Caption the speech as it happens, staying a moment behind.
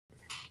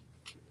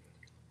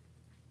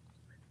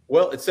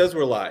Well, it says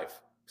we're live,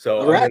 so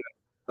All I'm right. going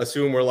to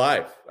assume we're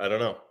live. I don't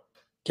know.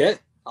 Okay.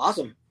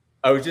 Awesome.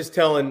 I was just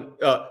telling,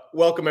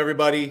 welcome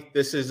everybody.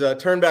 This is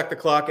Turn Back the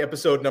Clock,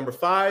 episode number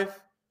 5.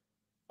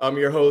 I'm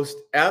your host,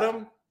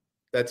 Adam.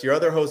 That's your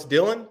other host,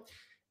 Dylan.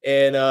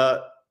 And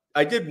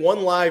I did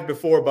one live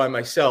before by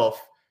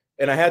myself,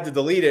 and I had to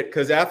delete it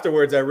because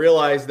afterwards I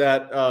realized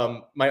that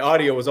my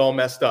audio was all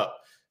messed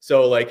up.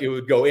 So like it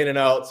would go in and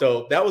out.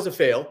 So that was a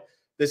fail.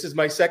 This is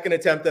my second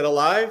attempt at a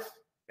live,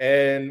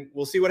 and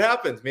we'll see what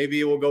happens. Maybe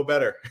it will go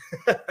better.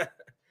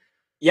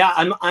 Yeah,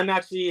 I'm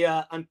actually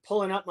I'm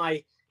pulling up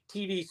my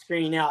TV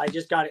screen now. I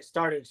just got it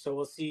started, so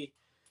we'll see.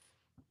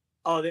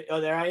 Oh,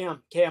 there I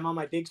am. Okay, I'm on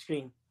my big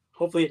screen.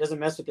 Hopefully it doesn't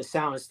mess with the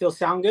sound. It still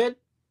sound good?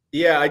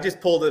 Yeah, I just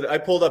pulled it. I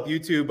pulled up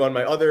YouTube on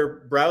my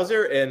other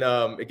browser, and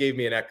it gave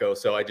me an echo,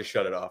 so I just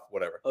shut it off.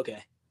 Whatever.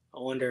 Okay. I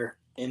wonder,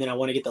 and then I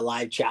want to get the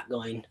live chat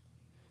going.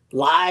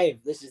 Live.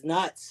 This is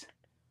nuts.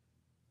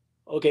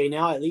 Okay,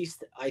 now at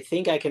least I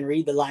think I can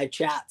read the live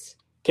chats.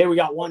 Okay, we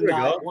got one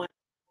guy.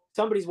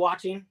 Somebody's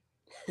watching.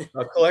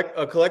 A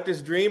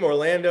collector's dream.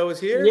 Orlando is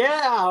here.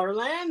 Yeah,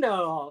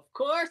 Orlando. Of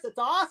course, that's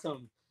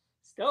awesome.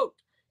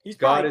 Stoked. He's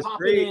probably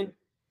popping in.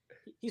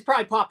 He's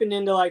probably popping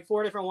into like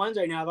 4 different ones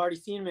right now. I've already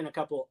seen him in a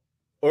couple.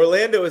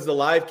 Orlando is the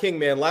live king,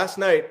 man. Last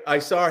night I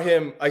saw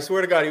him. I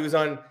swear to God, he was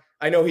on.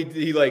 I know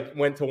he like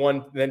went to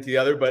one then to the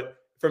other, but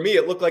for me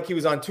it looked like he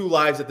was on 2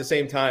 lives at the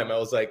same time. I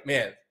was like,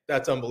 man,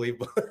 that's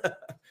unbelievable.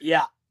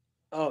 Yeah.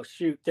 Oh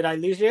shoot, did I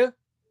lose you?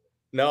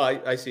 No,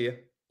 I see you.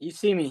 You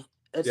see me.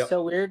 That's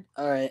so weird.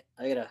 All right,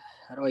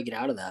 how do I get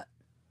out of that?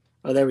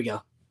 Oh, there we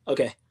go.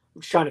 Okay. I'm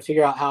just trying to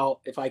figure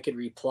out if I could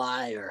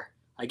reply, or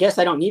I guess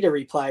I don't need to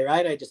reply,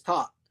 right? I just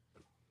talk.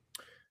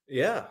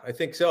 Yeah, I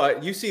think so.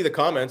 You see the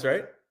comments,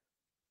 right?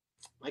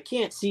 I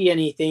can't see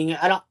anything.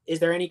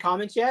 Is there any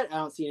comments yet? I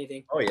don't see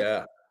anything. Oh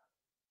yeah.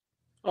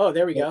 Oh,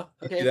 there we go.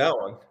 Okay. See that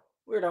one.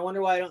 Weird. I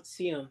wonder why I don't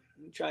see them.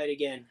 Let me try it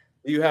again.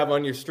 You have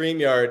on your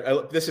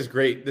StreamYard. This is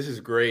great. This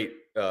is great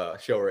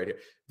show right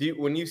here.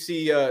 When you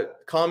see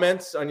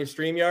comments on your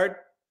StreamYard,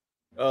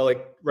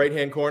 like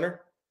right-hand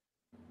corner,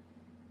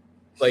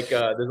 like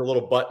there's a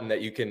little button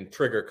that you can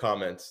trigger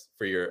comments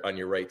for on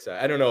your right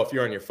side. I don't know if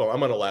you're on your phone.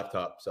 I'm on a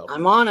laptop, so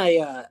I'm on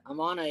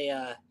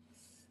a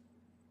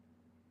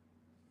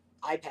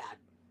iPad.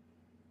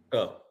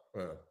 Oh.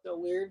 So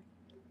weird.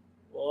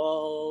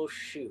 Oh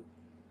shoot.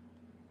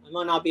 I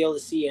might not be able to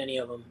see any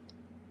of them.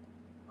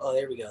 Oh,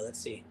 there we go. Let's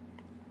see.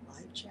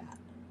 Live chat.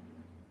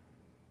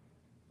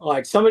 All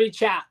right, somebody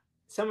chat.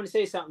 Somebody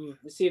say something.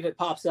 Let's see if it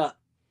pops up.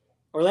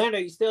 Orlando,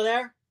 you still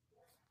there?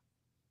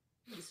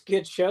 It's a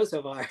good show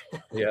so far.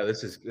 Yeah,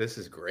 this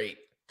is great.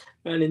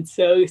 Running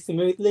so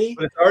smoothly.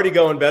 But it's already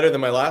going better than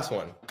my last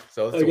one.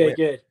 So okay,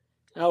 good.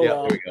 Oh yeah,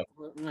 well, there we go.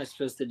 What am I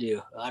supposed to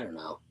do? I don't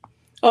know.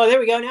 Oh, there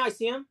we go. Now I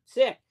see him.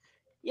 Sick.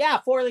 Yeah,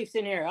 4 leafs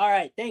in here. All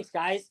right, thanks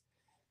guys.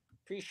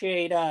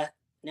 Appreciate.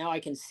 Now I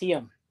can see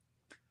him.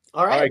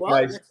 All right,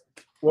 guys.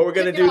 What we're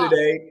gonna do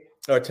today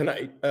or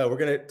tonight?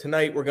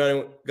 We're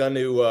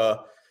gonna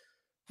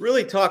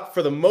really talk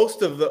for the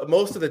most of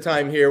the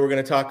time here. We're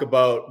going to talk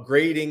about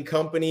grading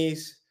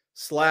companies,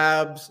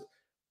 slabs,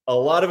 a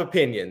lot of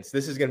opinions.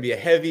 This is going to be a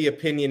heavy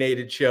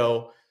opinionated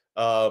show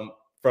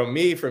from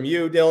me, from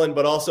you, Dylan,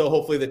 but also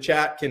hopefully the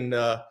chat can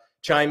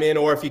chime in.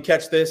 Or if you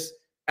catch this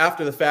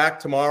after the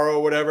fact tomorrow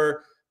or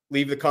whatever,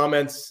 leave the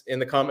comments in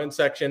the comment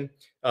section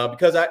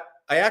because I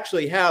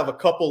actually have a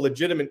couple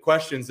legitimate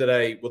questions that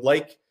I would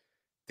like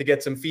to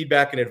get some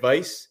feedback and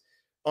advice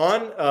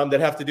on that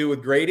have to do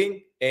with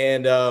grading.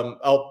 And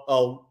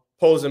I'll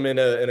pose them in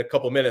a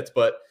couple minutes.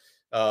 But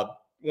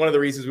one of the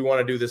reasons we want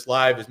to do this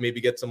live is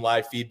maybe get some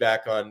live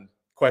feedback on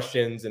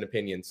questions and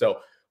opinions. So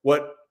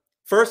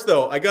first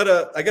though, I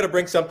gotta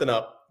bring something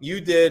up.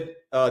 You did,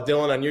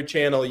 Dylan, on your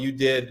channel, you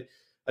did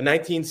a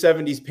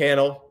 1970s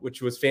panel,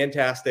 which was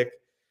fantastic.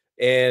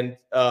 And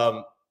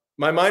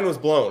my mind was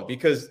blown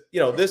because,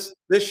 this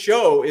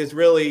show is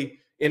really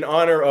in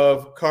honor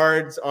of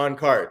cards on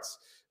cards,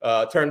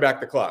 Turn Back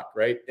the Clock,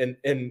 right?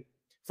 And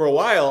for a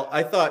while,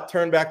 I thought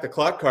Turn Back the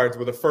Clock cards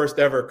were the first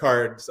ever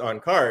cards on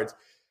cards.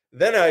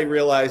 Then I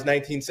realized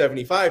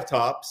 1975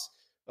 Topps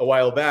a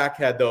while back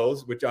had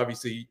those, which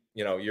obviously,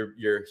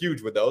 you're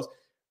huge with those.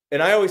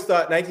 And I always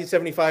thought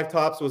 1975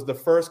 Topps was the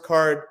first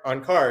card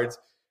on cards.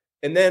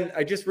 And then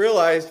I just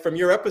realized from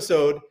your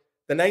episode,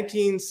 the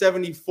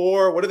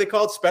 1974, what are they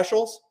called?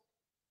 Specials?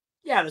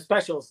 Yeah, the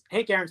specials.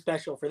 Hank Aaron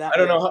special for that. I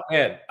don't know how,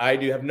 man, I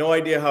do have no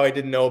idea how I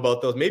didn't know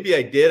about those. Maybe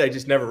I did. I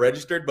just never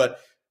registered. But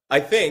I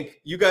think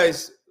you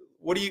guys,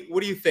 what do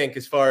you think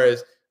as far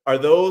as, are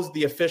those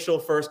the official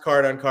first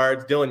card on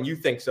cards? Dylan, you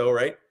think so,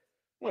 right?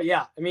 Well,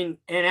 yeah. I mean,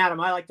 and Adam,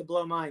 I like to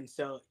blow mine.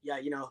 So yeah,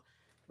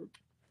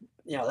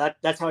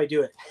 that's how I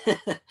do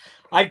it.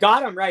 I've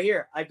got them right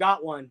here. I've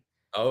got one.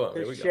 Oh,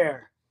 there we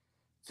share.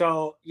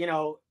 Go.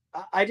 So,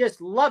 I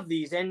just love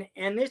these. And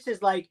this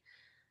is like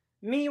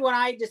me when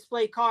I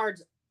display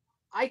cards,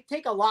 I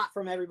take a lot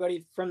from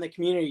everybody from the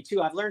community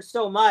too. I've learned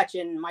so much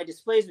and my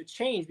displays would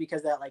change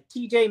because that, like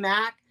TJ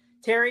Maxx,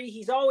 Terry,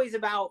 he's always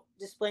about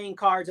displaying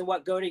cards and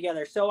what go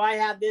together. So I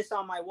have this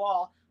on my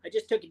wall. I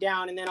just took it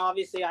down, and then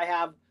obviously I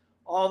have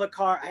all the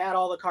I had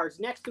all the cards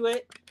next to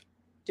it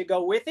to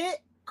go with it,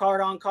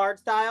 card on card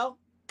style.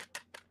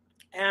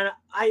 And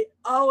I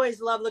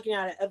always love looking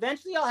at it.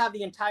 Eventually I'll have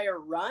the entire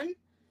run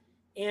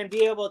and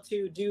be able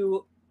to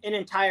do an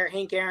entire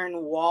Hank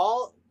Aaron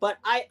wall, but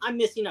I'm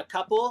missing a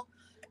couple.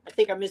 I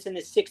think I'm missing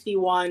the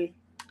 61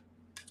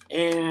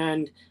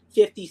 and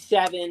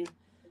 57,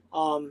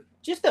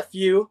 just a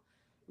few.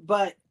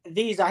 But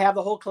these, I have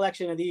the whole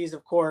collection of these,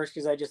 of course,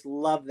 because I just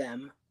love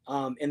them,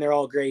 and they're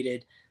all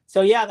graded.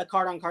 So yeah, the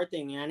card on card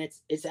thing, man,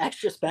 it's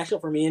extra special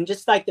for me. And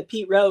just like the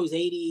Pete Rose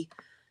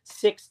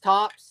 86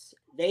 tops,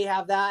 they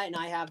have that, and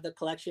I have the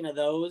collection of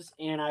those.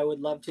 And I would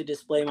love to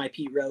display my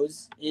Pete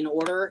Rose in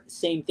order.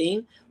 Same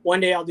thing. One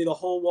day I'll do the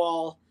whole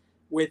wall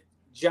with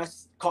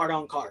just card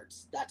on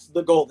cards. That's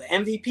the goal. The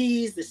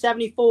MVPs, the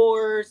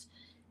 74s,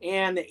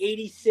 and the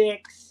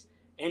 86,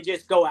 and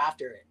just go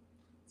after it.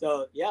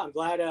 So yeah, I'm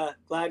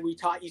glad we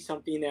taught you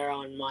something there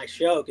on my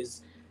show,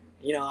 because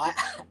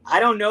I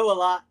don't know a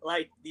lot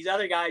like these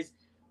other guys.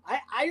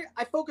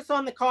 I focus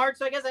on the cards,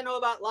 so I guess I know a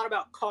lot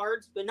about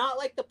cards, but not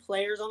like the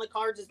players on the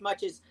cards as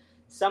much as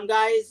some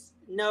guys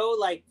know,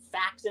 like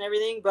facts and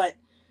everything. But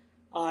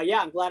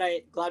yeah, I'm glad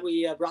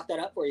we brought that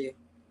up for you.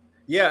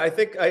 Yeah, I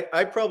think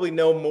I probably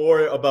know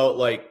more about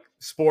like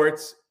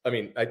sports. I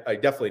mean, I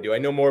definitely do. I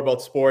know more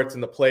about sports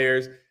and the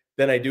players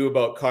than I do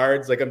about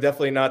cards. Like, I'm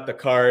definitely not the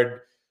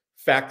card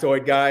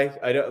factoid guy.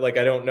 I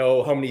don't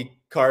know how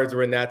many cards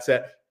were in that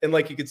set. And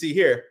like you can see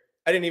here,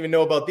 I didn't even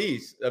know about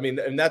these. I mean,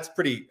 and that's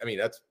pretty. I mean,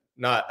 that's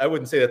not. I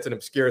wouldn't say that's an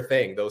obscure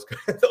thing. Those guys,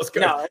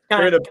 no,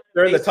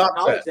 they're in the top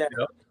set. You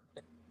know?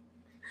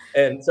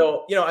 And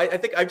so, I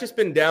think I've just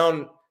been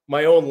down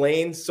my own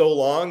lane so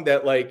long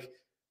that like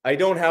I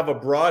don't have a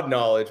broad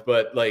knowledge,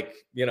 but like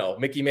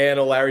Mickey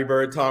Mantle, Larry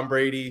Bird, Tom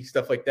Brady,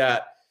 stuff like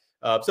that.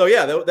 So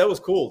yeah, that was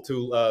cool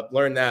to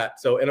learn that.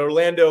 So, and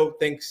Orlando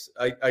thinks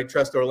I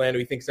trust Orlando.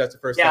 He thinks that's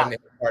the first time they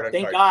have a card on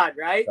thank card.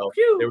 God, right? So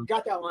Phew,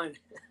 got that one.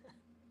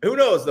 Who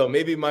knows though?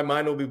 Maybe my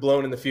mind will be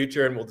blown in the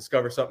future and we'll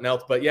discover something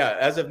else. But yeah,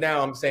 as of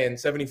now, I'm saying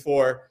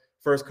 74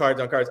 first cards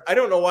on cards. I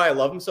don't know why I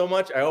love them so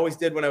much. I always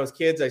did when I was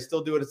kids. I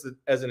still do it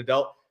as an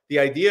adult. The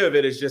idea of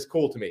it is just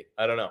cool to me.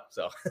 I don't know.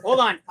 So hold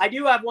on, I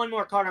do have one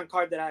more card on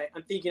card that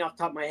I'm thinking off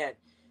the top of my head.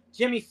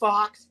 Jimmy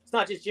Fox. It's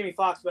not just Jimmy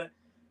Fox, but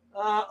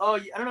I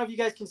don't know if you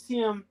guys can see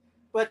him,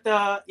 but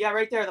yeah,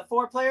 right there, the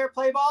 4-player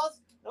play balls.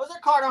 Those are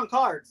card on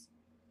cards.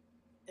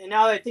 And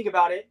now that I think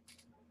about it,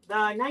 the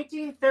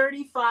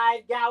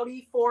 1935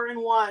 Gaudy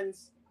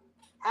 4-in-1s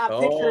have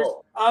pictures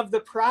of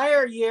the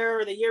prior year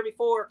or the year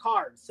before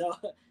cards. So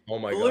oh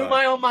my blew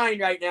my own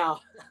mind right now.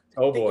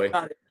 Oh boy.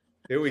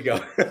 Here we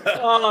go.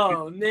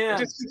 Oh man. It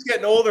just keeps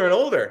getting older and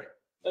older.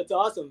 That's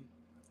awesome.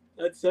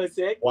 That's so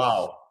sick.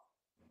 Wow.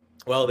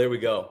 Well, there we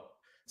go.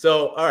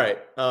 So, all right.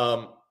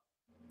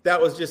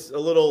 That was just a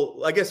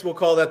little, I guess we'll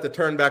call that the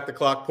turn back the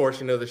clock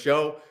portion of the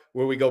show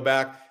where we go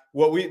back.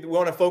 What we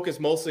want to focus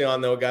mostly on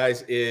though,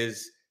 guys,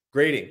 is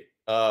grading.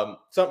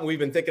 Something we've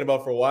been thinking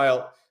about for a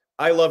while.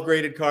 I love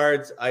graded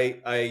cards.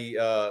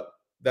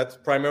 That's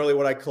primarily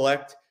what I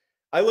collect.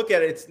 I look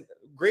at it,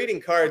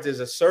 grading cards as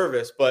a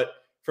service, but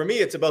for me,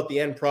 it's about the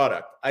end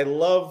product. I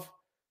love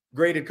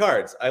graded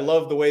cards. I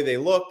love the way they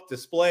look,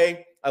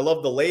 display. I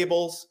love the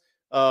labels.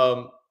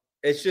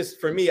 It's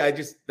just, for me,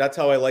 that's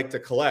how I like to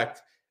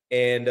collect.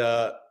 And,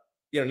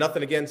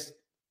 nothing against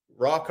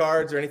raw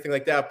cards or anything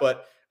like that,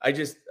 but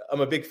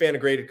I'm a big fan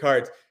of graded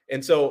cards.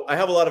 And so I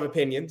have a lot of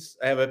opinions.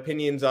 I have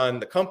opinions on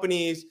the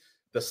companies,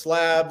 the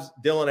slabs.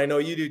 Dylan, I know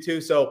you do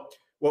too. So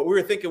what we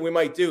were thinking we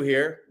might do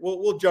here,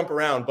 we'll jump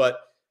around,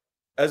 but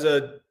as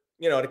to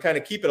kind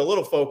of keep it a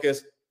little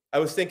focused, I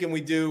was thinking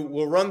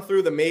we'll run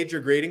through the major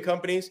grading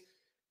companies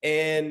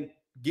and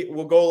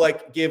we'll go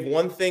give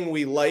one thing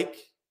we like,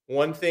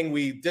 one thing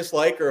we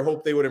dislike or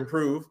hope they would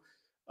improve,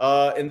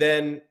 and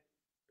then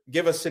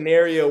give a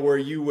scenario where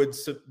you would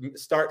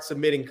start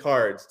submitting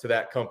cards to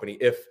that company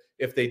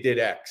if they did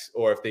X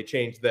or if they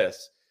changed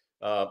this.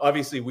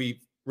 Obviously,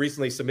 we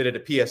recently submitted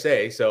a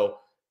PSA, so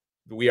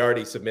we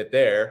already submit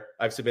there.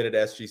 I've submitted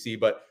SGC,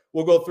 but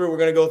we're going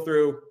to go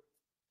through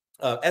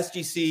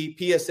SGC,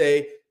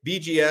 PSA,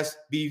 BGS,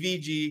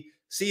 BVG,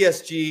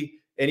 CSG,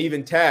 and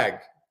even tag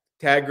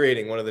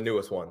grading, one of the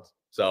newest ones.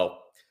 So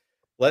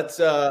let's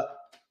go.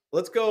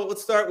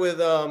 Let's start with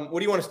what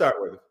do you want to start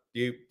with?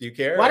 Do you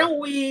care? Why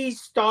don't we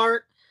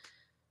start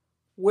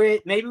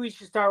with, maybe we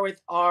should start with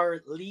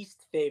our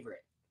least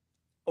favorite,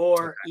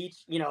 or each,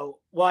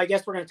 well, I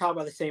guess we're going to talk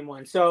about the same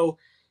one. So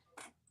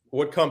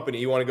what company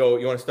you want to go?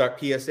 You want to start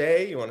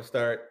PSA? You want to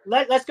start?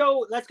 Let's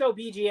go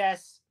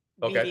BGS,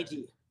 okay.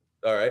 BVG.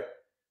 All right.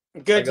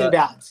 Goods and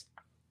bads.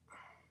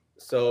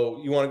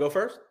 So you want to go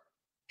first?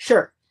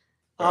 Sure.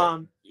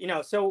 Right.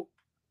 So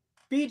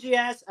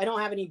BGS, I don't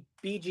have any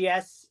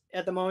BGS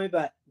at the moment,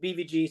 but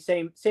BVG,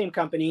 same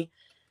company.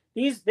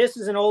 This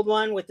is an old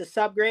one with the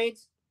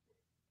subgrades.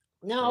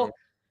 Now,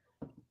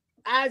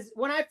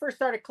 when I first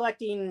started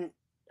collecting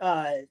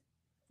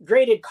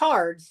graded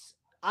cards,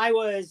 I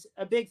was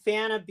a big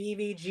fan of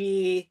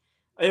BVG.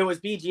 It was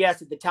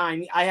BGS at the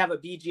time. I have a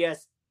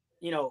BGS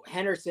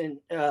Henderson,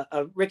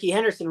 a Ricky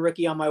Henderson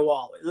rookie on my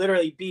wall,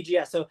 literally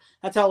BGS. So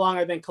that's how long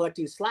I've been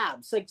collecting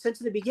slabs, like since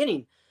the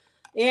beginning.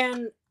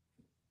 And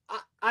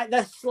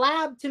the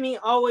slab to me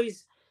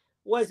always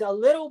was a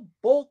little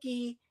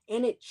bulky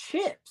and it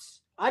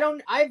chips.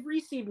 I've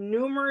received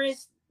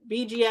numerous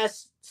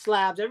BGS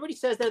slabs. Everybody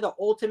says they're the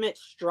ultimate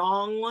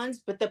strong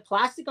ones, but the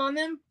plastic on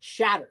them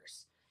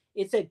shatters.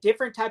 It's a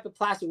different type of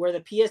plastic, where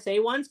the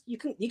PSA ones, you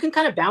can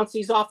kind of bounce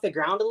these off the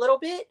ground a little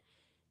bit,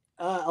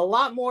 a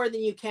lot more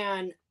than you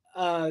can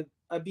a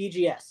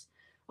BGS.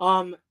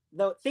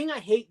 The thing I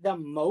hate the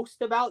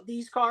most about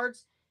these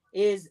cards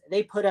is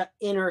they put an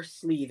inner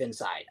sleeve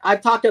inside.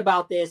 I've talked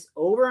about this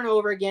over and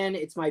over again.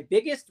 It's my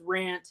biggest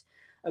rant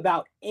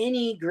about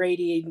any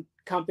grading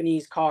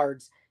company's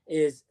cards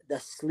is the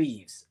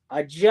sleeves.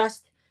 I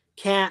just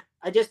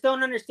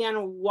don't understand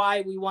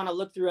why we want to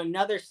look through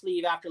another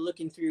sleeve after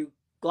looking through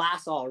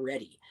glass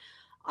already.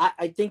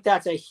 I think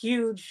that's a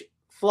huge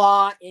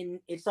flaw,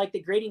 and it's like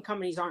the grading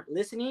companies aren't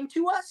listening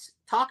to us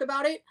talk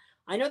about it.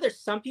 I know there's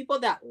some people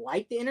that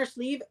like the inner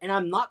sleeve, and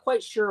I'm not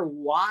quite sure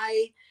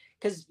why,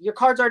 because your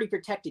card's already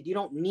protected. You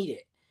don't need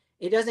it.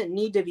 It doesn't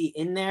need to be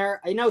in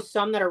there. I know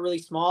some that are really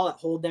small that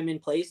hold them in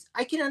place.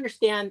 I can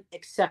understand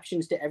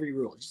exceptions to every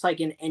rule, just like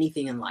in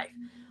anything in life.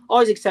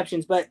 Always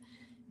exceptions, but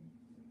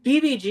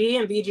BVG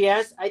and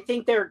BGS, I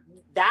think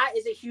that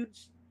is a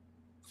huge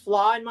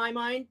flaw in my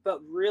mind,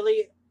 but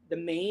really the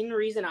main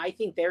reason I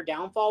think their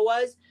downfall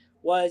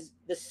was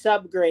the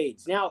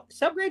subgrades. Now,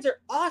 subgrades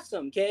are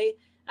awesome, okay?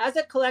 As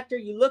a collector,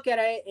 you look at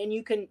it and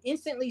you can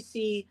instantly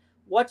see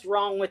what's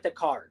wrong with the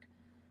card.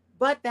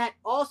 But that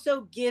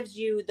also gives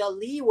you the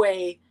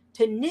leeway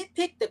to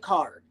nitpick the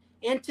card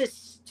and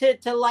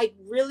to like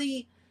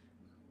really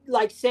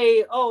like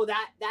say, oh,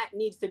 that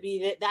needs to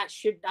be that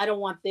should, I don't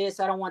want this,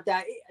 I don't want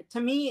that.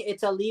 To me,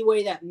 it's a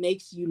leeway that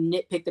makes you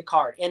nitpick the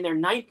card. And their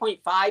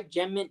 9.5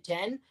 Gem Mint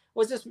 10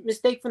 was a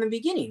mistake from the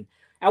beginning.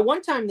 At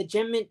one time, the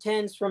Gem Mint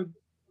 10s from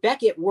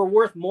Beckett were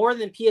worth more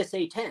than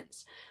PSA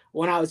 10s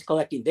when I was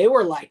collecting. They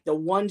were like the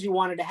ones you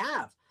wanted to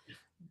have.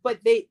 But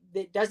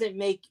that doesn't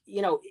make,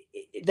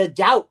 the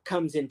doubt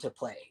comes into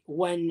play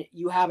when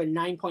you have a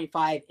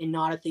 9.5 and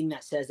not a thing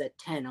that says a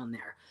 10 on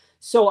there.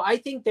 So I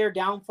think their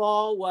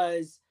downfall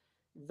was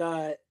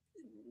I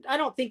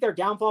don't think their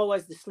downfall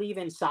was the sleeve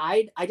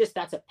inside.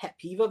 That's a pet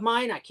peeve of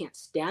mine. I can't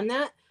stand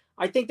that.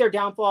 I think their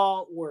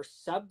downfall were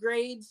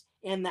subgrades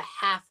and the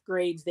half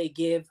grades they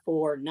give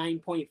for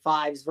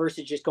 9.5s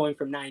versus just going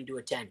from 9 to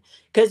a 10.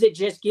 Because it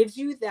just gives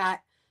you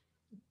that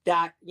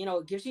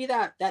it gives you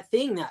that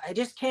thing that I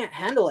just can't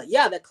handle it.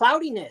 Yeah, the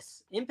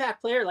cloudiness,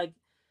 impact player, like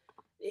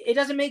it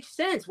doesn't make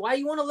sense. Why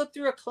you want to look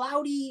through a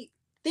cloudy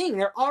thing?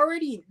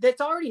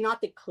 That's already not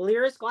the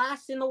clearest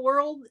glass in the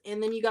world,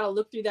 and then you got to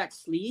look through that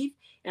sleeve.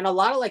 And a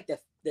lot of like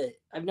the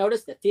I've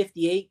noticed the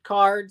 58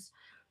 cards,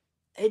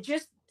 it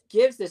just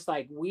gives this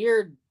like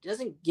weird,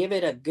 doesn't give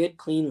it a good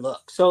clean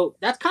look. So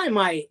that's kind of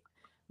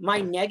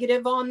my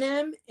negative on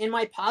them, and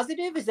my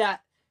positive is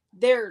that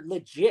they're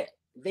legit.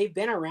 They've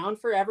been around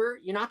forever.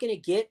 You're not going to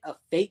get a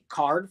fake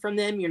card from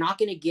them. You're not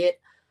going to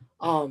get,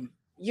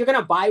 you're going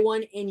to buy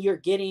one and you're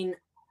getting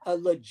a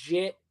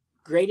legit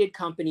graded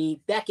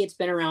company. Beckett's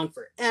been around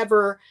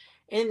forever.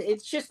 And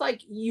it's just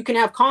like, you can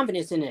have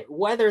confidence in it.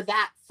 Whether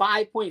that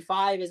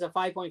 5.5 is a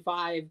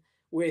 5.5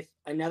 with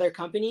another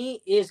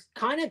company is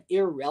kind of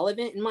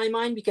irrelevant in my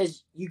mind,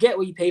 because you get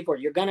what you pay for.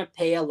 You're going to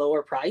pay a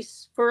lower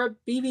price for a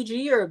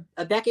BVG or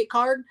a Beckett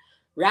card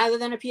rather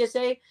than a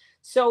PSA.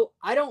 So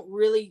I don't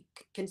really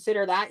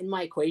consider that in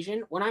my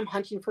equation. When I'm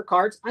hunting for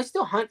cards, I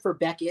still hunt for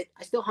Beckett.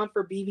 I still hunt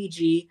for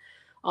BVG.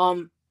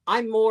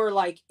 I'm more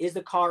like, is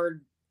the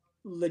card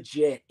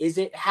legit? Is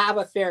it have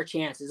a fair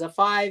chance? Does a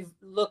 5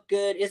 look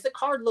good? Is the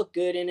card look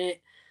good in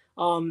it?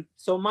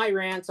 So my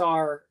rants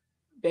are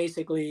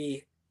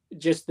basically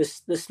just the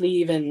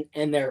sleeve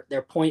and their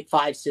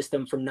 0.5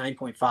 system from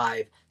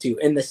 9.5 to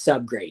in the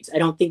subgrades. I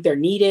don't think they're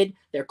needed.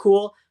 They're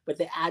cool, but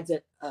that adds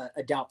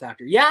a doubt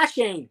factor. Yeah,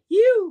 Shane,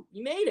 you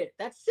made it.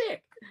 That's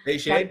sick. Hey,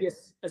 Shane. Gotta be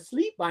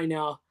asleep by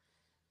now.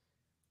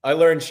 I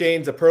learned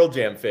Shane's a Pearl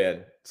Jam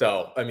fan,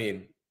 so I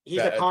mean, he's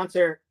a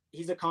concert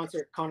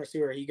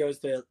connoisseur. He goes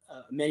to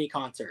many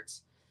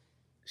concerts.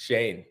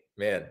 Shane,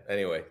 man.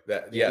 Anyway,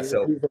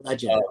 so he's a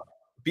legend.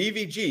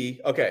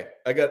 BVG. Okay,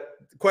 I got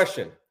a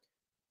question.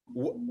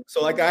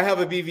 So, like, I have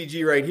a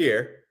BVG right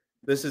here.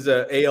 This is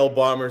a AL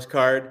Bombers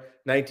card,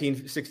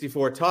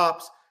 1964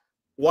 tops.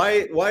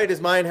 Why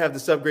does mine have the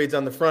subgrades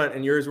on the front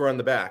and yours were on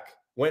the back?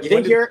 I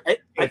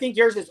think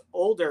yours is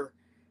older.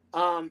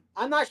 I'm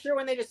not sure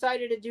when they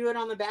decided to do it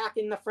on the back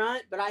and the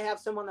front, but I have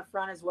some on the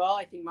front as well.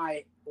 I think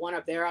my one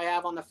up there I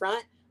have on the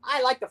front.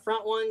 I like the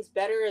front ones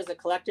better as a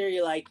collector.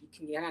 You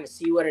can kind of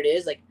see what it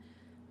is. Like,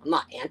 I'm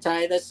not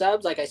anti the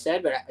subs, like I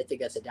said, but I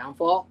think that's a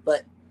downfall.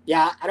 But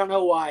yeah, I don't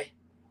know why.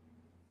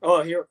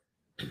 Oh, here.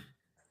 But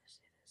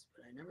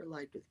I never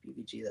liked with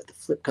BVG that the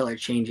flip color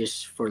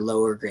changes for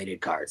lower graded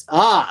cards.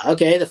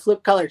 Okay. The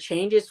flip color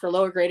changes for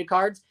lower graded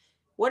cards.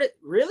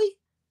 Really?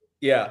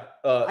 Yeah,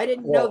 I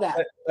didn't know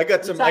that. I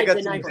got some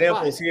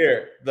examples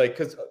here,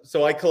 like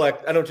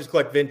I don't just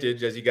collect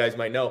vintage, as you guys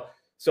might know.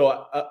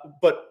 So,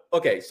 but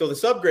okay, so the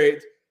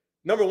subgrades,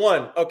 number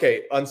one,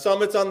 okay, on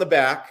some it's on the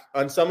back,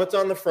 on some it's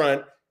on the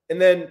front,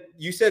 and then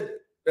you said,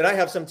 and I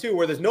have some too,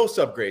 where there's no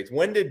subgrades.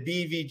 When did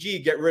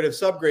BVG get rid of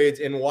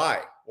subgrades, and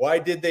why? Why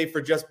did they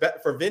for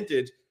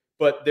vintage,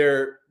 but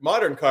their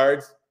modern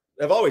cards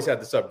have always had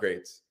the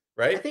subgrades,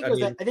 right? I think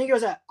it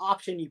was an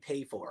option you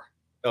pay for.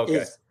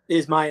 Okay.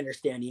 Is my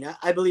understanding.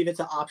 I believe it's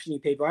an option you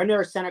pay for. I've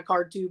never sent a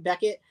card to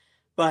Beckett,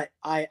 but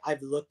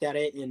I've looked at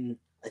it, and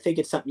I think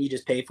it's something you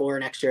just pay for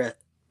an extra.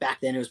 Back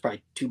then it was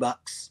probably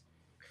 $2.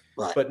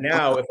 But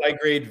now if I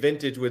grade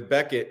vintage with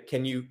Beckett,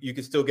 you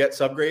can still get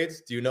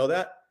subgrades? Do you know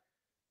that?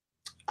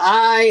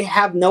 I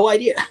have no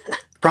idea.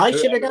 Probably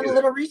should have done a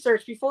little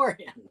research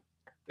beforehand.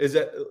 Is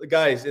that,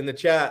 guys, in the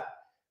chat?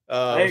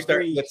 We're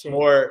starting to get some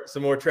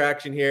more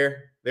traction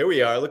here. There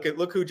we are.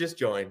 Look who just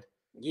joined.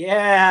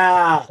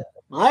 Yeah,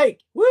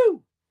 Mike.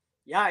 Woo.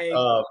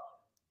 Yeah.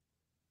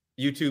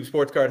 YouTube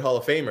Sports Card Hall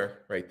of Famer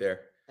right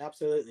there.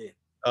 Absolutely.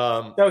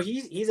 So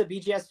he's a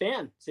BGS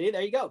fan. See,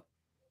 there you go.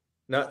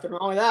 Nothing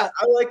wrong with that.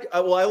 I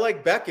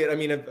like Beckett. I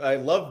mean, I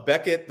love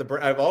Beckett.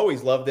 I've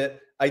always loved it.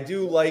 I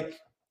do like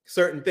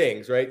certain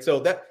things, right? So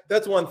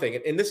that's one thing.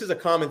 And this is a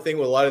common thing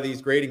with a lot of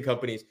these grading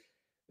companies.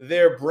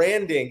 Their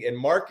branding and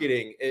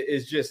marketing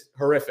is just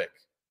horrific.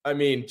 I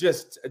mean,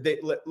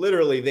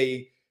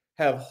 they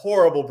have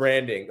horrible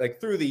branding, like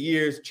through the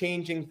years,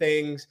 changing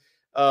things.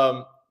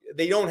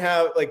 They don't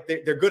have, like,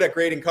 they're good at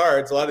grading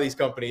cards, a lot of these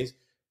companies,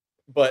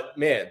 but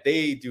man,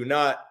 they do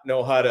not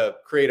know how to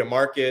create a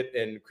market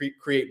and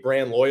create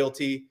brand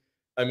loyalty.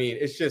 I mean,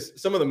 it's just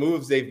some of the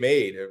moves they've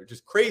made are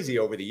just crazy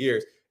over the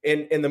years.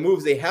 And the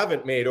moves they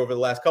haven't made over the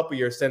last couple of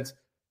years, since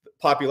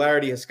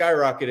popularity has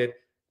skyrocketed,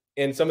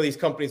 and some of these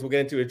companies we'll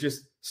get into, it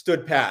just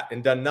stood pat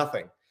and done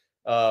nothing.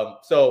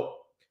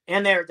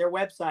 And their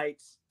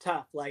website's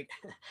tough. Like,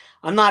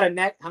 I'm not an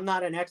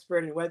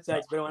expert in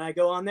websites, but when I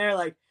go on there,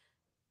 like,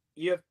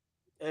 you have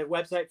a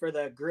website for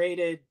the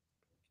graded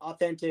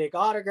authentic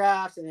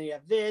autographs, and then you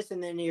have this,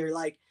 and then you're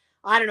like,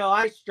 I don't know,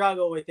 I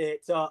struggle with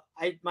it. So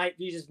it might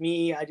be just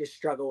me. I just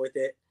struggle with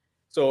it.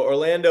 So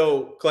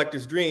Orlando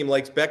Collector's Dream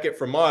likes Beckett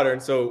for modern.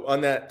 So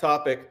on that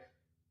topic,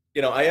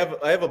 I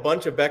have a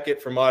bunch of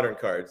Beckett for modern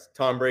cards,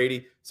 Tom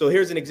Brady. So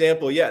here's an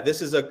example. Yeah,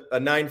 this is a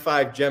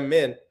 9.5 gem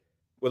mint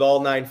with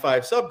all 9.5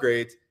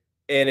 subgrades,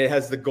 and it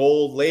has the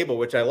gold label,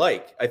 which I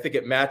like. I think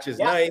it matches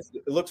nice.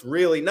 It looks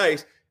really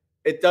nice.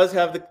 It does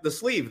have the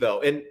sleeve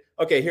though. And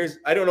okay,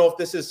 I don't know if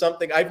this is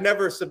something, I've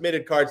never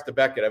submitted cards to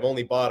Beckett. I've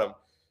only bought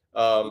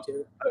them.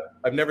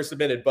 I've never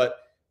submitted, but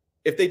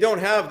if they don't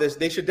have this,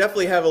 they should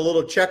definitely have a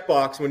little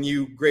checkbox when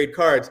you grade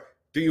cards.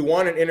 Do you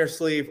want an inner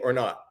sleeve or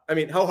not? I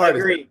mean, how hard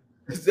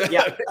is it?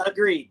 Yeah,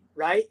 agreed,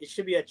 right? It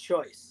should be a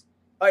choice.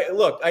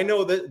 I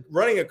know that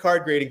running a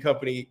card grading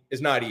company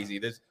is not easy.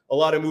 There's a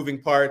lot of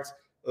moving parts.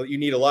 You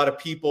need a lot of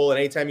people, and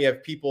anytime you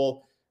have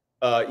people,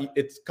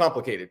 it's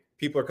complicated.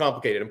 People are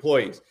complicated,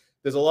 employees.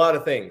 There's a lot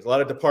of things, a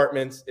lot of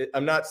departments.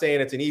 I'm not saying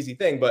it's an easy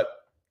thing, but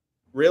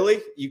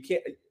really, you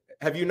can't.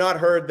 Have you not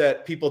heard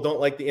that people don't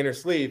like the inner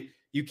sleeve?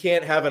 You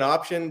can't have an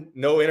option,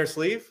 no inner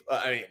sleeve?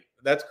 I mean,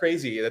 that's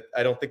crazy.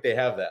 I don't think they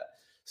have that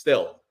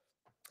still.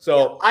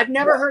 So I've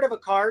never heard of a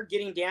card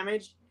getting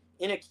damaged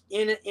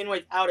in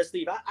without a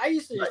sleeve. I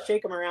used to just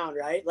shake them around,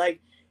 right?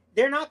 Like,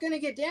 they're not going to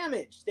get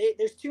damaged.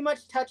 There's too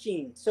much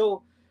touching.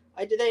 So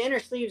the inner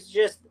sleeves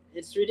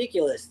it's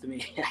ridiculous to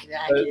me.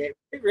 It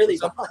really.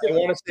 I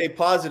want to stay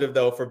positive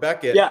though for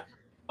Beckett. Yeah.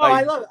 Oh,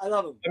 I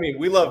love him. I mean,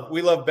 we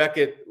love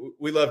Beckett.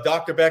 We love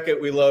Dr.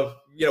 Beckett. We love,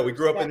 we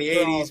grew up in the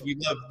 80s. We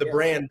love the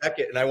brand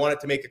Beckett, and I want it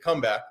to make a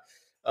comeback.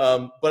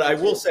 But I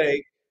will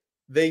say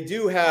they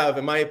do have,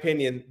 in my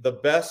opinion, the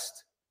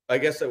best, I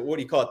guess, what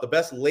do you call it? The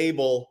best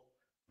label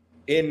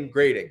in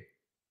grading,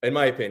 in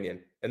my opinion.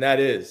 And that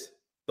is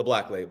the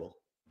black label.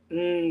 I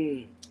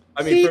mean,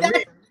 for me,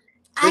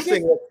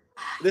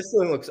 this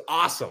thing looks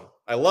awesome.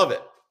 I love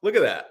it. Look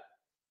at that.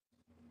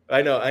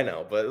 I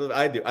know, but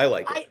I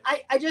like it.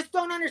 I just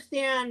don't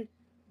understand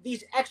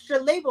these extra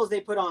labels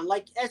they put on.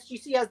 Like,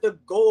 SGC has the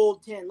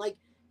gold 10. Like,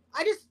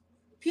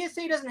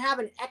 PSA doesn't have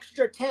an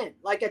extra 10,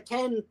 like a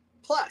 10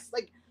 plus.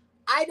 Like,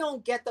 I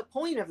don't get the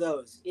point of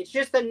those. It's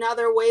just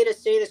another way to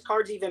say this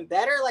card's even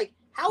better. Like,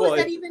 how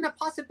is that even a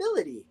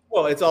possibility?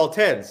 Well, it's all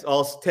 10s,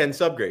 all 10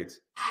 subgrades.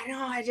 I know.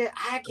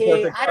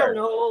 I don't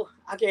know.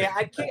 Okay,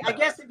 I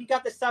guess if you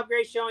got the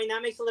subgrade showing,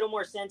 that makes a little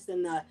more sense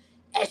than the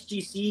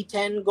SGC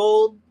 10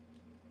 gold.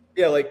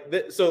 Yeah,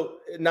 so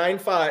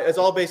 9.5, it's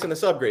all based on the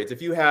subgrades.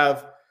 If you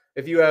have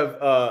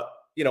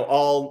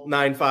all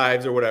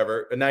 9.5s or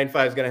whatever, a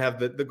 9.5 is going to have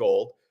the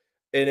gold.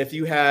 And if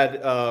you had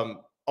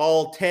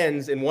all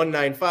 10s in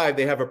 1.95,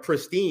 they have a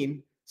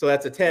pristine, so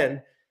that's a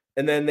 10.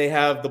 And then they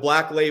have the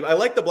black label. I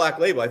like the black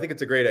label. I think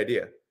it's a great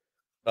idea.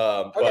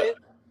 Okay.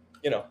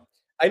 But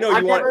I know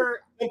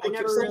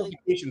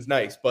simplification's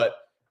nice, but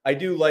I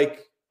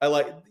like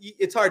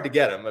it's hard to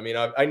get them. I mean,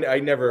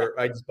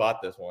 I just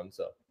bought this one,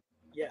 so.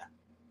 Yeah.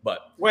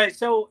 But wait,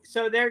 so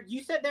there,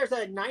 you said there's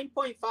a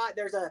 9.5,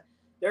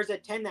 there's a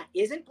 10 that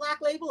isn't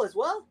black label as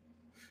well?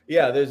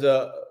 Yeah,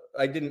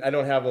 I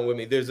don't have one with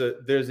me. There's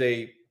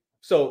a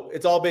so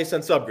it's all based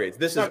on subgrades.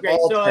 This is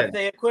all So 10. if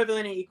the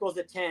equivalent equals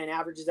a 10,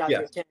 averages out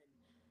to a 10.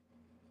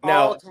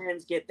 Now, all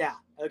 10s get that.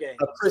 Okay.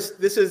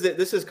 This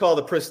is called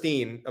a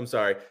pristine. I'm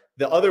sorry.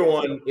 The other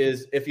one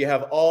is if you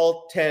have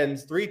all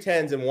 10s, 3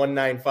 10s and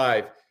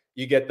 195,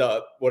 you get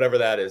the whatever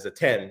that is, a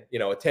 10,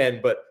 a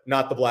 10, but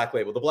not the black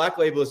label. The black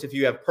label is if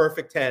you have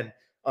perfect 10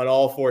 on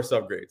all 4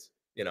 subgrades,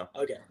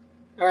 Okay.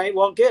 All right.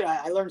 Well, good.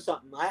 I learned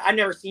something. I've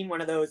never seen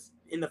one of those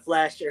in the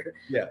flesh or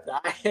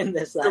in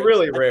this. They're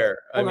really rare.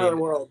 Another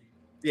world.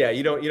 Yeah,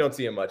 you don't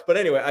see them much. But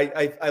anyway,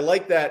 I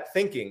like that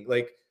thinking.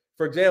 Like,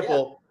 for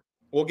example,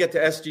 we'll get to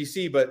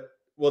SGC, but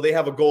they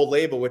have a gold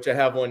label, which I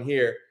have one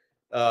here.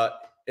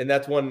 And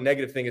that's one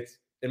negative thing. It's,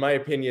 in my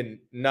opinion,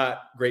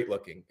 not great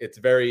looking. It's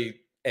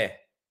very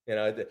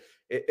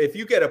if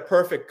you get a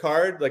perfect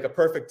card, like a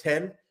perfect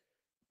 10,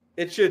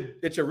 it should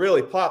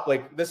really pop.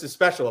 Like, this is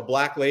special, a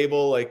black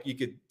label, like you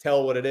could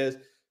tell what it is.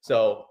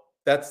 So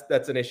that's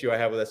an issue I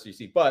have with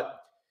SGC. But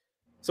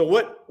so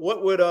what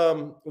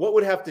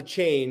would have to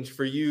change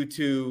for you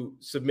to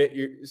submit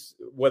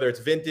whether it's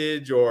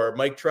vintage or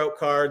Mike Trout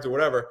cards or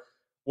whatever?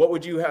 What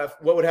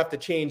would have to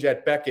change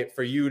at Beckett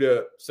for you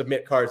to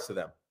submit cards to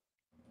them?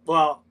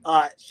 Well,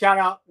 shout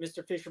out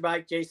Mr.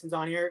 Fisherbike. Jason's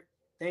on here.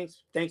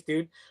 Thanks,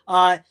 dude.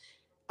 I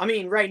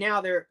mean, right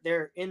now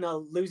they're in the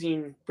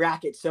losing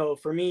bracket. So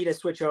for me to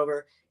switch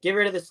over, get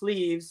rid of the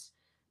sleeves,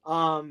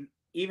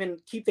 even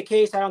keep the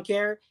case, I don't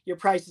care. Your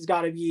price has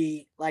got to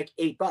be like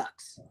 $8.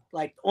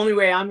 Like, the only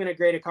way I'm going to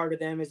grade a card to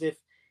them is if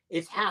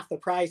it's half the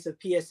price of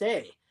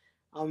PSA.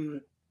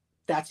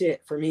 That's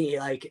it for me.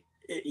 Like,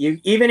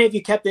 even if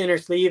you kept the inner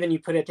sleeve and you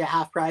put it to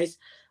half price,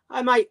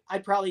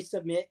 I'd probably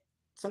submit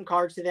some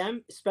cards to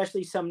them,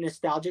 especially some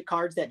nostalgic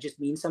cards that just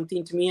mean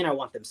something to me and I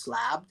want them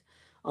slabbed.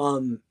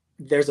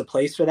 There's a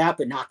place for that,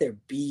 but not their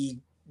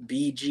BG,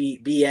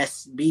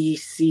 BS,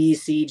 BC,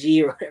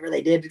 CG, or whatever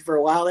they did for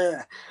a while.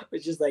 It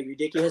was just like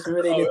ridiculous.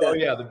 Remember they did that? Oh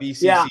yeah, the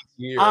BC. Yeah.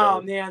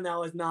 Oh man, that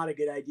was not a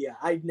good idea.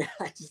 I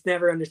just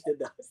never understood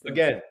that.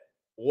 Again,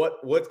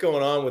 what's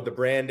going on with the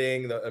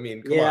branding?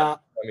 Come on.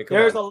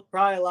 There's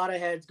probably a lot of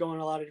heads going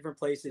a lot of different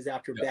places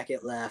after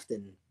Beckett left,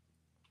 and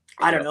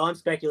I don't know. I'm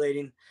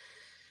speculating.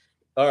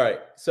 All right,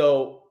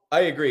 so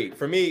I agree.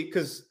 For me,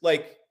 because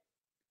like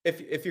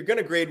if you're going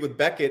to grade with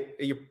Beckett,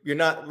 you're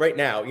not right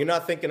now. You're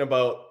not thinking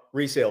about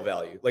resale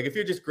value. Like, if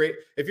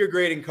you're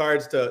grading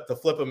cards to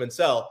flip them and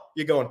sell,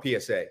 you're going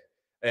PSA,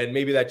 and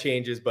maybe that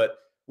changes. But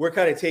we're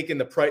kind of taking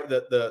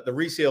the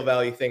resale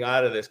value thing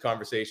out of this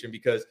conversation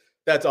because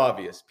that's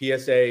obvious.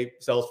 PSA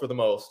sells for the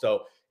most.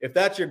 So if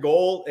that's your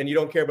goal and you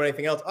don't care about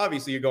anything else,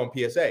 obviously you're going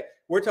PSA.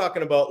 We're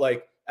talking about,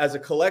 like, as a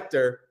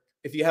collector,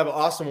 if you have an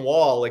awesome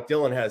wall like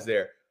Dylan has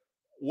there,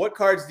 what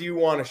cards do you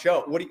want to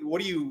show? What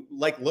do you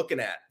like looking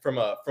at from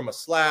a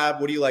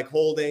slab? What do you like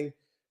holding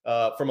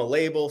from a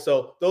label?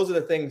 So those are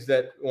the things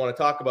that we want to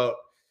talk about.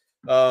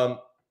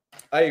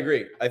 I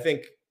agree. I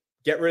think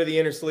get rid of the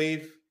inner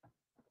sleeve,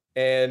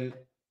 and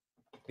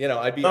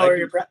lower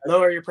your prices.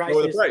 Lower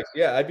the price.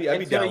 Yeah, I'd be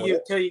down with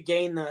it until you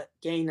gain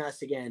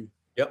us again.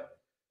 Yep.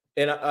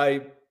 And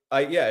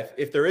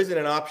if there isn't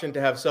an option to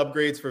have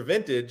subgrades for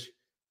vintage,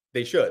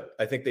 they should.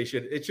 I think they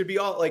should. It should be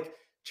all like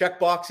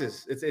check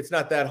boxes. It's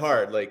not that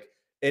hard. Like,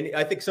 and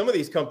I think some of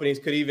these companies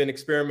could even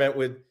experiment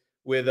with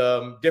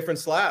different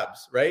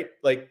slabs, right?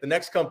 Like the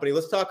next company,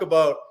 let's talk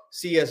about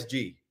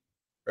CSG,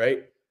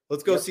 right?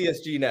 Let's go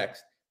CSG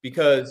next,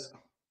 because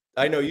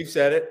I know you've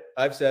said it.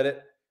 I've said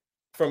it.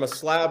 From a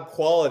slab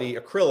quality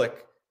acrylic,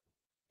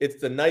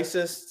 it's the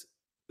nicest.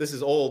 This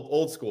is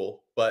old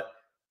school, but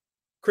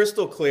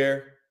crystal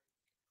clear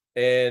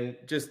and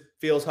just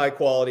feels high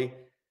quality.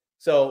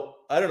 So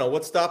I don't know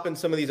what's stopping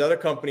some of these other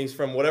companies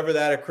from whatever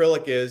that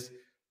acrylic is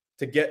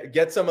to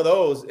get some of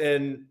those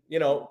and,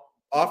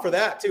 offer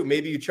that too.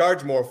 Maybe you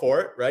charge more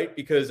for it, right?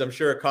 Because I'm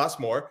sure it costs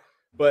more,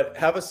 but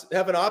have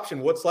an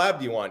option. What slab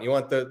do you want? You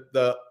want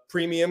the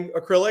premium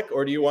acrylic,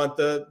 or do you want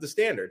the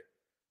standard?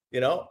 I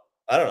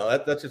don't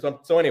know. That's just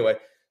so anyway,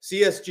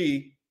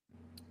 CSG,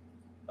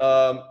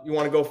 you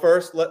want to go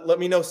first? Let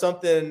me know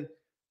something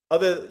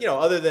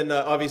other than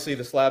obviously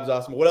the slab's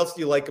awesome. What else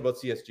do you like about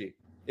CSG?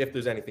 If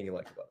there's anything you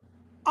like about it.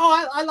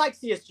 Oh, I like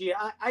CSG.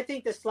 I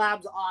think the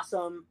slab's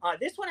awesome.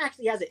 This one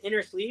actually has an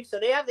inner sleeve, so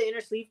they have the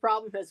inner sleeve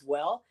problem as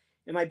well.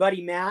 And my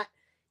buddy Matt,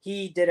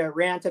 he did a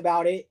rant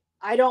about it.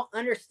 I don't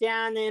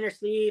understand the inner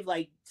sleeve.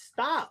 Like,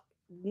 stop.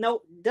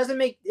 No, doesn't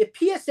make it.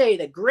 PSA,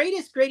 the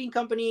greatest grading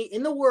company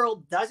in the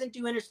world, doesn't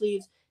do inner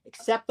sleeves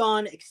except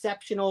on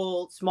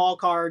exceptional small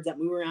cards that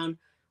move around.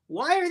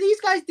 Why are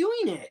these guys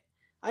doing it?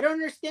 I don't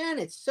understand.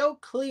 It's so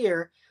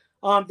clear.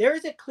 There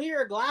is a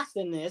clearer glass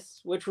than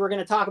this, which we're going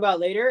to talk about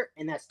later,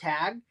 and that's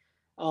tag.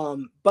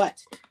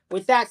 But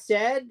with that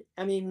said,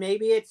 I mean,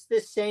 maybe it's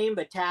the same,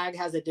 but tag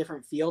has a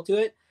different feel to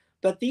it.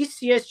 But these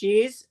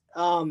CSGs,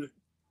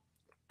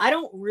 I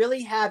don't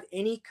really have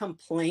any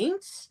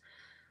complaints.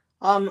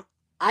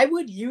 I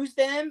would use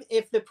them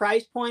if the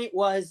price point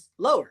was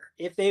lower,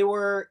 if they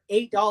were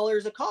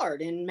 $8 a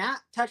card. And Matt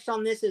touched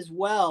on this as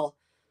well.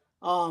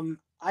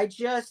 I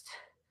just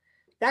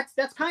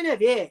that's kind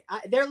of it.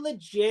 They're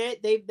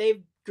legit.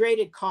 They've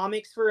graded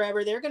comics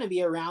forever. They're going to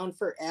be around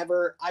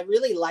forever. I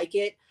really like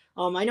it.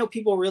 I know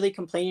people really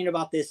complaining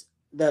about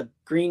the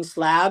green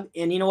slab.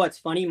 And you know what's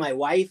funny? My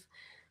wife,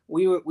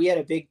 we had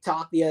a big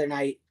talk the other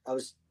night.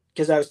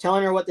 Because I was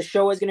telling her what the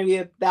show was going to be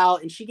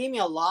about, and she gave me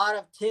a lot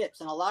of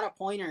tips and a lot of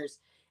pointers.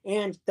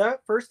 And the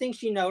first thing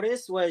she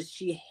noticed was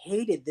she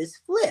hated this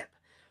flip.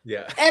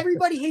 Yeah.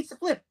 Everybody hates the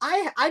flip.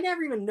 I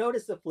never even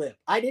noticed the flip.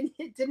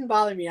 It didn't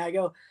bother me. I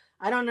go,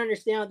 I don't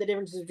understand what the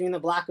difference is between the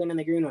black one and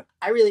the green one.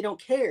 I really don't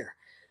care.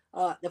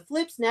 The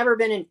flip's never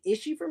been an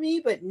issue for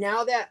me, but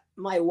now that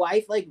my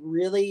wife like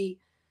really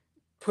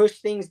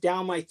pushed things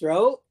down my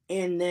throat,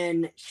 and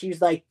then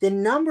she's like, the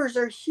numbers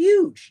are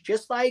huge.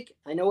 Just like,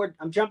 I know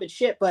I'm jumping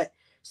shit, but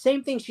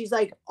same thing. She's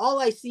like, all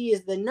I see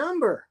is the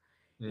number.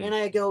 And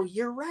I go,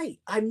 you're right.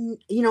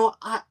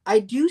 I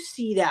do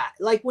see that.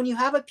 Like when you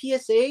have a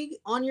PSA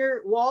on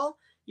your wall,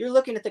 you're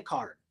looking at the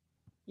card.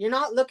 You're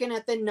not looking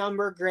at the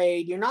number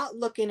grade. You're not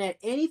looking at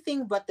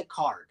anything but the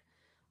card.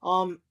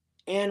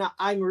 And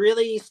I'm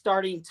really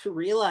starting to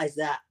realize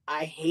that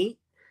I hate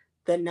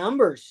the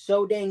numbers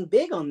so dang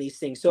big on these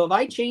things. So if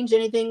I change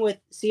anything with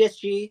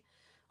CSG,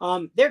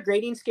 their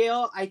grading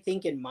scale, I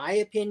think, in my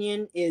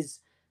opinion, is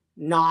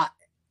not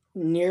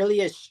nearly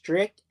as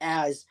strict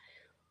as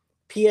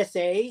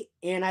PSA,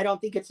 and I don't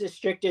think it's as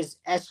strict as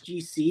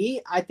SGC.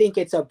 I think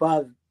it's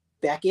above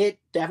Beckett,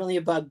 definitely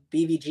above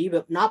BVG,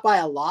 but not by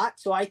a lot.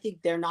 So I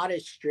think they're not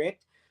as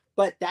strict,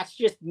 but that's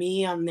just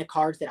me on the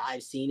cards that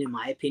I've seen. In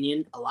my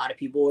opinion, a lot of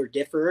people are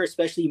differ,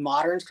 especially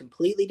Modern's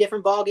completely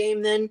different ball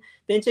game than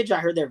Vintage. I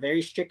heard they're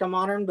very strict on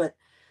Modern, but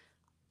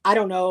I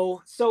don't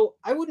know. So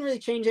I wouldn't really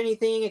change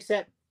anything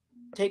except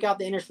take out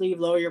the inner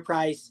sleeve, lower your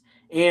price,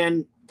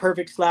 and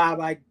perfect slab.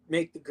 I'd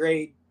make the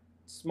grade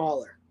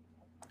smaller.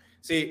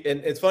 See, and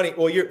it's funny.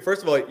 Well,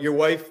 first of all, your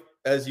wife,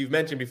 as you've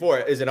mentioned before,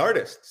 is an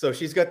artist, so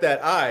she's got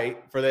that eye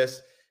for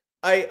this.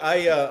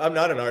 I'm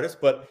not an artist,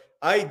 but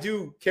I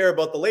do care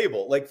about the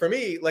label. Like for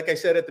me, like I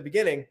said at the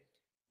beginning,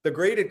 the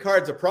graded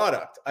card's a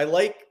product. I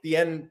like the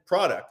end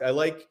product. I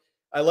like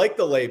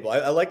the label.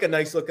 I like a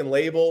nice looking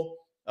label.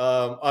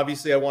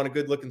 Obviously, I want a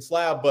good looking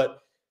slab,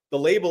 but the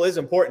label is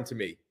important to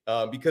me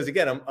because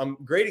again, I'm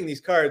grading these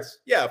cards.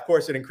 Yeah, of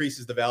course, it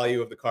increases the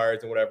value of the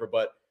cards and whatever,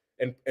 but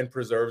and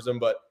preserves them,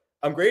 but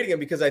I'm grading them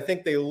because I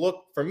think they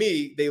look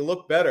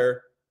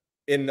better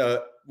in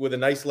with a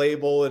nice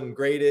label and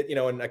graded,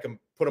 and I can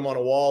put them on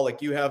a wall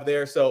like you have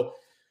there. So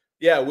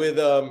yeah, with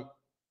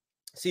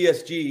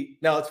CSG.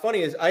 Now it's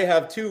funny is I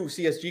have two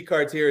CSG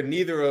cards here.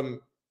 Neither of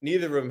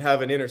them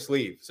have an inner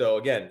sleeve. So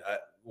again,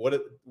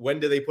 when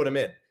do they put them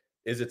in?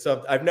 Is it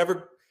something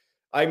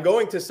I'm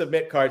going to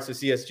submit cards to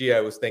CSG. I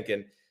was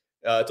thinking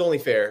it's only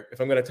fair if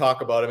I'm going to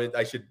talk about them.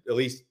 I should at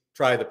least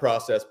try the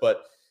process,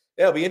 but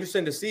yeah, it'll be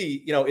interesting to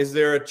see, is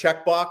there a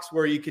checkbox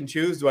where you can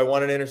choose, do I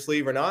want an inner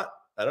sleeve or not?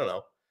 I don't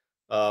know.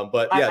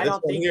 But yeah, I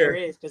don't think there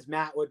is, because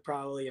Matt would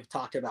probably have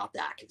talked about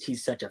that because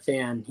he's such a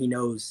fan. He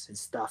knows his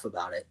stuff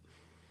about it.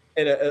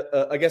 And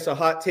I guess a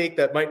hot take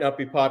that might not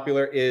be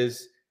popular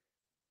is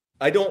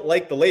I don't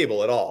like the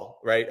label at all,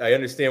 right? I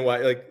understand why,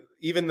 like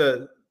even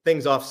the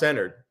things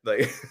off-centered.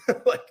 Like,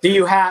 do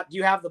you have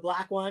the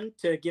black one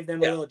to give them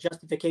a little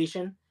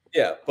justification?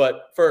 Yeah,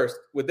 but first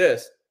with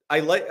this,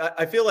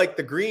 I feel like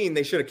the green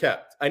they should have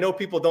kept. I know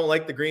people don't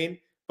like the green,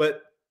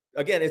 but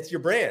again, it's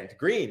your brand,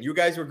 green. You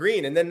guys were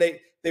green, and then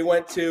they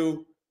went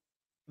to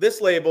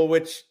this label,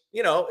 which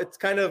it's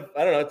kind of,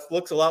 I don't know, it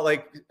looks a lot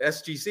like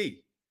SGC,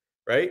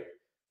 right?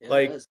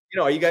 Yeah,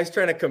 are you guys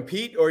trying to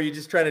compete, or are you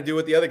just trying to do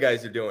what the other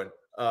guys are doing?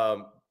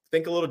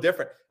 Think a little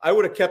different. I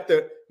would have kept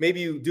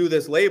maybe you do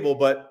this label,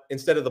 but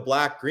instead of the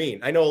black, green.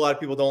 I know a lot of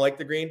people don't like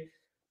the green,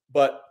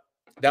 but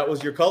that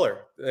was your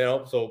color,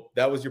 so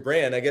that was your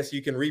brand. I guess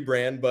you can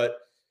rebrand, but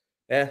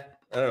I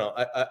don't know.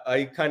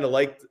 I kind of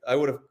I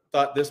would have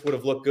thought this would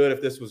have looked good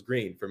if this was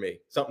green for me.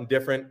 Something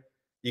different.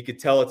 You could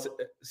tell it's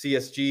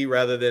CSG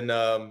rather than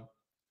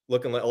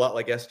looking a lot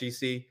like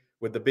SGC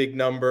with the big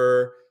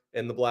number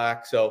and the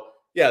black. So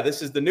yeah,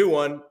 this is the new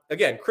one.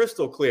 Again,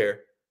 crystal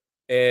clear.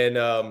 And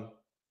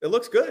it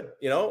looks good,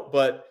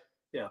 but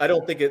yeah. I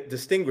don't think it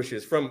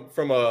distinguishes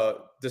from a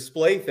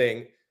display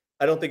thing.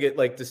 I don't think it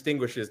like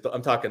distinguishes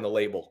I'm talking the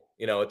label,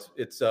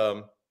 it's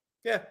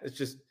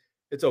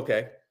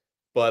okay.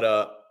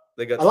 But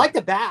they got, I like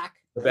the back.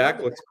 The back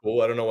looks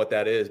cool. I don't know what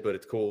that is, but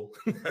it's cool.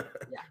 Yeah.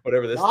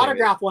 Whatever this the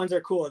autograph ones are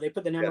cool. They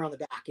put the number on the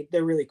back.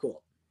 They're really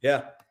cool.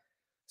 Yeah.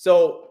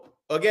 So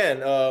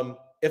again,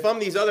 if I'm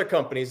these other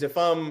companies, if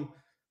I'm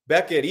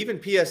Beckett,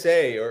 even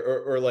PSA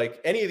or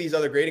like any of these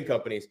other grading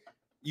companies,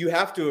 you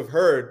have to have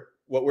heard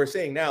what we're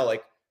saying now.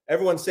 Like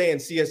everyone's saying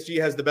CSG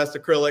has the best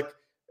acrylic,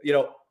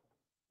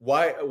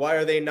 why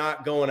are they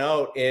not going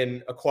out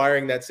and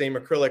acquiring that same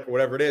acrylic or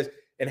whatever it is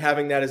and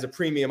having that as a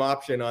premium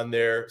option on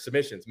their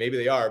submissions? Maybe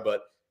they are,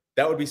 but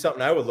that would be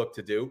something I would look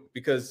to do,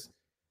 because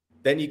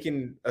then you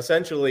can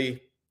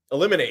essentially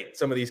eliminate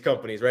some of these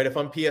companies, right? If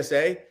I'm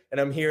PSA and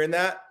I'm hearing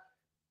that,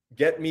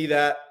 get me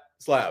that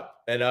slab,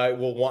 and I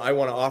want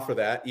to offer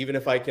that, even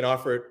if I can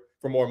offer it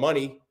for more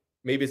money.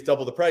 Maybe it's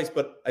double the price,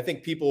 but I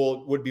think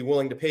people would be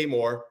willing to pay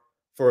more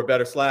for a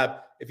better slab.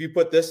 If you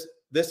put this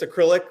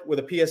acrylic with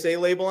a PSA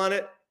label on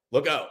it,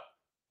 look out.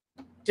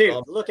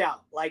 Dude, look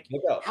out. Like,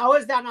 look out. How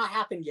has that not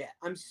happened yet?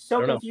 I'm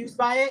so confused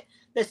by it.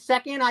 The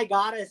second I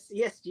got a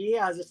CSG,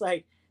 I was just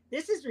like,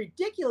 this is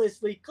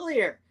ridiculously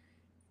clear.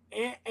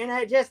 And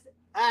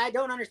I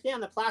don't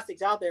understand the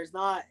plastics out there. It's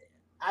not,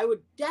 I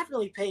would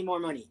definitely pay more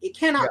money. It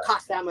cannot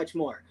cost that much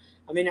more.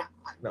 I mean,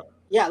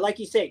 yeah, like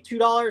you say,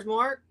 $2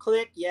 more,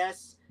 click,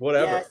 yes.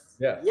 Whatever.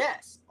 Yes,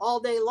 yes, all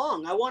day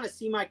long. I want to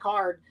see my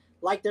card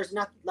like there's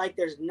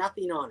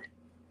nothing on it.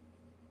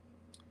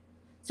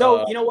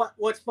 So you know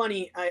what's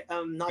funny?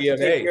 Not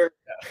PMA. to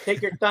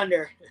take your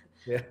thunder.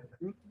 Yeah.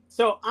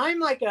 So I'm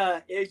like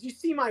as you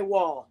see my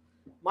wall,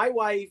 my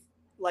wife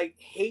like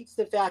hates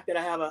the fact that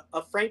I have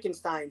a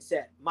Frankenstein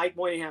set. Mike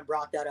Moynihan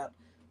brought that up.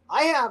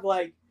 I have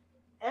like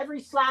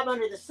every slab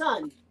under the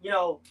sun,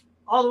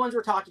 all the ones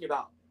we're talking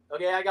about.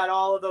 Okay, I got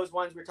all of those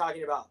ones we're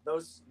talking about.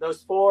 Those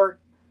 4,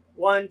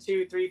 1,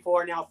 2, 3,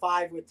 4, now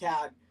 5 with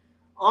tag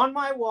on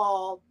my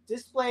wall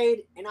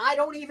displayed, and I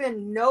don't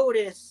even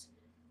notice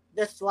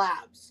the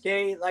slabs.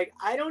 Okay, like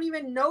I don't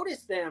even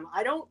notice them.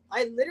 I've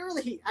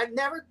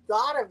never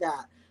thought of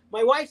that.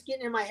 My wife's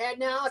getting in my head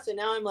now, so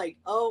now I'm like,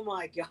 oh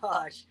my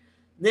gosh,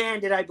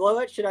 man, did I blow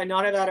it? Should I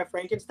not have had a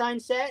Frankenstein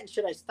set, and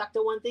should I stuck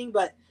to one thing?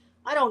 But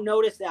I don't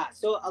notice that.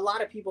 So a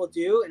lot of people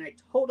do, and I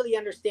totally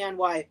understand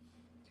why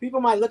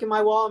people might look at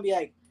my wall and be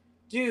like,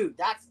 dude,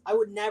 I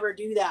would never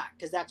do that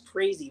because that's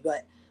crazy.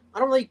 But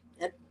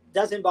it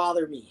doesn't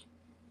bother me.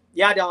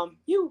 Yeah, Dom.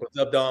 What's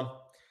up, Dom?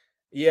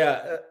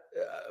 Yeah,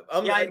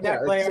 I'm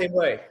the same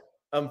way.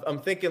 I'm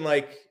thinking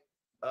like,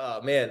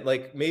 man,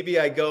 like maybe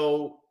I could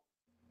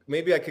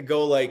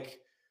go like,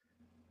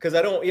 because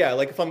I don't,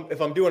 like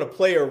if I'm doing a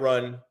player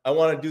run, I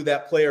want to do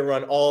that player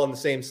run all in the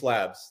same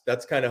slabs.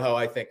 That's kind of how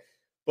I think.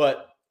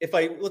 But if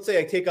let's say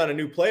I take on a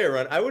new player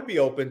run, I would be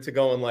open to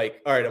going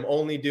like, all right, I'm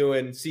only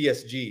doing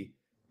CSG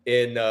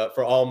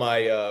for all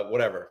my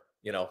whatever,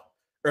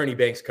 Ernie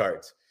Banks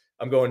cards.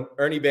 I'm going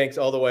Ernie Banks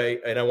all the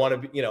way, and I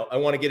want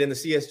to get in the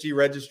CSG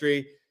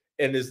registry,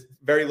 and there's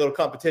very little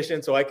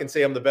competition, so I can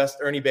say I'm the best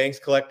Ernie Banks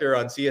collector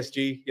on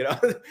CSG.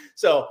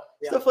 So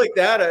stuff like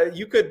that.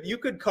 You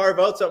could carve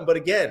out something, but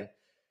again,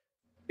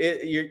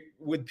 you're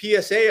with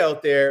PSA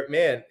out there,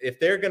 man. If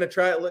they're gonna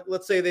try,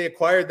 let's say they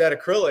acquired that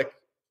acrylic.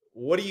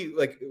 What do you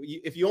like?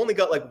 If you only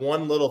got like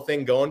one little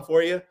thing going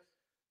for you,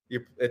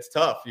 it's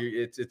tough.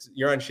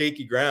 You're on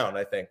shaky ground,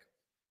 I think.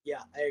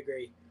 Yeah, I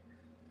agree.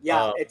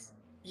 Yeah, it's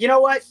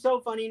what? So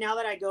funny now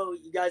that I go.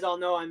 You guys all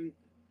know I'm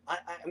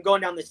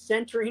going down the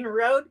centering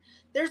road.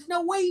 There's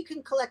no way you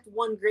can collect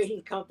one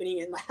grading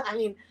company, and I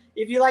mean,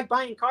 if you like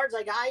buying cards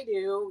like I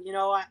do,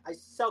 I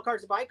sell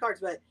cards to buy cards,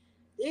 but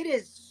it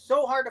is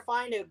so hard to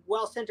find a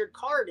well-centered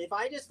card. If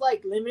I just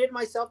like limited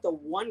myself to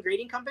one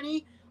grading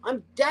company,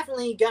 I'm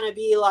definitely gonna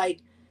be like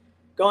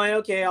going,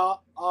 okay,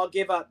 I'll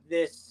give up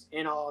this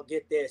and I'll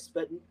get this.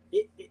 But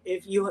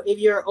if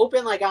you're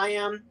open like I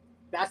am,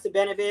 that's the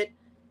benefit.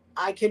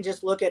 I can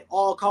just look at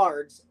all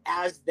cards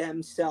as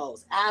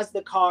themselves, as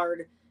the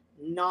card,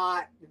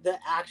 not the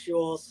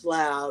actual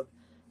slab.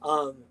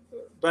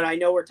 But I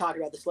know we're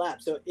talking about the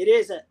slab, so it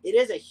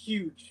is a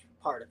huge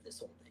part of this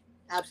whole thing.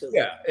 Absolutely.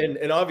 Yeah,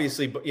 and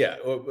obviously,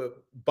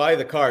 buy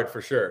the card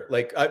for sure.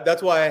 Like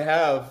that's why I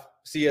have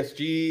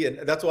CSG,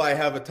 and that's why I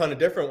have a ton of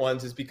different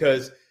ones, is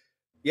because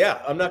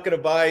I'm not going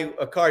to buy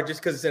a card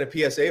just because it's in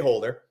a PSA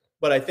holder.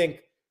 But I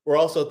think we're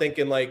also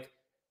thinking like,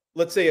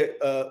 let's say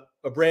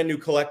a brand new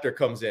collector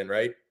comes in,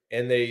 right,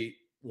 and they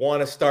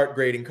want to start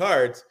grading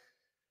cards.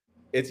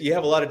 You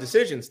have a lot of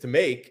decisions to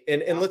make,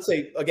 and let's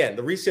say again,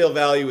 the resale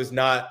value is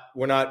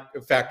we're not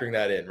factoring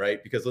that in,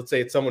 right? Because let's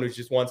say it's someone who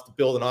just wants to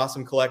build an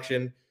awesome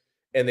collection,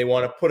 and they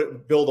want to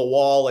build a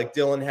wall like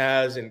Dylan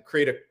has and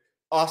create an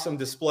awesome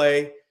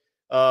display.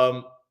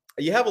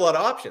 You have a lot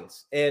of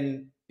options,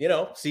 and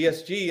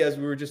CSG, as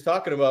we were just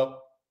talking about,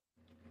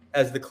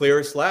 as the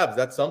clearest slabs,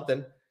 that's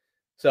something.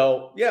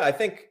 So I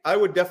think I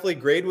would definitely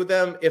grade with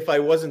them if I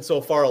wasn't so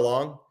far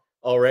along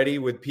already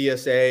with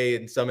PSA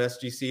and some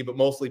SGC, but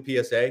mostly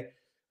PSA.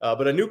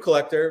 But a new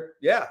collector,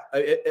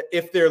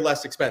 if they're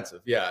less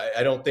expensive,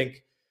 I don't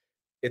think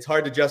it's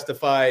hard to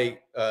justify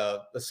a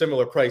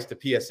similar price to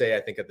PSA,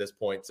 I think, at this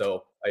point.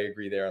 So I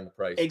agree there on the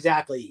price.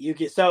 Exactly.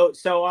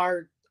 So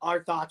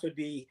our thoughts would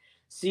be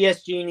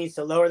CSG needs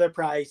to lower their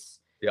price.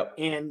 Yep.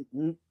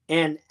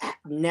 And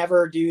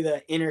never do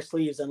the inner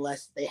sleeves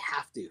unless they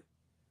have to.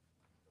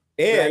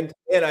 And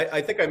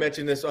I think I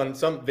mentioned this on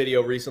some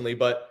video recently,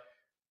 but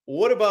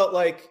what about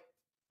like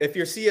if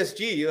you're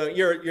CSG,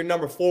 you're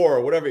number 4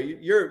 or whatever,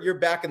 you're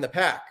back in the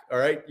pack, all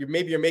right?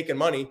 Maybe you're making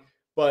money,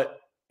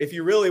 but if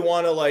you really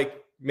want to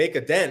like make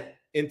a dent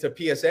into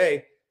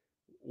PSA,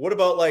 what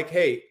about like,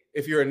 hey,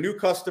 if you're a new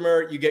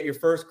customer, you get your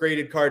first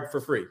graded card for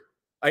free.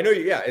 I know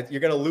you're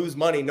going to lose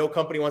money. No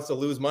company wants to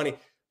lose money,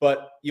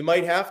 but you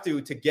might have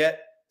to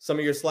get some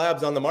of your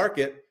slabs on the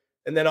market.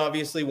 And then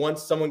obviously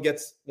once someone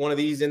gets one of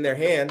these in their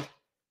hand,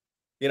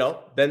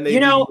 then they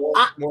more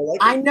likely.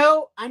 I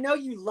know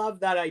you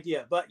love that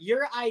idea, but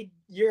your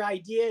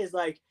idea is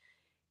like,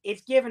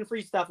 it's giving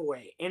free stuff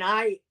away.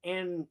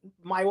 And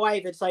my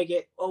wife, it's like,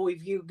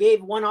 if you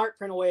gave one art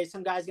print away,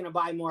 some guy's going to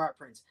buy more art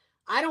prints.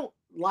 I don't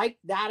like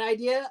that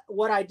idea.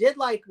 What I did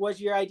like was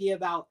your idea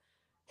about,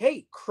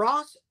 hey,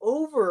 cross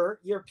over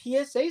your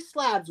PSA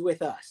slabs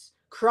with us.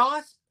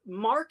 Cross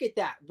market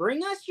that.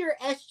 Bring us your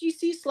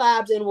SGC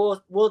slabs and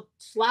we'll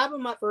slab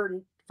them up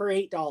for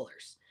 $8.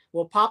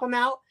 We'll pop them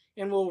out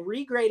and we'll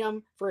regrade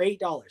them for $8.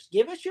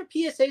 Give us your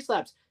PSA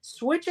slabs.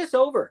 Switch us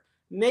over.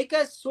 Make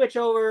us switch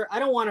over. I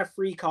don't want a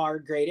free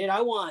card graded.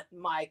 I want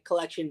my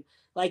collection.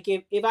 Like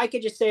if I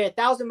could just say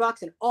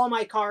 $1,000 and all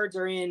my cards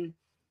are in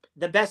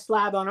the best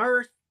slab on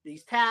earth,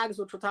 these tags,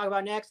 which we'll talk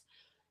about next,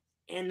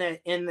 and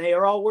they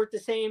are all worth the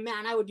same,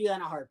 man, I would do that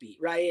in a heartbeat,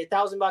 right?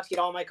 $1,000, get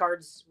all my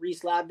cards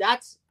reslabbed.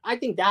 I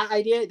think that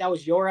idea, that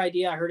was your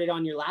idea. I heard it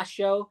on your last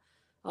show.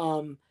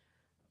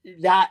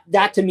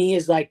 That to me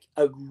is like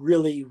a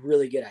really,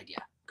 really good idea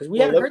because we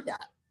haven't heard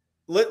that.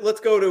 Let's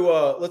go to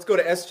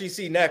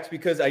SGC next,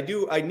 because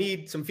I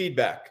need some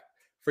feedback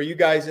for you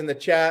guys in the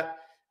chat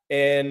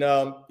and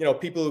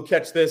people who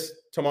catch this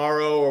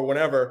tomorrow or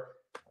whenever,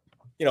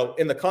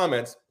 in the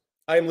comments.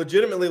 I am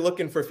legitimately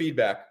looking for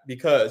feedback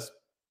because,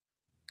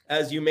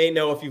 as you may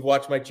know if you've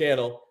watched my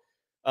channel,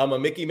 I'm a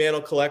Mickey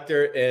Mantle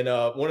collector, and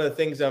one of the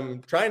things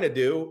I'm trying to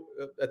do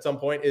at some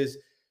point is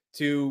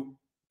to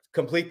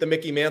complete the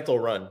Mickey Mantle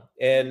run.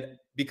 And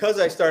because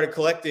I started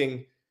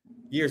collecting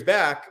years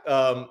back,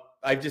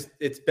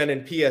 it's been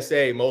in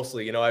PSA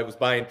mostly. I was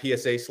buying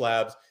PSA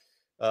slabs.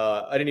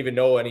 I didn't even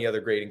know any other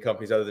grading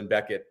companies other than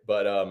Beckett.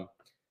 But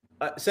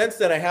since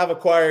then, I have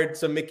acquired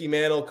some Mickey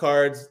Mantle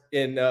cards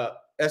in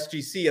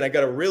SGC, and I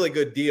got a really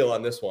good deal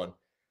on this one.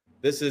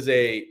 This is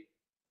a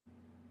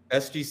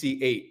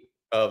SGC 8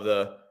 of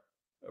the,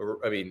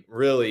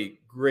 really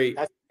great.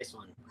 That's a nice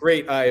one.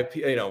 Great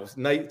IAP,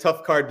 nice,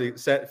 tough card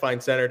to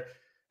find centered.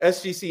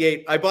 SGC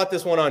 8. I bought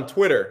this one on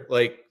Twitter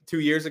like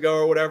 2 years ago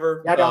or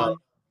whatever.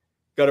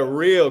 Got a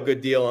real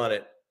good deal on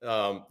it.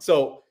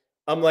 So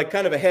I'm like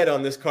kind of ahead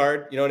on this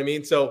card. You know what I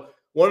mean? So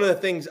one of the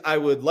things I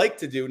would like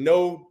to do,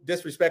 no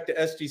disrespect to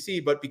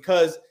SGC, but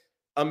because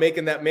I'm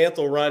making that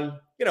Mantle run,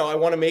 I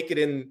want to make it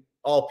in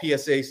all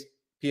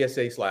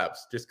PSA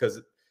slabs just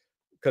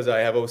because I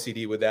have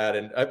OCD with that.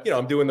 And,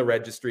 I'm doing the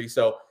registry.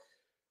 So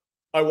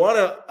I want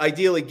to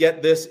ideally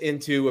get this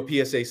into a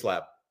PSA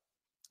slab.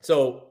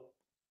 So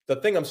the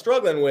thing I'm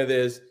struggling with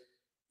is,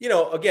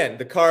 again,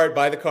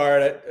 buy the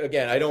card.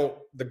 Again,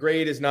 the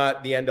grade is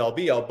not the end all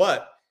be all,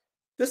 but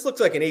this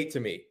looks like an 8 to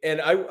me. And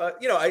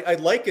I'd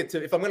like it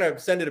to, if I'm going to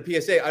send it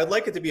a PSA, I'd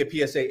like it to be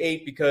a PSA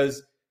 8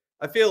 because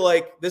I feel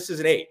like this is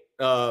an 8.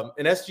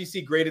 And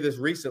SGC graded this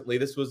recently.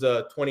 This was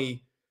a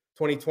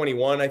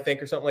 2021, I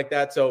think, or something like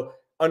that. So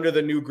under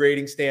the new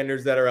grading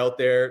standards that are out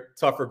there,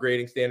 tougher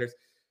grading standards,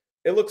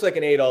 it looks like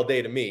an 8 all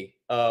day to me.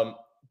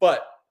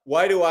 But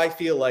why do I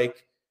feel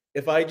like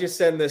if I just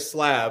send this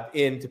slab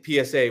into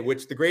PSA,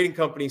 which the grading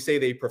companies say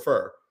they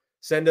prefer,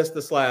 send us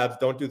the slabs,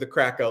 don't do the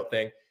crack out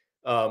thing.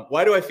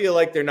 Why do I feel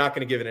like they're not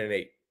going to give it an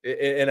 8?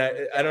 And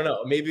I don't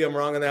know. Maybe I'm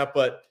wrong on that,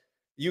 but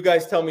you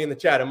guys tell me in the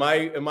chat. Am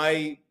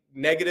I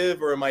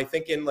negative, or am I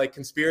thinking like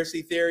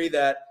conspiracy theory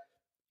that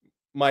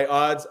my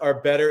odds are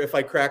better if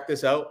I crack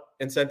this out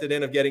and sent it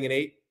in of getting an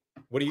 8?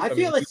 What do you? I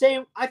feel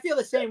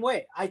the same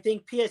way. I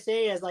think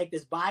PSA has like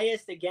this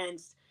bias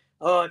against,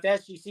 if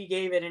SGC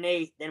gave it an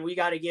 8, then we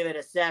got to give it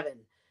a 7.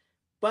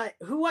 But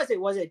who was it?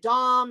 Was it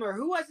Dom, or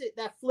who was it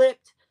that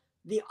flipped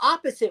the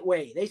opposite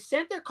way? They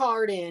sent their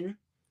card in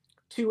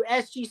to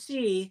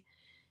SGC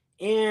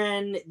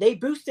and they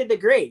boosted the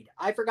grade.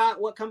 I forgot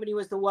what company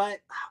was the what.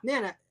 Oh,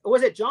 man,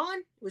 was it John?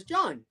 It was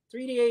John,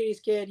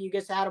 3D80s kid. You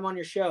just had him on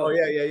your show. Oh,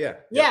 yeah.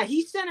 Yeah,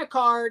 he sent a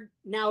card.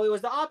 Now it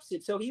was the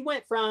opposite. So he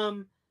went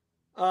from,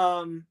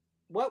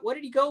 what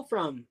did he go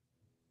from?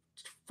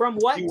 From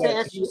what to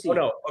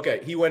SGC?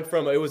 Okay. He went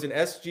from, it was an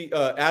SG,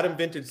 Adam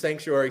Vintage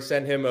Sanctuary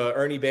sent him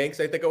Ernie Banks,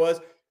 I think it was,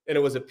 and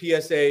it was a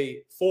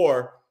PSA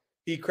 4.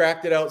 He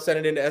cracked it out, sent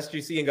it into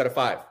SGC, and got a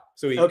 5.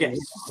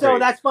 So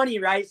that's funny,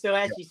 right? So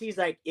SGC's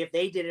like, if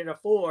they did it a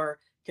 4,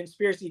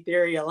 conspiracy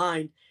theory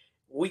aligned,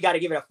 we got to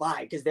give it a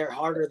 5 because they're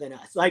harder than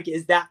us. Like,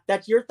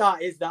 that's your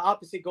thought? Is the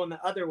opposite going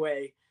the other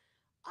way?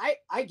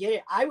 I get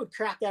it. I would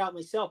crack that out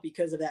myself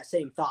because of that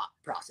same thought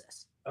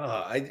process.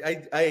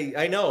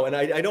 I know, and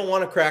I don't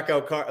want to crack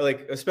out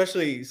like,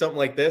 especially something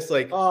like this.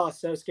 Like, oh,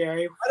 so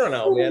scary. I don't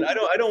know, man. I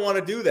don't want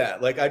to do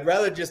that. Like, I'd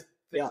rather just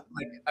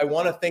like, I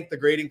want to think the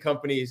grading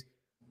companies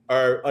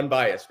are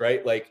unbiased,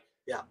 right? Like,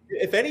 yeah.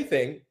 If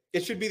anything,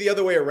 it should be the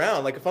other way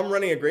around. Like, if I'm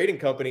running a grading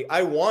company,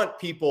 I want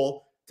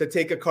people to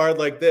take a card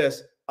like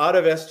this out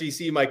of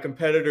SGC, my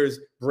competitor's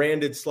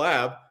branded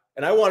slab,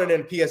 and I want it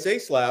in a PSA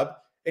slab.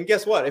 And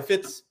guess what? If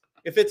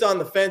it's on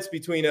the fence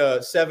between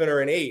a 7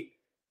 or an 8,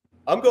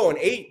 I'm going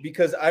 8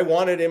 because I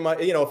want it in my,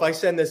 if I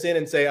send this in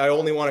and say I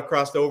only want it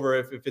crossed over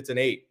if it's an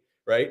 8,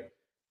 right?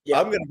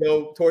 I'm going to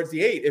go towards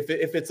the 8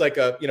 if it's like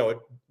a, you know, a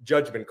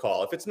judgment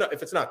call. If it's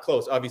not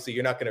close, obviously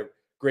you're not going to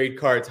grade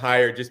cards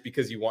higher just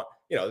because you want,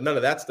 you know, none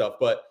of that stuff.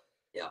 But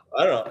yeah,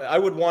 I don't know. I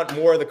would want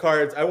more of the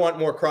cards. I want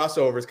more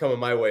crossovers coming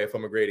my way if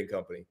I'm a grading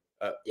company.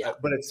 But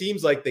it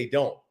seems like they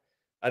don't.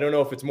 I don't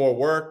know if it's more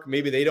work.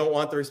 Maybe they don't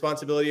want the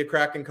responsibility of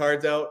cracking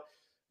cards out.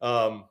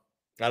 I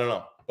don't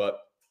know, but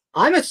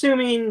I'm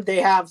assuming they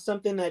have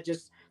something that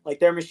just like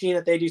their machine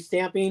that they do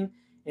stamping,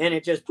 and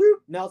it just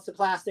melts the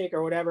plastic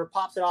or whatever,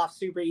 pops it off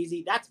super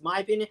easy. That's my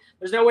opinion.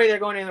 There's no way they're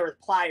going in there with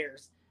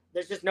pliers.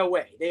 There's just no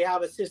way. They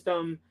have a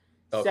system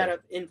set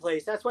up in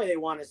place. That's why they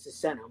want us to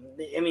send them.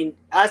 I mean,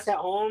 us at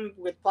home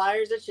with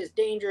pliers, it's just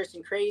dangerous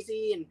and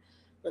crazy,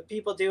 but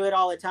people do it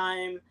all the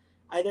time.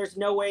 There's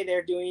no way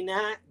they're doing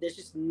that. There's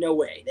just no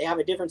way. They have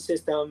a different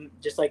system,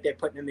 just like they're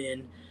putting them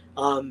in.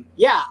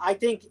 I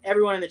think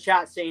everyone in the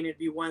chat saying it'd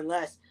be one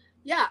less.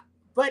 Yeah,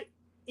 but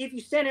if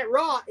you send it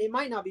raw, it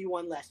might not be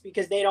one less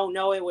because they don't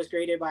know it was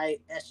graded by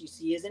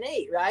SGC as an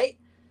 8, right?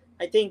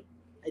 I think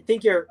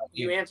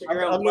you answered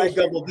your own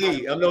question.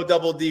 I'm no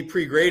double D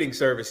pre-grading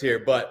service here,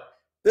 but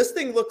this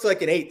thing looks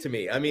like an 8 to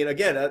me. I mean,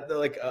 again,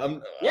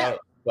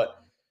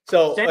 but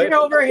so send it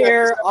over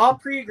here. I'll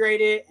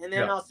pre-grade it and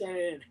then I'll send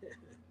it in.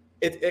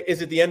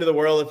 Is it the end of the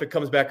world if it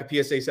comes back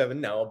a PSA 7?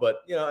 No,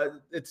 but you know,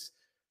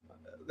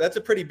 that's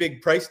a pretty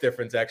big price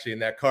difference actually in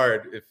that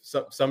card. If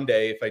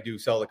someday if I do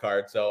sell the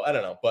card, so I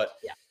don't know, but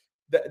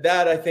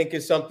that I think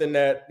is something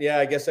that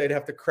I guess I'd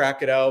have to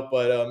crack it out,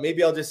 but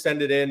maybe I'll just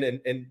send it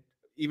in and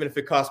even if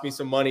it costs me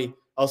some money,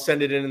 I'll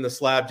send it in the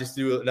slab just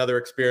to do another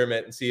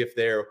experiment and see if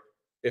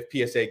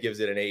PSA gives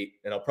it an 8,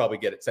 and I'll probably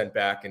get it sent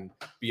back and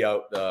be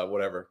out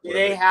whatever.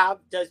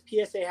 Does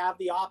PSA have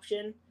the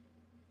option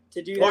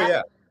to do that? Oh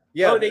yeah.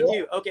 Yeah. Oh, they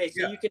do. Okay,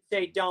 so you can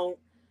say don't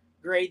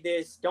grade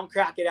this, don't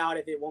crack it out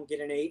if it won't get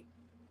an 8.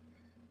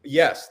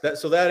 Yes,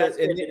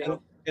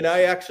 and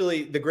I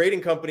actually, the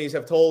grading companies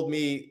have told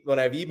me when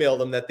I've emailed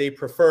them that they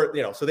prefer,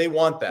 you know, so they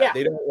want that. Yeah,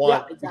 they don't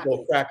want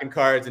people cracking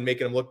cards and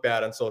making them look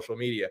bad on social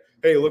media.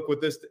 Hey, look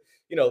what this,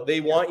 you know, they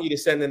want you to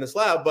send in the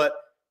slab, but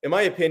in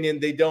my opinion,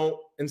 they don't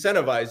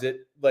incentivize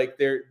it. Like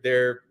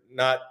they're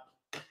not,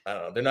 I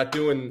don't know, they're not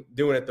doing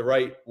it the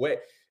right way.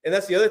 And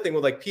that's the other thing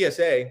with like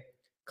PSA.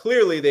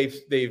 Clearly,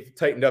 they've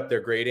tightened up their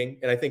grading,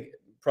 and I think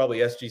probably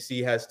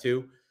SGC has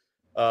too.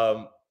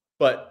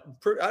 But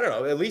I don't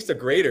know, at least a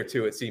grade or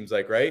two, it seems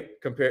like, right?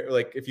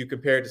 If you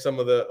compare it to some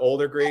of the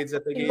older grades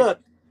that they gave.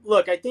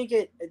 Look, I think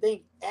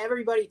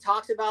everybody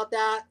talks about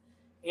that,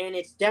 and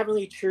it's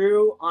definitely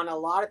true on a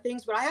lot of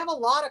things. But I have a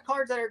lot of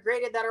cards that are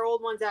graded that are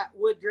old ones that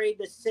would grade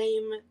the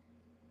same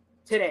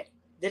today.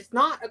 It's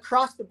not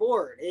across the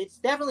board. It's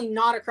definitely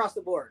not across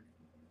the board.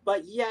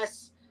 But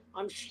yes,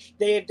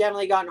 they have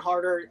definitely gotten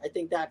harder. I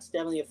think that's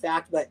definitely a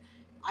fact. But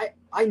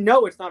I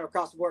know it's not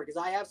across the board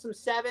because I have some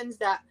 7s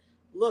that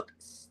look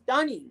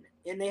stunning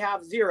and they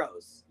have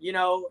 0s, you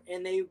know,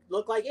 and they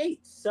look like 8s.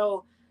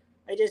 So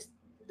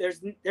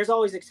there's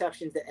always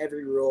exceptions to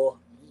every rule.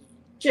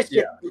 Just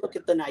look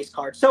at the nice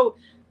card. So,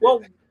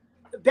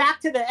 back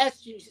to the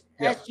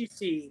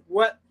SGC.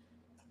 What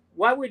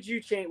would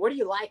you change? What do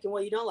you like and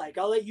what you don't like?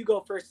 I'll let you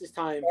go first this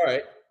time. All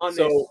right.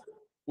 So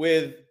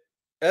with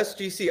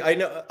SGC, I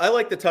know I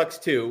like the tux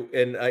too,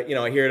 and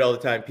I hear it all the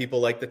time. People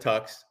like the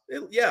tux.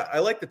 I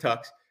like the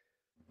tux.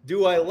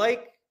 Do I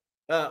like?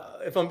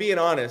 If I'm being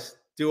honest,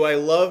 do I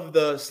love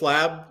the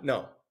slab?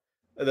 No,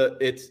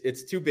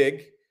 it's too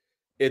big.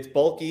 It's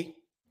bulky.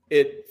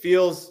 It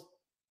feels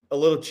a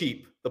little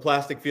cheap. The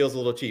plastic feels a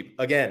little cheap.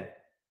 Again,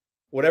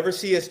 whatever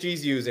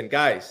CSG's using,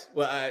 guys.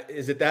 Well,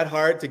 is it that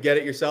hard to get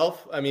it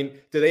yourself? I mean,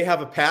 do they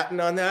have a patent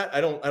on that?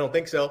 I don't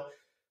think so.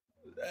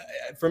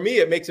 For me,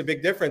 it makes a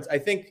big difference. I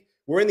think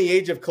we're in the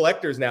age of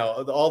collectors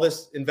now. All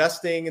this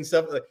investing and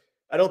stuff.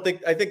 I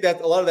think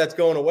that a lot of that's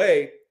going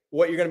away.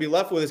 What you're going to be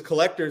left with is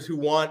collectors who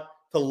want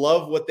to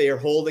love what they are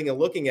holding and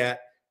looking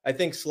at. I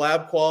think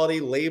slab quality,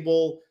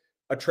 label,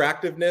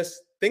 attractiveness,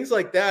 things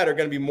like that are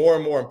going to be more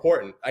and more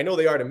important. I know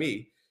they are to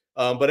me.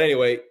 But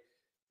anyway,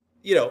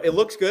 it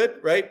looks good,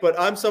 right? But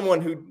I'm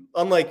someone who,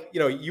 unlike,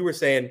 you were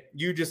saying,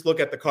 you just look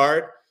at the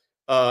card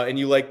and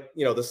you like,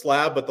 the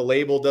slab, but the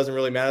label doesn't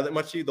really matter that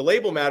much to you. The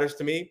label matters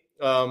to me.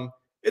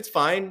 It's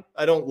fine.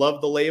 I don't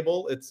love the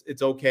label.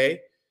 It's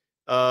okay.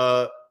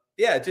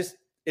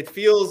 It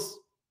feels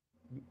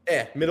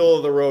middle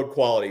of the road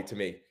quality to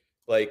me.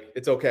 Like,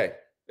 it's okay.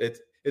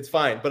 It's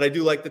fine. But I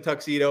do like the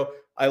tuxedo.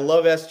 I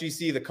love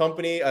SGC, the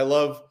company. I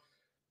love,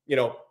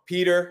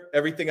 Peter,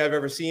 everything I've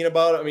ever seen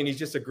about it. I mean, he's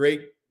just a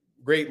great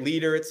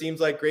leader. It seems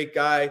like great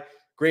guy,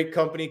 great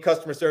company,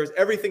 customer service,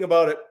 everything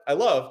about it I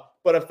love.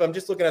 But if I'm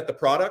just looking at the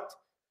product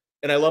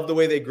and I love the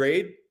way they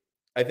grade,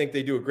 I think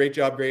they do a great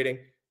job grading.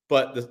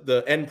 But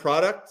the end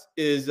product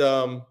is,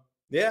 I'll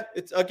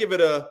give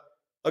it a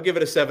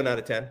 7 out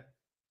of 10.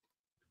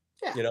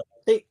 Yeah,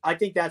 I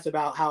think that's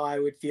about how I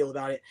would feel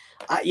about it.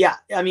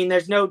 I mean,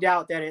 there's no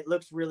doubt that it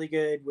looks really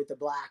good with the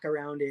black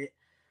around it.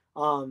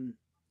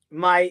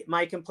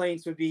 My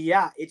complaints would be,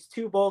 it's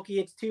too bulky,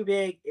 it's too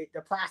big,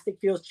 the plastic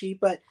feels cheap.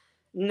 But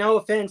no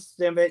offense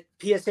to them, but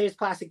PSA's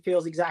plastic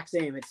feels exact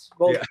same. It's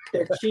both,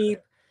 they're cheap.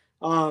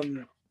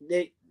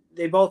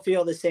 They both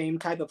feel the same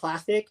type of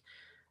plastic.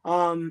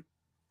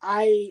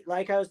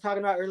 Like I was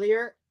talking about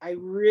earlier, I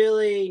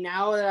really,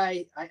 now that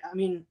I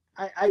mean,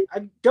 I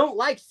don't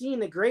like seeing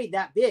the grade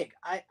that big.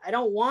 I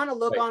don't want to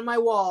look on my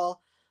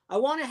wall. I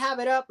want to have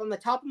it up on the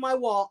top of my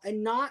wall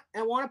and not,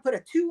 I want to put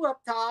a 2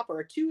 up top or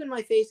a 2 in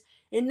my face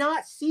and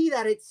not see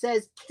that it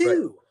says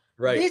 2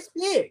 this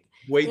big.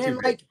 Way too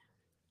big. Like,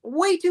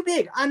 way too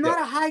big. I'm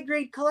not a high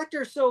grade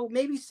collector. So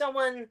maybe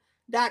someone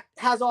that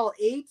has all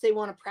 8s, they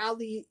want to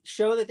proudly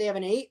show that they have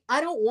an 8.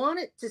 I don't want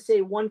it to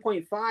say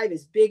 1.5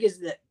 as big as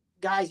the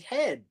guy's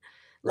head.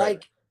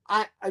 Like,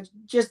 I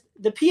just,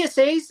 the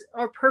PSAs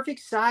are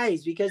perfect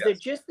size because they're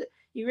just,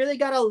 you really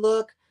got to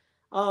look.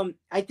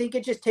 I think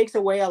it just takes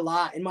away a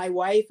lot. And my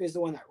wife is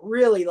the one that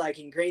really like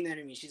ingrained that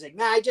in me. She's like,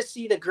 man, I just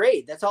see the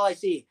grade. That's all I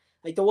see.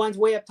 Like the ones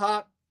way up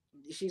top.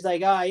 She's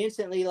like, oh, I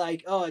instantly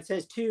like, oh, it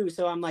says 2.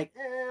 So I'm like,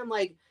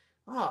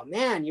 oh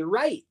man, you're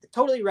right.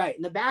 Totally right.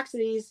 And the backs of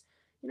these,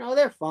 you know,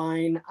 they're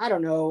fine. I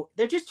don't know.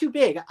 They're just too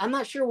big. I'm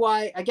not sure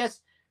why. I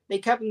guess they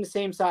kept them the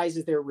same size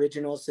as their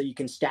originals so you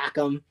can stack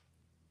them.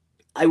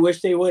 I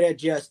wish they would have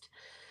just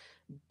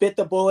bit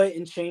the bullet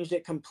and changed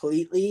it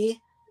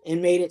completely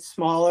and made it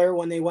smaller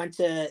when they went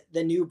to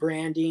the new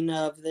branding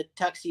of the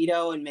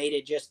tuxedo and made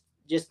it just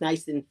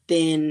nice and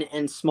thin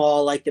and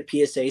small like the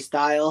PSA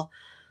style.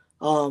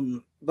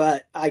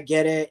 But I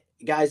get it.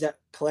 Guys that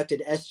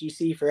collected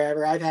SGC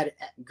forever. I've had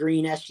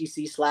green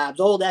SGC slabs,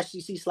 old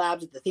SGC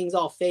slabs with the things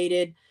all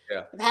faded.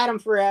 I've had them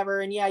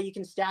forever. And yeah, you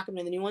can stack them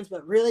in the new ones,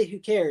 but really who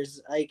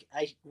cares? Like,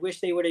 I wish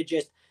they would have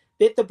just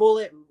bit the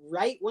bullet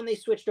right when they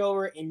switched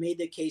over and made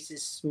the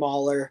cases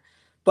smaller.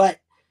 But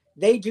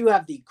they do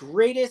have the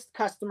greatest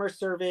customer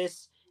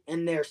service,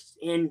 and they're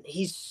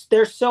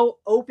so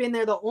open.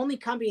 They're the only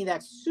company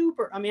that's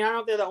super, I mean, I don't know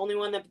if they're the only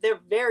one, but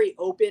they're very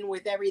open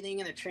with everything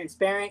and they're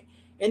transparent,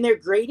 and their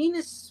grading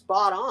is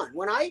spot on.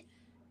 When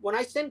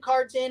I send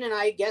cards in and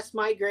I guess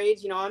my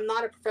grades, you know, I'm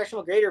not a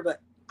professional grader,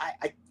 but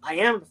I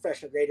am a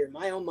professional grader in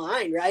my own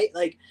mind, right?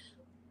 Like,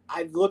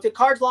 I've looked at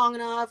cards long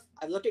enough.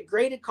 I've looked at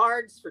graded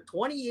cards for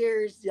 20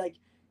 years. Like,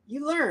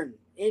 you learn,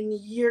 and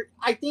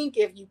I think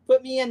if you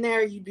put me in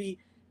there, you'd be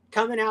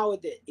coming out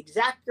with the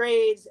exact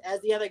grades as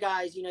the other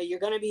guys. You know, you're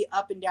going to be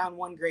up and down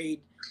one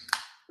grade.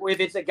 If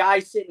it's a guy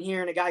sitting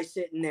here and a guy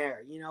sitting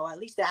there, you know, at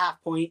least a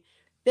half point.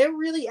 They're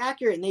really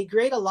accurate, and they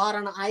grade a lot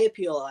on eye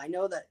appeal. I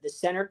know that the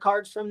centered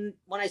cards, from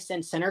when I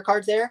send center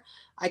cards there,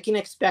 I can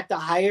expect a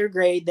higher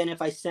grade than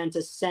if I sent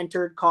a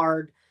centered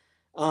card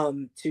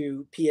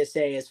to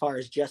PSA as far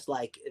as just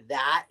like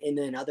that, and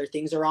then other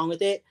things are wrong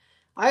with it.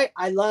 I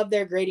love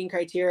their grading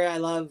criteria. I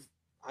love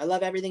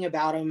everything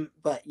about them.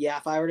 But yeah,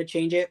 if I were to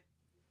change it,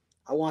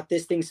 I want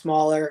this thing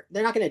smaller.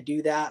 They're not going to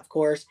do that, of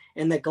course.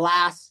 And the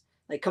glass,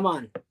 like, come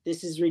on,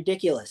 this is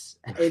ridiculous.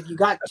 If you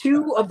got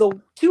two of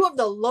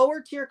the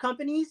lower tier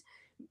companies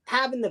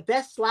having the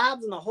best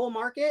slabs in the whole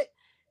market,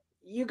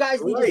 you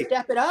guys need to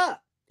step it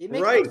up. It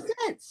makes no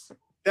sense.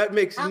 That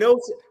makes no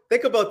sense.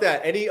 Think about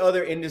that. Any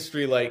other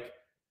industry, like,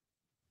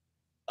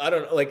 I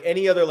don't know, like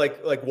any other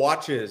like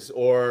watches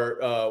or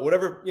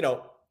whatever, you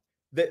know,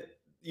 that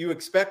you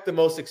expect the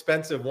most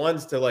expensive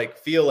ones to like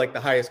feel like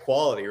the highest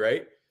quality,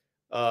 right?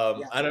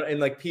 I don't, and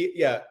like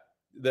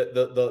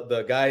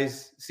the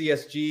guys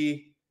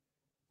CSG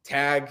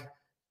tag,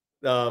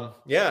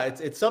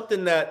 it's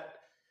something that,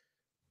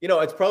 you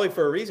know, it's probably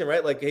for a reason,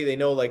 right? Like, hey, they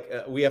know like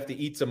we have to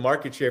eat some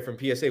market share from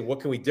PSA.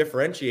 What can we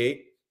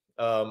differentiate?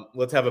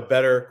 Let's have a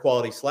better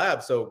quality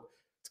slab. So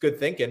it's good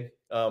thinking.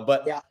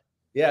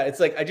 Yeah, it's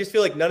like I just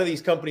feel like none of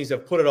these companies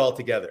have put it all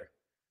together.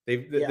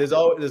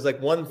 There's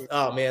like one,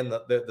 oh man,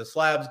 the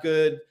slab's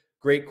good,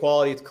 great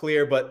quality, it's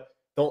clear, but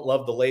don't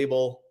love the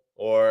label,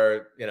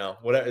 or, you know,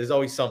 whatever. There's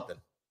always something.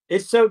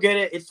 It's so good.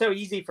 It's so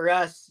easy for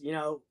us, you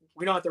know,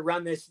 we don't have to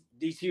run these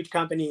huge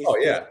companies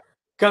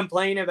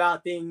complain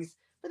about things.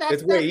 But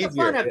that's the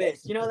fun of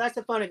this, you know, that's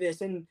the fun of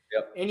this. And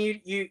and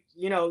you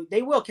know,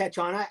 they will catch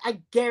on. I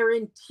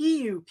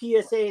guarantee you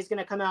PSA is going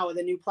to come out with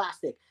a new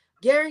plastic.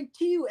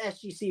 Guarantee you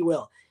SGC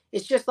will.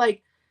 It's just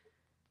like,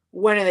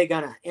 when are they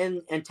gonna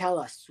and tell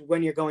us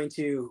when you're going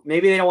to?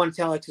 Maybe they don't want to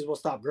tell us because we'll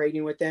stop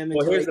grading with them.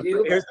 Well, here's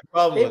the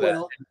problem with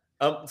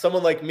that.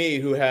 Someone like me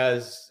who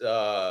has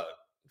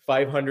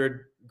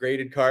 500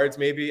 graded cards,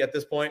 maybe at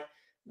this point,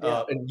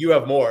 and you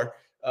have more.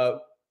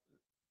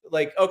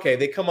 Like, okay,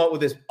 they come out with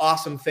this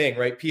awesome thing,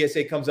 right?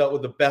 PSA comes out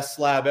with the best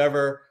slab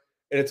ever,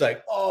 and it's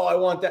like, oh, I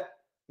want that.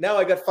 Now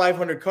I got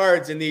 500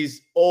 cards in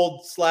these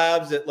old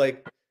slabs that,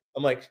 like,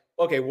 I'm like,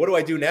 okay, what do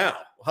I do now?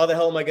 How the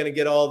hell am I going to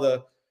get all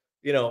the,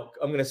 you know,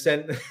 I'm going to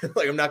send,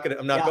 like, I'm not going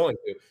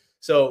to.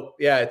 So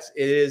yeah,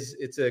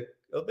 it's a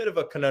bit of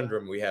a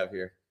conundrum we have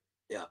here.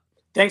 Yeah.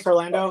 Thanks,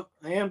 Orlando.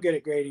 I am good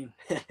at grading.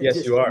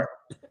 Yes, you are.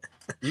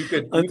 You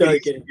could be a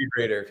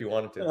grader if you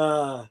wanted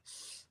to.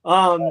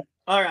 All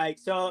right.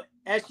 So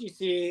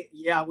SGC,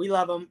 yeah, we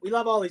love them. We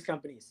love all these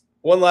companies.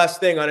 One last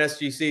thing on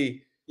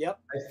SGC. Yep.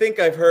 I think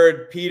I've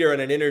heard Peter in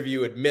an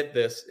interview admit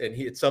this, and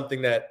it's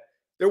something that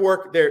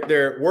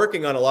they're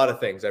working on a lot of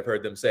things. I've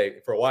heard them say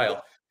for a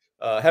while.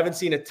 Haven't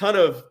seen a ton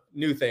of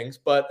new things,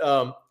 but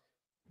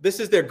this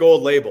is their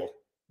gold label.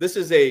 This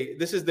is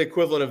the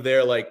equivalent of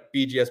their like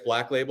BGS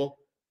black label.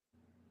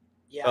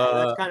 Yeah,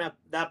 that's kind of,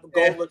 that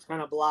gold looks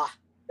kind of blah.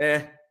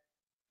 Yeah,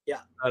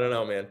 I don't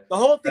know, man. The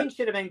whole thing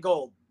should have been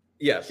gold.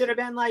 Yes, should have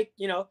been like,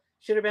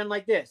 should have been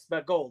like this,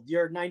 but gold.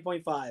 You're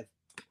 9.5.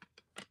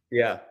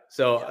 Yeah,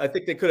 so I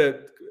think they could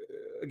have.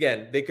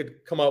 Again, they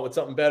could come out with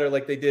something better,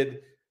 like they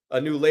did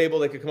a new label.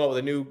 They could come out with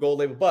a new gold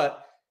label.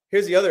 But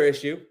here's the other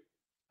issue.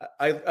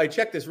 I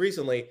checked this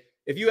recently.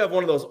 If you have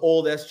one of those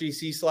old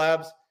SGC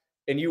slabs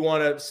and you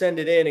want to send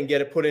it in and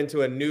get it put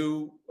into a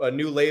new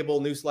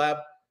label, new slab,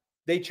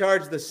 they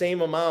charge the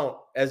same amount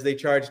as they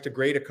charge to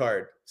grade a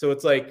card. So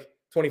it's like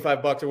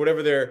 $25 or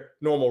whatever their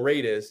normal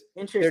rate is.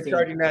 Interesting. They're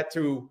charging that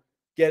to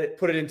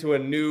put it into a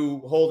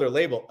new holder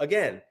label.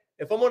 Again,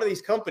 if I'm one of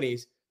these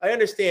companies, I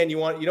understand you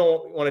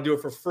don't want to do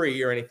it for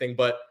free or anything,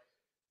 but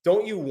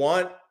don't you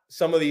want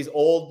some of these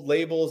old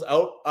labels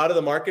out of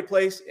the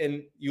marketplace?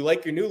 And you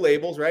like your new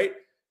labels, right?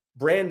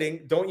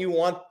 Branding. Don't you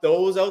want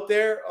those out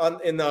there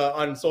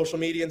on social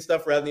media and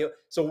stuff rather than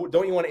so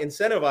don't you want to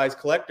incentivize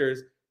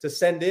collectors to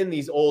send in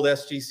these old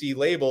SGC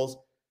labels?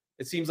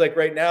 It seems like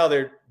right now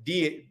they're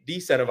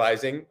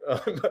de-incentivizing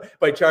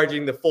by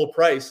charging the full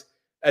price,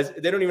 as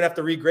they don't even have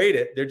to regrade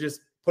it. They're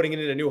just putting it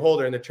in a new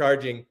holder and they're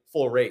charging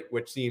full rate,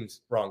 which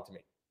seems wrong to me.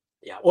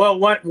 Yeah. Well,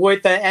 what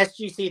with the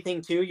SGC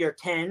thing too, your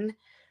 10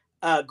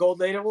 gold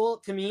label,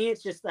 to me,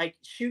 it's just like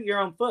shoot your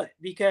own foot,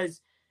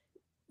 because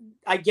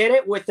I get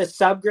it with the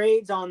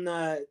subgrades on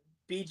the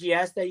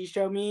BGS that you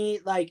showed me,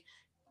 like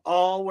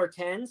all were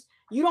 10s.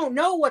 You don't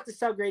know what the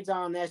subgrades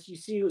are on the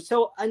SGC.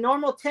 So a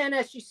normal 10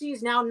 SGC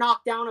is now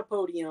knocked down a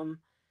podium.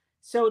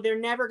 So they're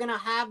never going to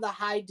have the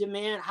high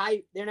demand,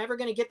 they're never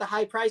going to get the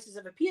high prices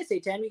of a PSA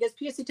 10, because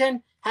PSA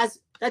 10 that's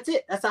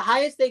it. That's the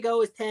highest they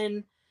go is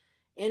 10.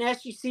 And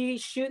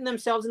SGC shooting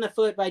themselves in the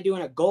foot by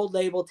doing a gold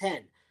label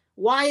 10.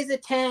 Why is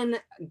it 10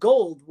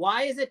 gold?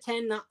 Why is it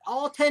 10?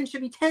 All 10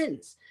 should be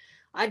 10s.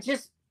 I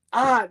just,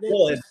 Dylan,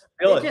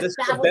 this is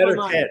a better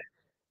 10.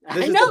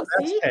 I know,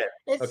 see? 10,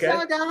 it's okay?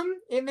 So dumb.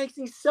 It makes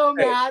me so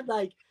mad.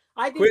 Like,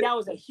 I think that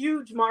was a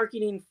huge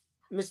marketing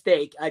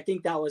mistake. I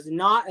think that was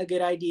not a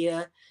good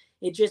idea.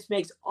 It just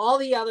makes all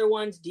the other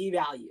ones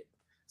devalued.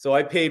 So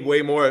I paid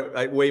way more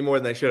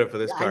than I should have for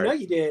this card. I know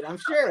you did. I'm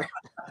sure.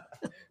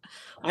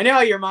 I know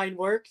how your mind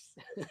works.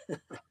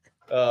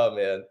 Oh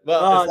man.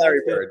 Well, it's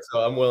Larry Bird,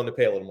 so I'm willing to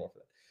pay a little more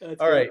for that.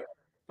 All right.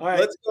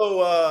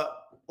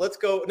 Let's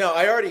go. Now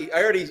I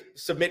already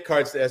submit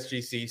cards to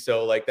SGC.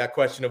 So like that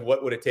question of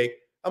what would it take,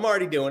 I'm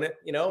already doing it,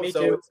 Me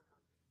too.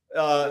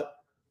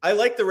 I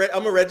like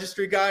I'm a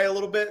registry guy a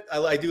little bit.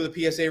 I do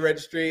the PSA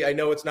registry. I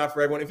know it's not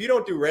for everyone. If you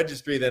don't do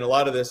registry, then a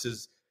lot of this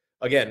is,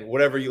 again,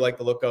 whatever you like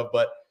the look of.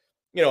 But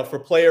for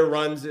player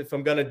runs, if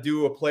I'm going to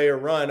do a player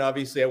run,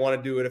 obviously I want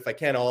to do it if I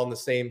can all in the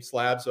same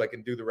slab so I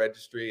can do the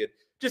registry. It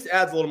just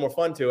adds a little more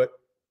fun to it.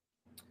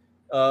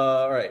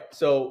 All right.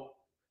 So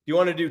do you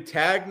want to do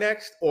tag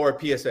next or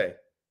PSA?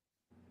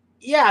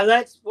 Yeah,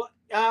 let's do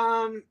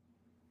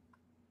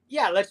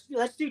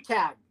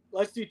tag.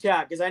 Let's do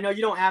tag, because I know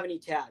you don't have any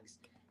tags.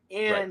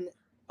 And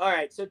all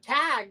right, so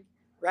tag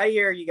right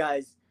here, you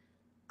guys.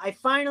 I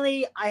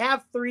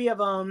have 3 of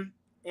them.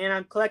 And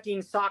I'm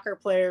collecting soccer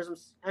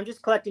players. I'm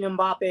just collecting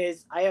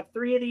Mbappe's. I have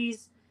 3 of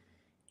these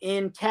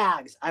in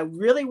tags. I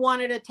really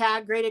wanted a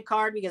tag graded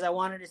card because I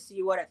wanted to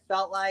see what it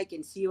felt like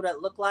and see what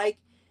it looked like.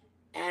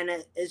 And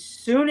as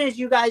soon as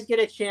you guys get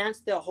a chance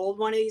to hold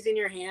one of these in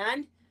your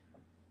hand,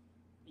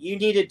 you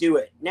need to do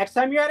it. Next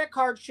time you're at a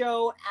card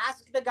show,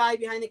 ask the guy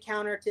behind the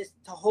counter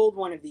to hold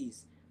one of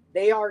these.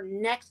 They are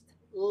next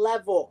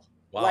level.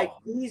 Wow. Like,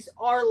 these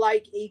are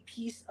like a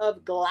piece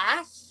of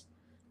glass.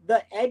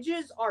 The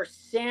edges are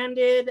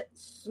sanded,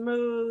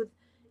 smooth.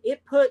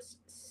 It puts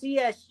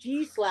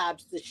CSG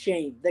slabs to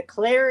shame. The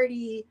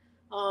clarity,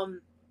 I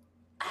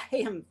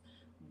am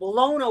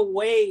blown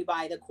away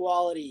by the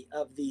quality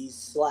of these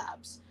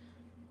slabs.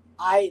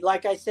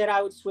 Like I said,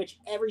 I would switch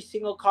every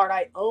single card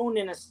I own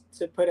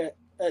to put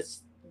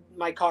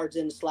my cards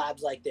in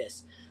slabs like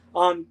this.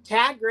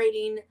 Tag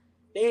grading,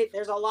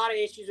 there's a lot of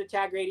issues with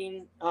tag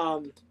grading.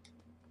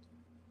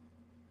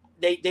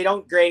 They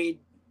don't grade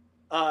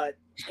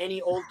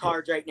any old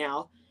cards right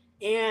now,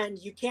 and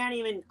you can't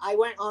even. I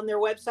went on their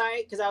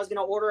website because I was going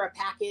to order a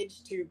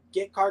package to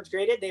get cards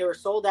graded. They were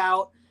sold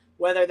out.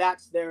 Whether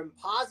that's they're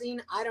pausing,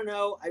 I don't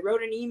know. I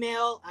wrote an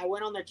email. I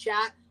went on their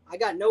chat. I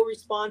got no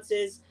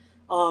responses.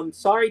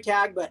 Sorry,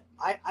 tag, but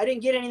I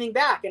didn't get anything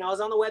back. And I was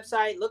on the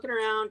website looking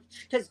around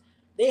because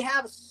they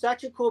have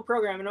such a cool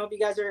program. I don't know if you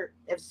guys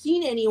have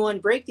seen anyone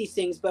break these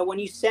things, but when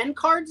you send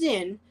cards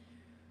in,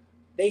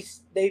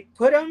 they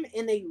put them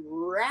and they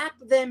wrap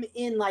them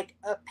in like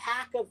a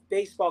pack of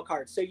baseball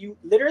cards. So you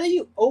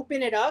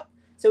open it up.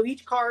 So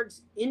each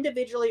card's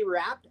individually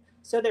wrapped.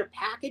 So they're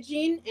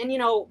packaging. And,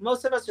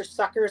 most of us are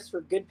suckers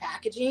for good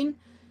packaging.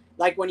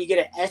 Like when you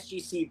get an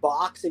SGC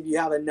box, if you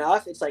have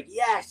enough, it's like,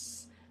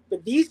 yes.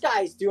 But these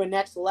guys do a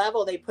next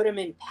level. They put them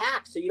in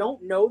packs. So you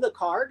don't know the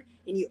card.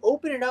 and you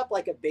open it up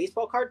like a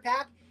baseball card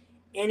pack,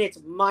 and it's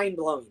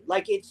mind-blowing.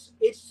 Like it's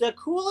the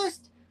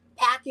coolest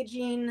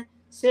packaging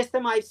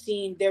system I've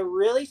seen. They're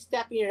really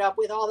stepping it up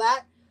with all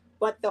that,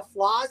 but the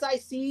flaws I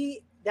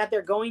see that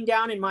they're going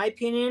down, in my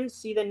opinion,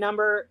 see the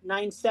number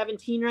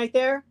 917 right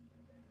there,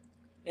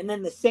 and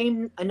then the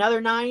same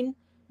another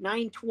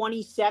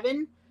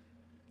 927.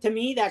 To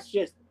me, that's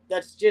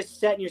just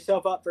setting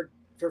yourself up for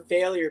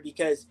failure,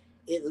 because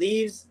it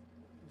leaves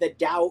the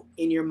doubt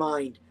in your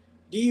mind.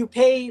 Do you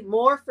pay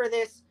more for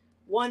this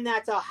one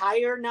that's a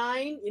higher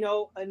 9,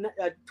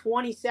 a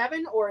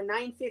 27 or a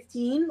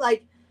 915?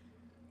 Like,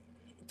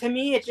 to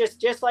me, it's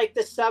just like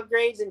the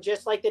subgrades and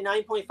just like the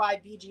 9.5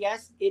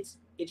 BGS.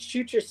 It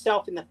shoots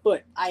yourself in the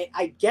foot.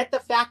 I get the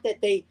fact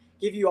that they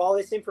give you all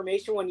this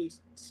information when you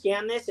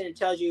scan this, and it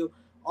tells you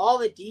all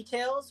the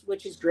details,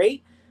 which is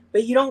great,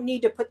 but you don't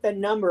need to put the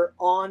number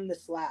on the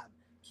slab.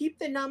 Keep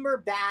the number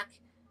back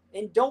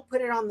and don't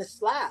put it on the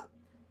slab,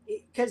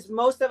 because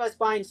most of us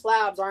buying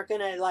slabs aren't going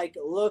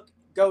to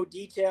go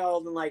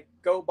detailed and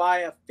go buy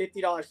a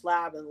 $50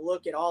 slab and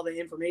look at all the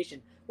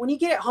information. When you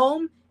get it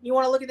home, you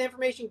want to look at the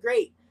information,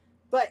 great.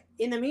 But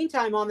in the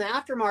meantime, on the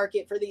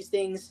aftermarket for these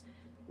things,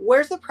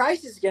 where's the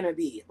prices going to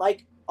be?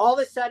 Like, all of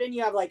a sudden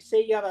you have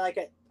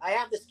I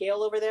have the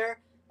scale over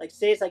there,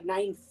 say it's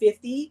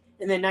 950,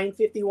 and then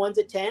 951's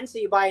a 10. So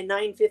you buy a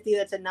 950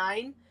 that's a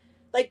 9.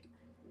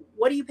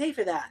 What do you pay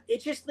for that?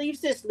 It just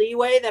leaves this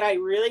leeway that I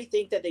really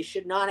think that they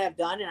should not have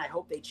done, and I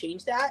hope they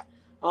change that.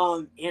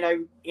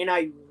 And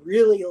I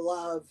really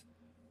love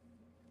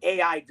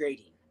AI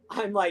grading.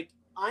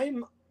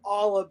 I'm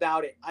all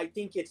about it. I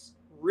think it's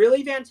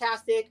really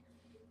fantastic.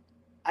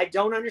 I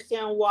don't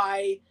understand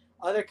why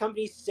other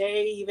companies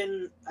say,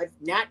 even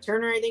Nat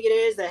Turner, I think it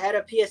is, the head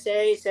of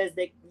PSA, says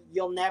that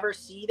you'll never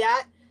see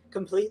that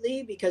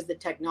completely because the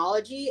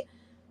technology.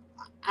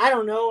 I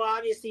don't know.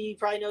 Obviously, he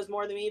probably knows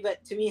more than me,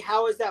 but to me,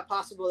 how is that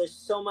possible? There's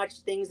so much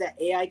things that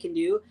AI can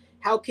do.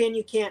 How can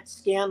you can't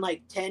scan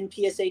 10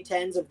 PSA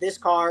 10s of this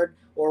card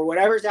or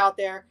whatever's out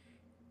there,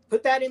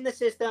 put that in the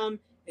system,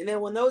 and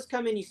then when those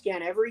come in, you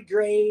scan every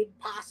grade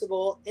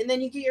possible, and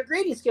then you get your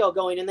grading scale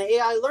going, and the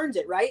AI learns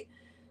it, right?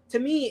 To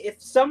me,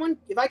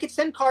 if I could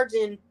send cards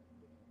in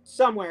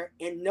somewhere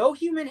and no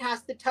human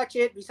has to touch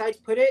it besides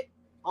put it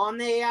on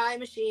the AI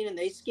machine and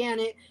they scan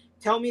it,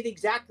 tell me the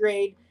exact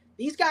grade.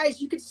 These guys,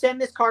 you could send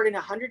this card in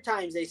 100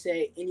 times, they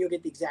say, and you'll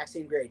get the exact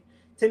same grade.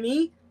 To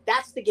me,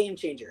 that's the game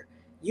changer.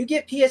 You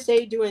get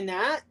PSA doing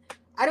that.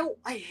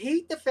 I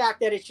hate the fact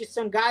that it's just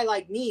some guy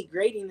like me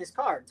grading this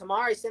card.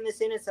 Tomorrow I send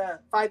this in, it's a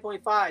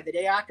 5.5. The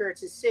day after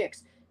it's a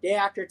 6. The day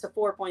after it's a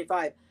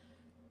 4.5.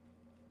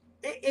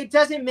 It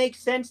doesn't make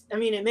sense. I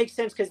mean, it makes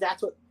sense because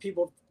that's what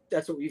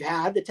we've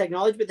had, the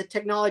technology, but the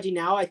technology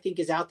now I think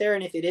is out there.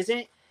 And if it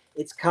isn't,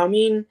 it's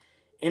coming.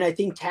 And I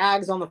think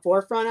Tag's on the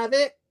forefront of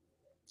it.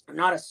 I'm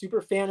not a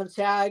super fan of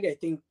Tag. I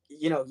think,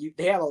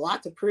 they have a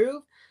lot to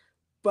prove,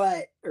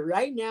 but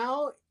right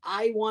now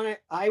I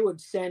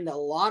would send a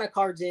lot of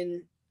cards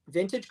in,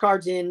 vintage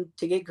cards in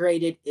to get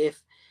graded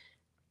if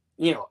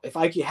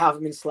I could have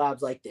them in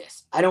slabs like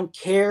this. I don't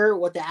care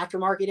what the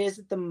aftermarket is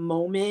at the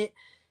moment.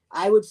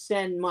 I would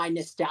send my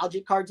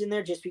nostalgic cards in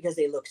there just because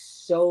they look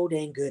so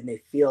dang good and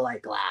they feel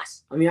like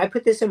glass. I mean, I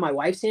put this in my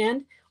wife's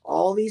hand,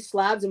 all these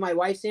slabs in my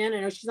wife's hand.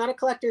 I know she's not a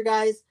collector,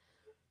 guys.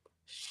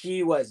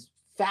 She was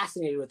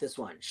fascinated with this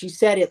one. She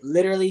said it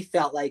literally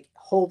felt like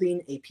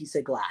holding a piece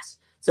of glass.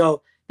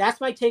 So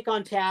that's my take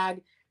on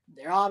Tag.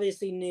 They're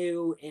obviously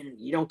new, and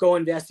you don't go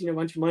investing a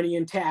bunch of money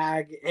in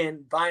Tag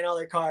and buying all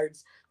their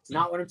cards. It's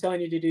not what I'm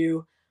telling you to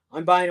do.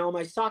 I'm buying all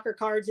my soccer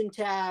cards in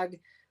Tag,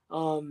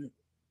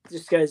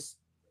 just because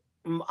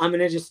I'm going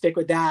to just stick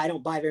with that. I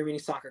don't buy very many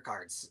soccer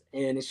cards,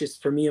 and it's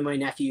just for me and my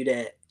nephew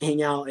to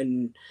hang out,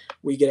 and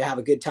we get to have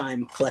a good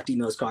time collecting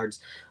those cards.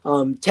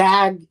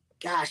 Tag,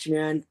 gosh,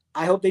 man,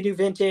 I hope they do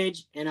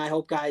vintage, and I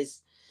hope,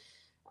 guys,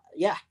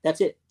 yeah,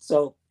 that's it.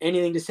 So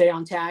anything to say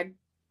on Tag?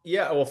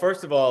 Yeah, well,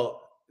 first of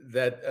all,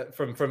 that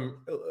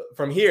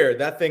from here,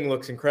 that thing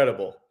looks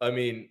incredible. I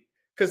mean,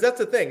 because that's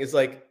the thing, is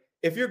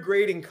if you're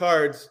grading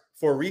cards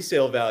for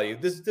resale value,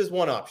 there's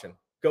one option.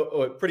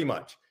 Pretty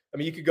much. I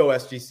mean, you could go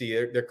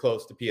SGC, they're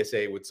close to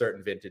PSA with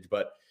certain vintage,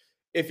 but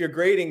if you're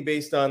grading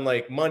based on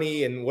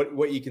money and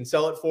what you can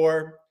sell it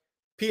for,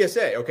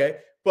 PSA, okay?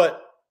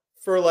 But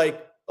for a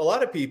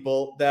lot of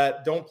people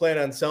that don't plan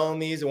on selling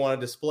these and want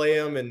to display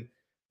them, and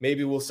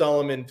maybe we'll sell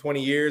them in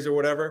 20 years or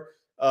whatever,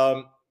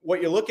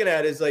 what you're looking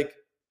at is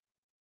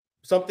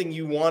something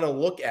you want to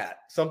look at,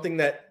 something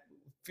that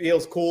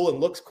feels cool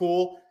and looks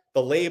cool,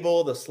 the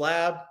label, the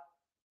slab.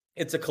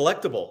 It's a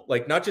collectible,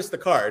 not just the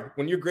card.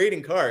 When you're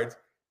grading cards,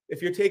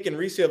 if you're taking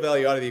resale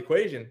value out of the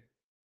equation,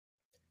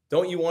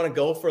 don't you want to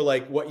go for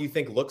what you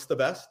think looks the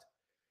best?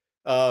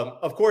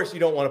 Of course, you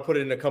don't want to put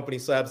it in a company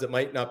slabs that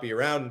might not be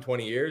around in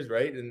 20 years,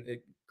 right? And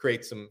it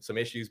creates some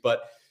issues.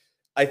 But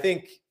I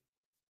think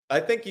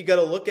you got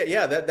to look at,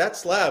 that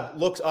slab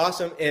looks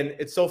awesome. And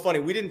it's so funny.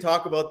 We didn't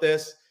talk about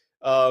this,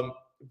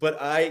 but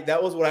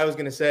that was what I was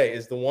going to say,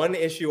 is the one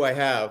issue I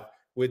have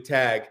with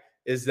Tag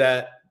is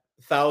that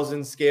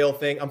 1,000 scale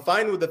thing. I'm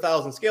fine with the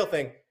 1,000 scale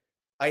thing.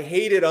 I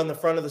hate it on the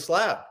front of the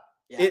slab.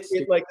 Yeah,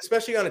 It like,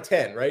 especially on a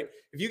 10, right?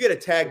 If you get a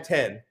tag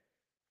 10,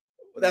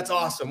 that's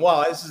awesome.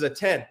 Wow, this is a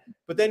 10.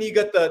 But then you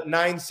got the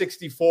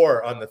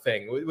 964 on the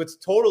thing. It's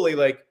totally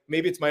like,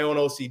 maybe it's my own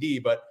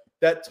OCD, but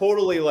that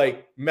totally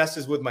like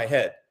messes with my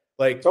head.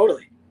 Like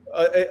totally.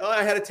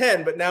 I had a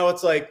 10, but now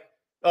it's like,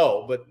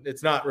 oh, but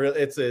it's not real.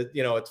 It's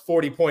it's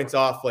 40 points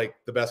off like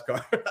the best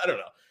car. I don't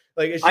know.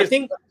 Like it's just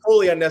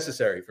totally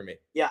unnecessary for me.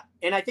 Yeah,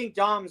 and I think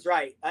Dom's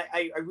right.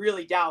 I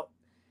really doubt.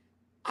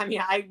 I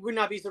mean, I would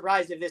not be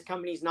surprised if this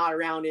company's not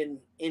around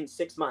in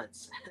 6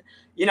 months.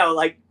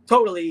 Like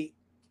totally.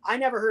 I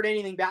never heard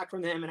anything back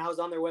from them, and I was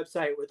on their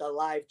website with a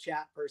live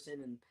chat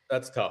person, and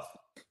that's tough.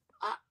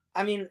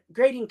 I mean,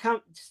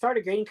 start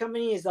a grading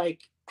company is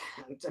like,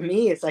 to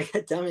me, it's like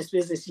the dumbest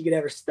business you could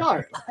ever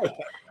start. Like,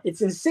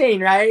 it's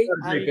insane, right?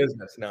 It's a great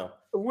business. No,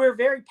 we're a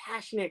very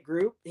passionate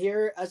group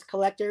here as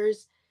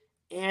collectors,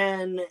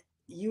 and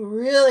you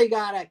really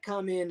gotta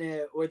come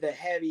in with a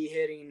heavy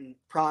hitting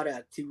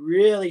product to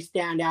really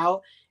stand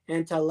out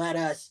and to let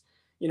us,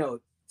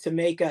 to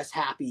make us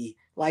happy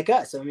like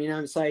us. I mean,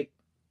 I'm just like,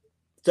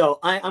 so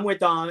I'm with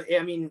Dom.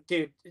 I mean,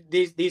 dude,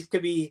 these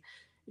could be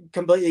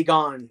completely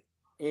gone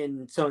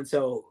in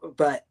so,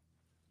 but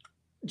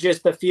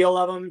just the feel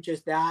of them,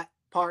 just that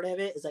part of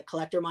it is a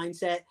collector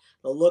mindset.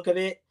 The look of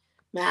it,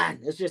 man,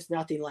 there's just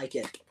nothing like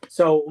it.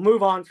 So we'll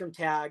move on from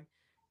tag.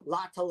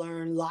 Lot to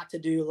learn, lot to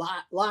do,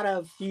 lot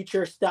of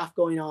future stuff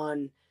going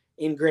on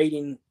in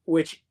grading,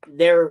 which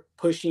they're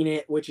pushing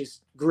it, which is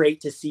great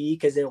to see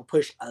because it'll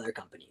push other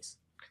companies.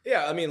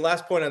 Yeah, I mean,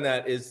 last point on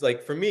that is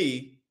like, for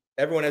me,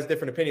 everyone has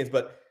different opinions,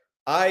 but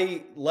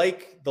I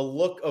like the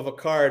look of a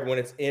card when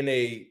it's in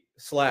a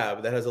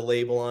slab that has a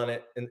label on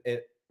it, and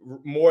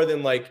more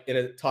than like in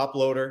a top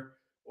loader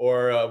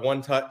or a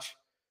one touch.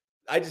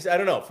 I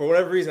don't know, for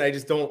whatever reason, I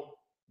just don't.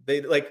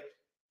 They like,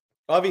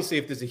 obviously,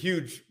 if there's a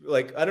huge,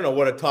 like, I don't know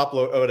what a top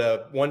load, what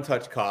a one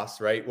touch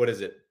costs, right? What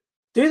is it?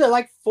 Dude, they're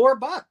like $4.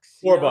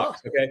 $4.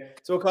 Okay,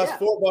 so it costs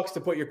 $4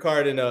 to put your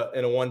card in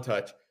a one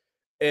touch.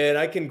 And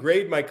I can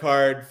grade my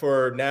card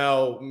for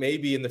now,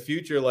 maybe in the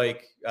future,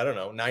 like, I don't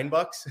know,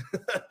 $9.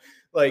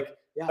 Like,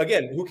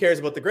 again, who cares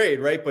about the grade,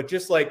 right? But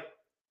just like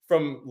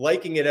from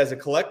liking it as a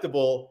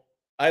collectible,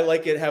 I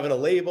like it having a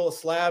label, a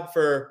slab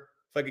for,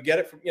 if I could get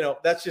it from,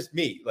 that's just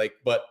me. Like,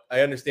 but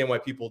I understand why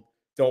people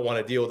don't want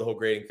to deal with the whole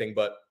grading thing,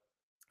 but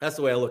that's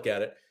the way I look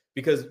at it.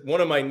 Because one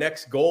of my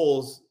next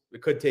goals,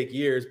 it could take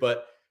years,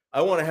 but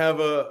I want to have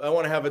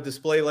a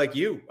display like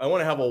you. I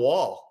want to have a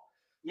wall.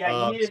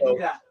 Yeah, you need to do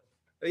that.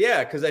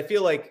 Yeah, because I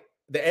feel like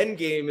the end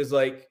game is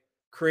like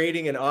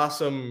creating an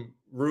awesome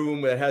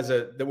room that has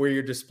where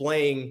you're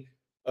displaying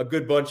a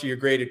good bunch of your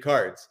graded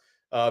cards.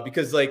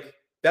 Because like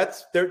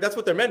that's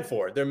what they're meant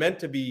for. They're meant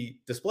to be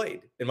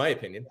displayed, in my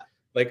opinion.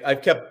 Like,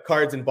 I've kept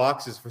cards in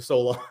boxes for so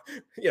long,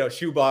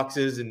 shoe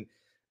boxes, and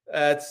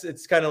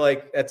it's kind of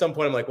like at some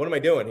point I'm like, what am I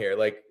doing here?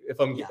 Like, if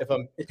I'm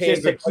it's paying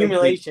just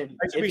accumulation,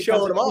 I should be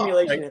showing them off,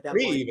 like, for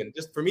me, even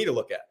just for me to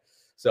look at.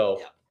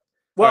 So.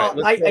 Well,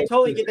 right, I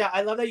totally get that.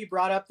 I love that you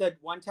brought up the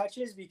one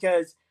touches,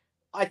 because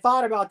I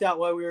thought about that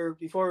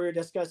before we were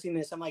discussing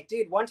this. I'm like,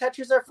 dude, one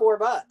touches are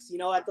 $4.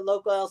 At the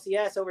local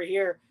LCS over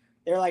here,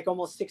 they're like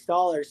almost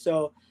 $6.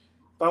 So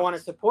if I want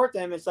to support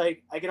them, it's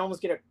like I can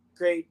almost get a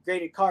great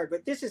graded card.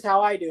 But this is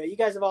how I do it. You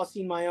guys have all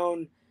seen my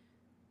own.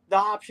 The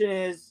option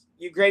is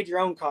you grade your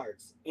own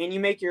cards and you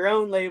make your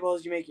own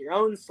labels, you make your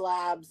own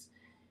slabs,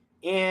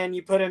 and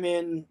you put them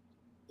in,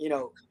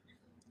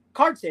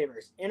 card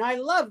savers. And I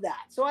love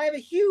that. So I have a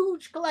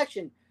huge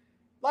collection,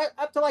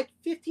 up to like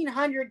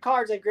 1,500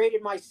 cards I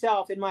graded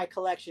myself in my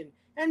collection.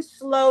 And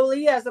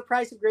slowly, as the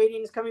price of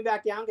grading is coming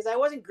back down, because I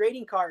wasn't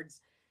grading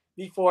cards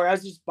before, I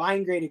was just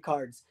buying graded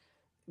cards.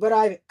 But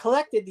I've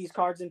collected these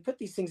cards and put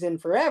these things in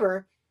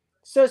forever.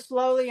 So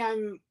slowly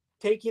I'm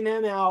taking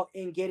them out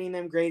and getting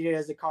them graded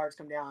as the cards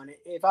come down.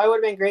 If I would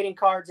have been grading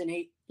cards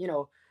if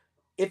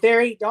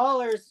they're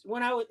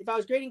 $8, if I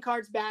was grading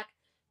cards back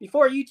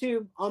before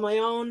YouTube on my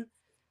own,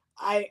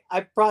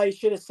 I probably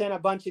should have sent a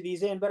bunch of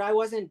these in, but I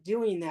wasn't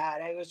doing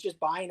that. I was just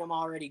buying them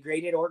already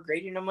graded or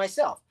grading them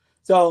myself.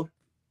 So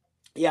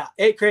yeah.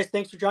 Hey, Chris,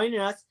 thanks for joining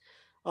us.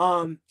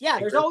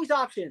 There's always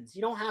options.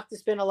 You don't have to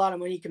spend a lot of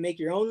money. You can make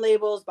your own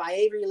labels, buy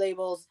Avery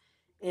labels,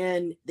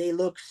 and they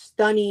look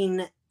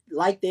stunning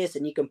like this,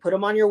 and you can put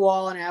them on your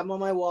wall, and I have them on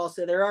my wall.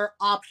 So there are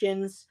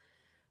options,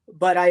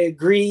 but I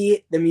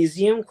agree. The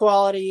museum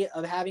quality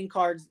of having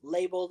cards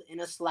labeled in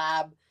a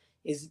slab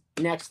is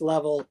next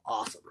level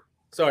awesome.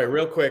 Sorry,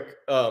 real quick.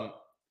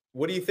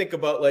 What do you think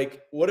about,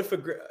 like, what if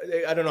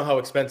I don't know how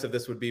expensive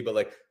this would be, but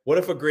like, what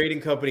if a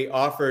grading company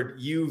offered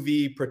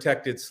UV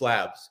protected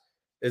slabs?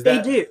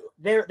 They do.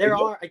 There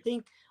are. I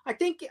think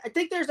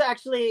there's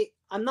actually.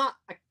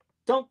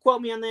 Don't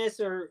quote me on this,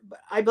 but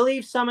I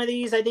believe some of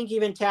these. I think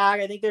even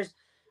tag.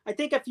 I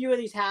think a few of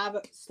these have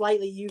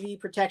slightly UV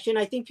protection.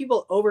 I think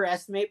people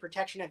overestimate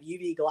protection of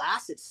UV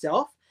glass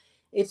itself.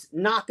 It's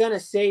not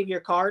gonna save your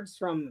cards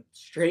from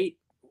straight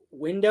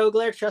window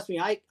glare. Trust me,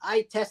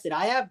 I tested.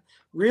 I have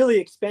really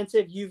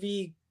expensive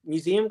UV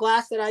museum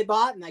glass that I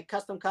bought and I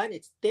custom cut, and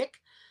it's thick.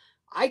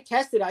 I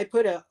tested. I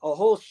put a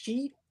whole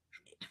sheet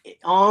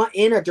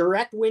in a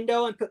direct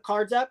window and put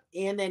cards up,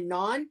 and then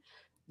the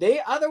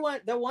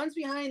ones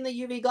behind the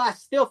UV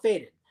glass still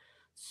faded.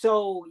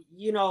 So,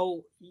 you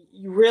know,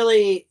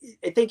 I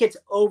think it's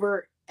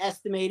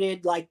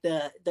overestimated. Like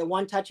the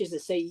one touches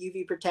that say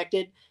UV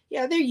protected.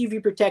 Yeah, they're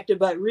UV protected,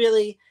 but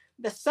really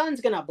the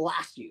sun's going to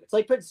blast you. It's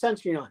like putting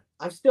sunscreen on.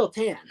 I'm still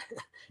tan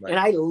Right. and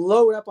I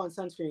load up on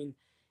sunscreen.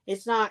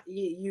 It's not,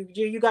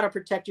 you got to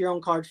protect your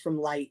own cards from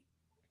light,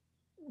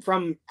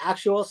 from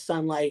actual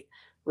sunlight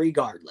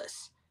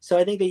regardless. So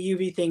I think the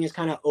UV thing is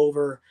kind of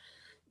over.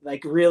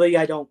 Like, really,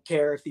 I don't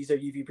care if these are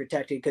UV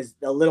protected, because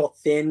the little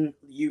thin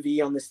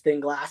UV on this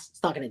thin glass,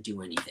 it's not going to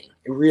do anything.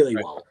 It really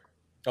won't.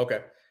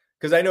 Okay.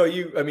 Because I know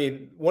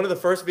one of the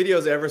first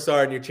videos I ever saw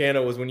on your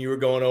channel was when you were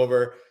going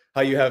over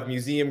how you have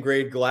museum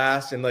grade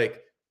glass, and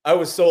like, I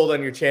was sold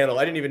on your channel.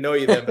 I didn't even know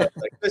you then, but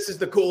like, this is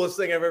the coolest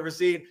thing I've ever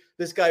seen.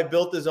 This guy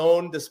built his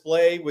own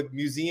display with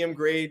museum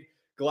grade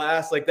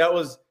glass. Like, that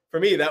was, for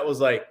me, that was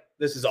like,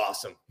 this is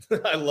awesome.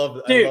 I love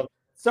it. Dude,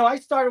 so I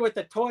started with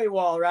the toy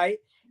wall, right?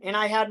 And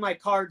I had my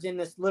cards in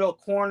this little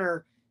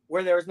corner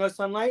where there was no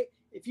sunlight.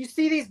 If you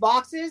see these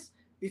boxes,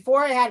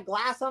 before I had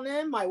glass on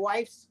them, my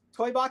wife's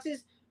toy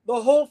boxes,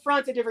 the whole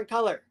front's a different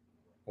color.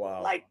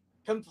 Wow. Like,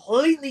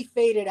 completely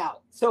faded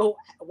out. So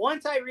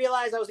once I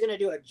realized I was going to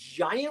do a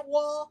giant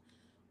wall,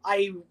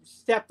 I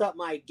stepped up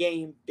my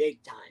game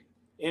big time.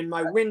 And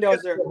my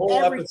windows are a whole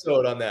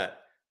episode on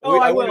that. Oh,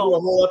 I want to will. do a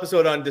whole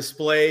episode on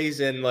displays,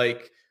 and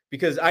like,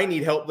 because I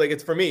need help. Like,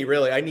 it's for me,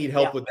 really. I need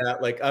help with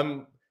that. Like,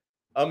 I'm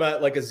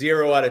at like a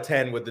 0 out of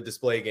 10 with the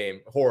display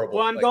game. Horrible.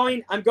 Well, I'm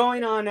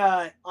going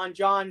on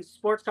John's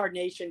Sports Card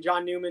Nation,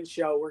 John Newman's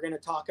show. We're going to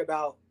talk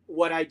about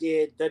what I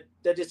did,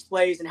 the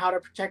displays, and how to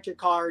protect your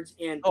cards,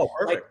 and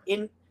like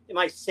in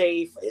my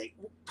safe.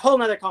 Whole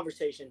nother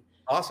conversation.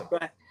 Awesome.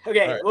 But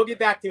okay, We'll get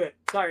back to it.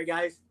 Sorry,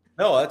 guys.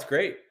 No, that's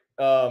great.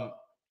 All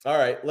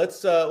right,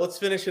 let's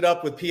finish it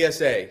up with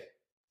PSA,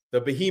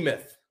 the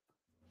behemoth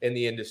in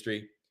the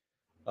industry.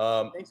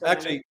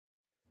 Actually,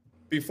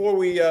 before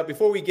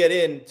we get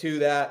into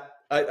that,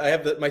 I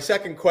have my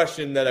second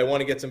question that I want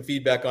to get some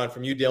feedback on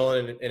from you,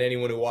 Dylan, and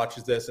anyone who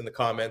watches this in the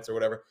comments or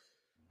whatever.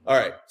 All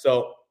right,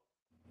 so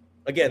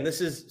again,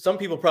 this is, some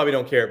people probably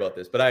don't care about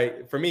this,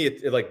 but for me,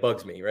 it like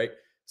bugs me, right?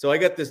 So I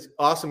got this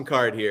awesome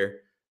card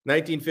here,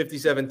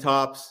 1957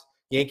 Topps,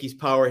 Yankees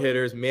power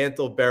hitters,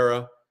 Mantle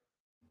Berra,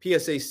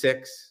 PSA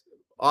 6,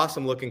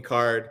 awesome looking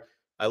card.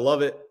 I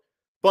love it.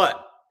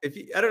 But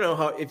I don't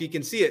know if you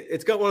can see it,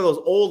 it's got one of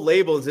those old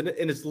labels and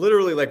it's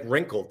literally like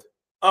wrinkled.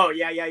 Oh,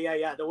 yeah.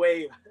 The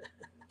wave.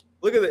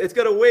 Look at it. It's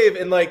got a wave,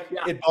 and like,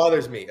 it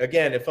bothers me.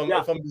 Again, if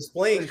I'm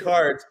displaying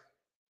cards,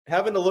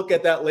 having to look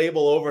at that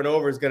label over and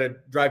over is going to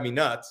drive me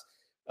nuts,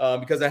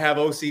 because I have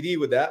OCD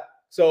with that.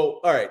 So,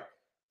 all right.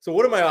 So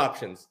what are my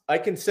options? I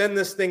can send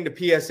this thing to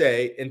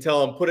PSA and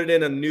tell them, put it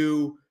in a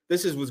new,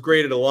 was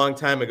graded a long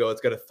time ago.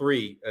 It's got a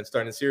 3 and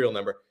starting a serial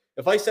number.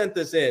 If I sent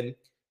this in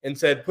and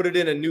said, put it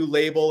in a new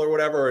label or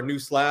whatever, or a new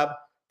slab,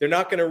 they're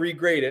not going to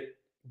regrade it.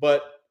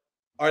 But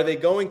are they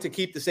going to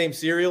keep the same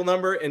serial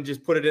number and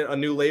just put it in a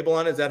new label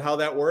on it? Is that how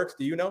that works?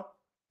 Do you know?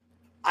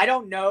 I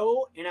don't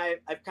know. And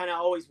I've kind of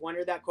always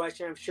wondered that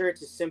question. I'm sure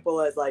it's as simple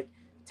as like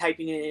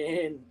typing it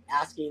in and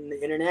asking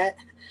the internet,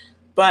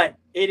 but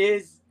it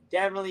is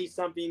definitely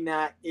something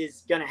that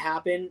is going to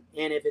happen.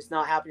 And if it's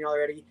not happening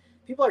already,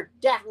 people are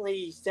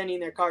definitely sending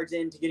their cards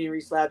in to getting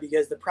reslabbed,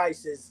 because the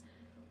price is,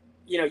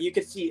 you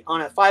could see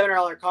on a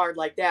 $500 card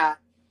like that,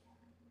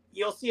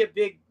 you'll see an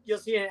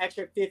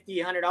extra $50,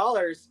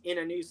 $100 in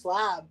a new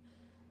slab,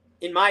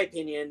 in my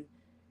opinion.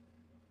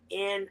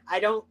 And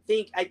I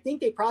think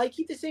they probably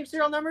keep the same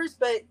serial numbers,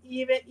 but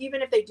even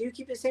if they do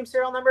keep the same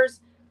serial numbers,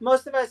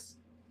 most of us,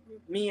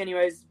 me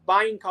anyways,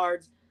 buying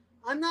cards,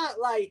 I'm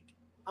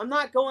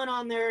not going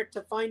on there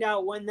to find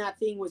out when that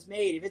thing was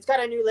made. If it's got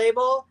a new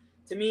label,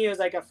 to me, it was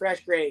like a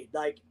fresh grade.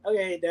 Like,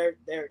 okay, there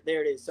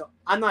it is. So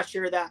I'm not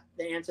sure that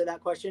they answer that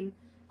question.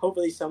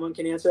 Hopefully someone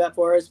can answer that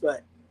for us,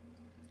 but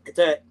it's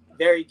a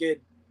very good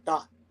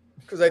thought.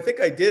 Because I think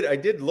I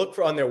did look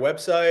on their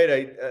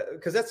website.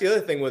 Because that's the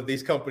other thing with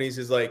these companies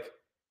is like,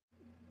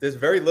 there's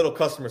very little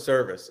customer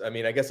service. I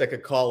mean, I guess I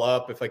could call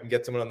up if I can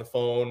get someone on the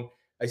phone.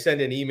 I send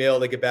an email,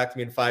 they get back to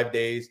me in 5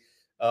 days.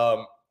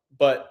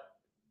 But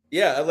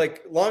yeah,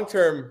 like long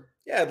term,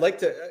 yeah, I'd like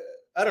to.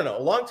 I don't know.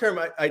 Long term,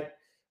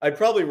 I'd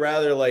probably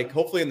rather, like,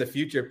 hopefully in the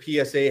future,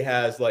 PSA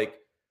has like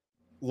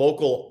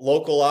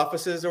local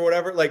offices or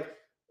whatever. Like,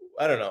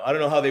 I don't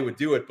know how they would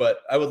do it,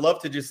 but I would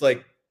love to just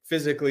like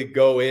physically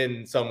go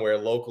in somewhere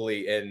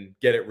locally and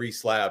get it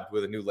reslabbed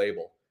with a new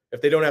label.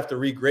 If they don't have to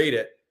regrade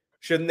it,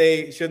 shouldn't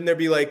there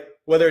be like,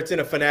 whether it's in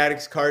a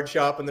Fanatics card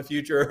shop in the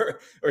future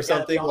or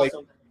something, awesome. like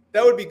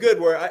that would be good,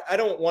 where I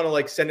don't want to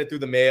like send it through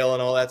the mail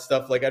and all that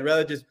stuff. Like, I'd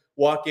rather just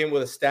walk in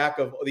with a stack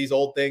of these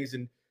old things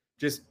and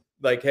just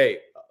like, hey,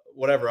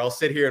 whatever, I'll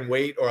sit here and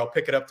wait, or I'll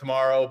pick it up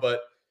tomorrow.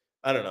 But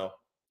I don't know.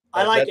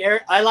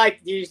 Do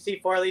you see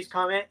Four Leaf's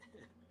comment?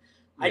 Yeah.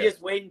 I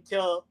just wait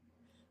until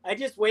I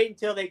just wait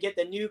until they get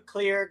the new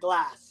clear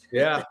glass.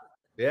 Yeah.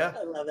 Yeah.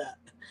 I love that.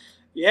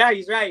 Yeah,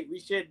 he's right.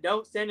 We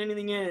don't send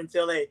anything in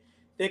until they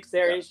fix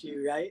their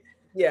issue, right?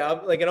 Yeah,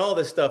 like in all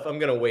this stuff, I'm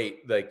gonna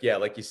wait. Like, yeah,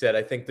 like you said,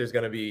 I think there's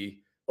gonna be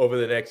over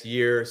the next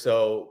year or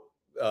so.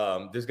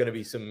 There's gonna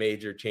be some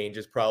major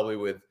changes, probably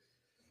with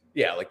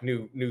like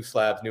new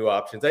slabs, new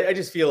options. I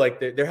just feel like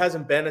there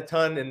hasn't been a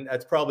ton, and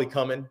that's probably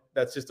coming.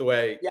 That's just the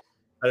way. Yeah,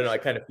 I don't know. I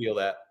kind of feel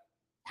that.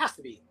 Has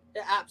to be.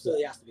 It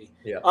absolutely has to be.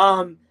 Yeah.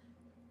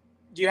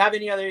 Do you have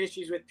any other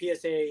issues with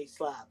PSA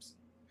slabs?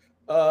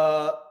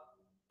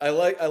 I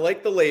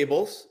like the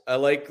labels. I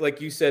like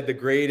you said, the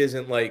grade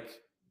isn't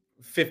like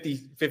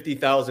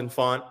 50,000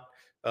 font,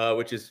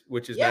 which is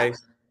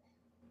nice.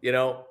 You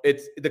know,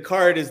 it's the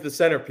card is the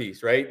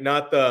centerpiece, right?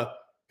 Not the,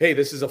 hey,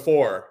 this is a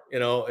 4, you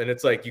know, and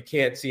it's like you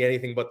can't see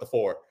anything but the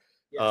 4.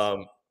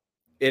 Yes.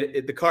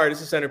 The card is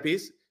the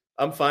centerpiece.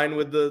 I'm fine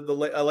with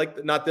I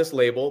like not this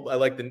label. I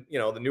like the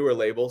newer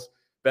labels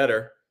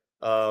better.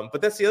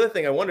 But that's the other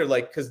thing I wonder,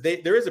 like, because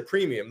there is a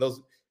premium,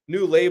 those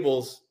new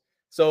labels.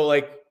 So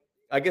like,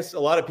 I guess a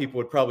lot of people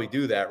would probably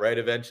do that, right?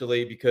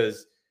 Eventually,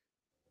 because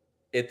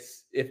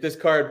if this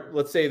card,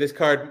 let's say this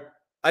card,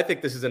 I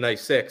think this is a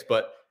nice 6,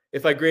 but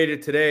if I graded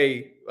it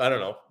today, I don't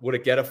know, would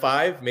it get a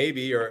 5?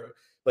 Maybe, or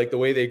like the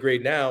way they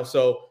grade now.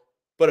 So,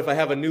 but if I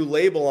have a new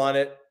label on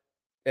it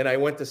and I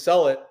went to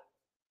sell it,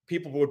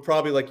 people would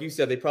probably, like you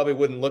said, they probably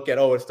wouldn't look at,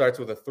 oh, it starts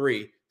with a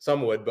 3.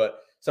 Some would, but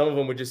some of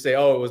them would just say,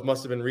 oh,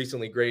 must have been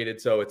recently graded,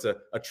 so it's a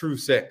true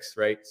 6,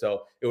 right?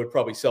 So it would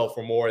probably sell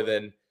for more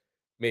than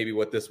maybe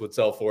what this would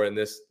sell for in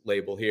this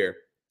label here.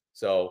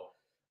 So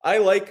I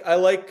like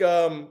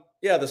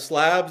the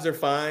slabs are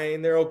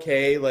fine. They're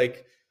okay.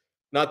 Like,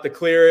 not the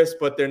clearest,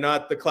 but they're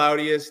not the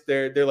cloudiest.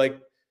 They're like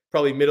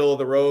probably middle of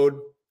the road.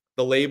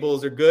 The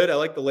labels are good. I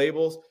like the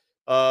labels.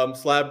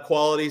 Slab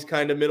quality is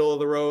kind of middle of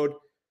the road,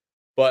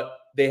 but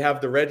they have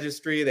the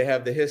registry, they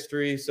have the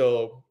history,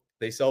 so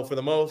they sell for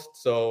the most.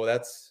 So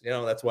that's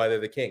why they're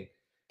the king.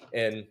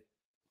 And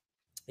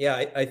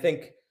yeah, I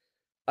think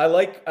I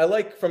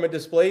like from a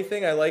display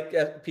thing, I like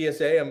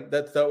PSA.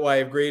 That's why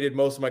I've graded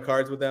most of my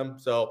cards with them.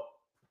 So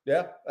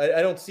yeah,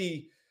 I don't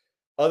see,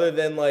 other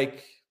than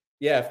like,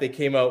 if they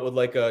came out with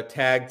like a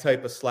tag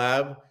type of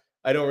slab,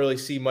 I don't really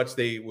see much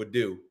they would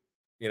do,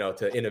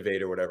 to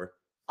innovate or whatever.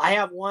 I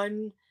have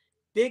one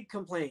big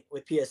complaint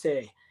with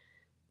PSA,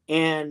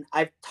 and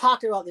I've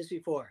talked about this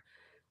before.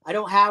 I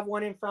don't have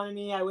one in front of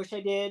me. I wish I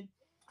did.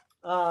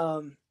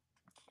 I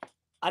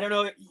don't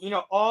know,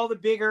 all the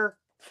bigger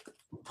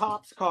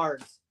Topps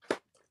cards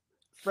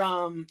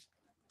from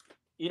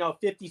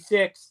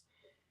 56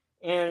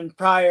 and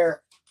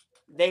prior,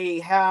 they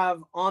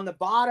have on the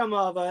bottom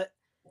of it,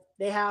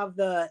 they have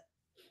the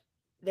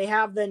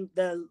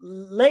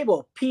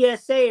label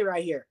PSA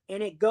right here,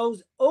 and it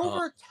goes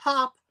over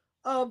top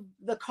of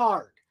the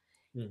card.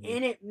 Mm-hmm.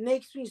 And it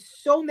makes me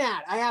so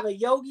mad. I have a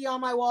Yogi on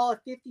my wall,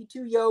 a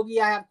 52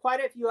 Yogi. I have quite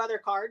a few other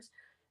cards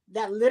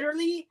that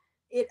literally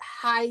it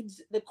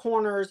hides the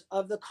corners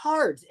of the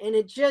cards, and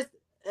it just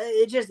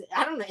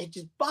I don't know, it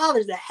just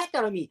bothers the heck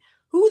out of me.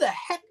 Who the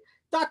heck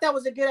thought that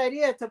was a good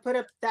idea to put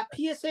up that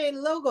PSA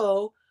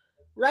logo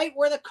right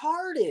where the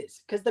card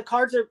is? Because the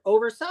cards are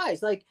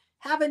oversized. Like,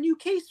 have a new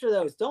case for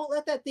those. Don't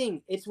let that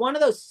thing. It's one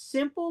of those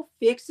simple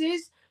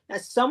fixes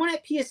that someone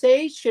at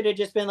PSA should have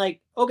just been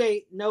like,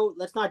 okay, no,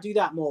 let's not do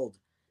that mold.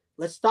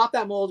 Let's stop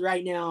that mold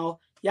right now.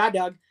 Yeah,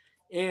 Doug,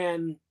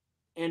 and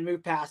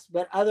move past.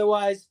 But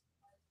otherwise,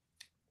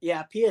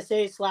 yeah,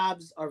 PSA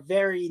slabs are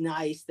very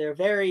nice. They're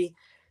very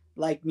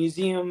like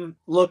museum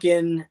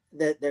looking.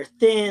 That they're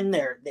thin.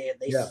 They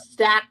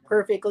stack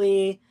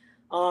perfectly.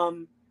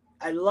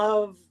 I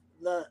love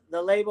the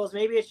labels.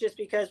 Maybe it's just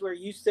because we're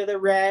used to the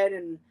red,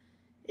 and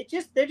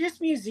they're just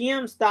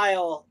museum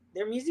style.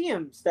 They're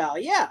museum style.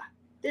 Yeah.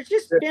 They're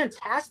just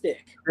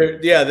fantastic.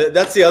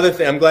 That's the other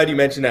thing. I'm glad you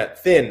mentioned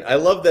that. Thin. I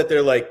love that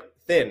they're like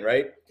thin,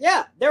 right?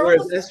 Yeah. They're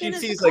whereas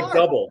SGC is like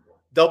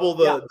double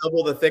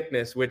the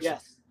thickness, which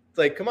it's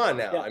like, come on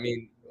now. Yeah. I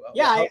mean,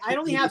 I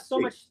only have so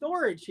much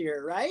storage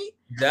here, right?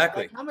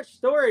 Exactly. Like, how much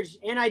storage?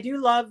 And I do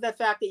love the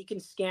fact that you can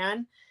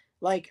scan.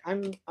 Like,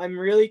 I'm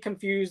really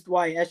confused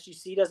why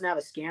SGC doesn't have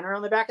a scanner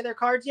on the back of their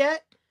cards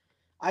yet.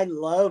 I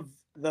love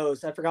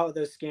those. I forgot what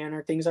those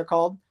scanner things are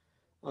called.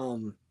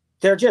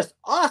 They're just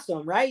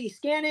awesome, right? You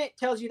scan it,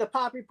 tells you the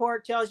pop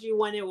report, tells you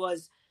when it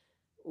was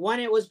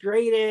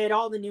graded.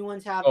 All the new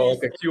ones have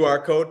like a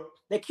QR code.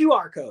 The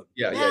QR code.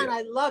 Yeah, man,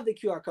 I love the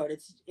QR code.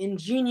 It's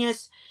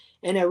ingenious,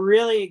 and it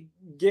really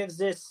gives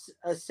this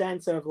a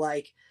sense of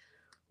like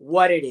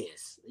what it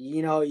is.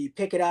 You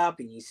pick it up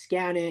and you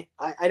scan it.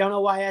 I don't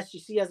know why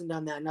SGC hasn't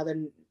done that.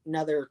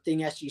 Another thing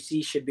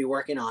SGC should be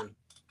working on.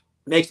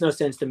 Makes no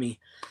sense to me.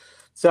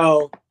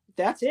 So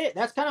that's it.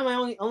 That's kind of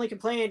my only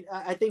complaint.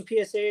 I think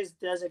PSA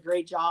does a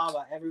great job.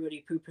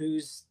 Everybody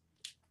poo-poos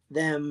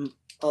them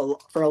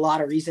for a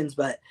lot of reasons,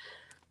 but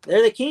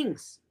they're the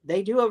kings.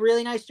 They do a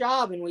really nice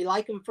job, and we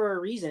like them for a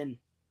reason.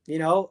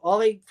 All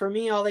they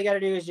got to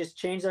do is just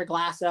change their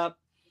glass up,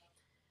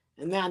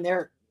 and man,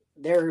 they're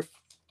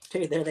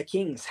the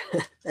kings.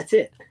 That's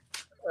it.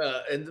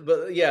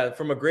 But yeah,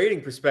 from a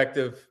grading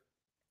perspective,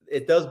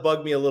 it does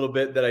bug me a little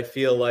bit that I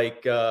feel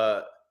like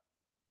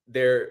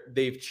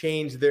they've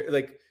changed their,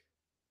 like,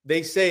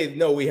 they say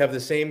no, we have the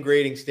same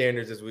grading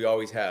standards as we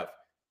always have,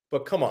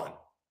 but come on,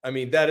 I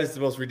mean that is the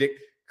most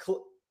ridiculous.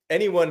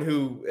 Anyone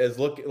who is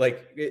looking,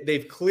 like,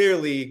 they've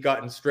clearly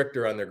gotten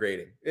stricter on their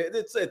grading.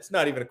 It's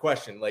not even a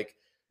question. Like,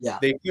 Yeah.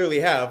 they clearly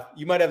have.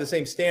 You might have the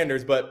same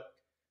standards, but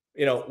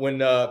when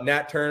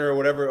Nat Turner or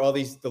whatever, all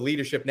the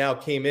leadership now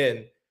came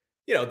in,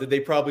 did they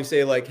probably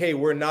say like, hey,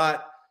 we're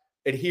not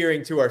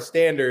adhering to our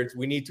standards.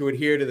 We need to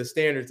adhere to the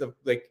standards of,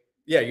 like,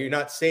 yeah, you're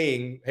not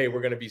saying, hey,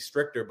 we're going to be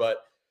stricter,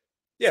 but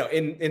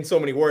in so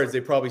many words,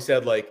 they probably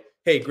said like,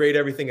 hey, grade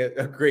everything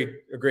a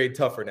grade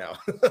tougher now,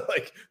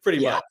 like pretty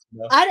much.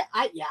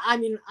 I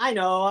mean, I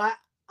know,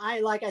 I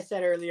like I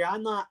said earlier,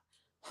 I'm not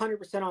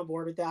 100% on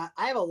board with that.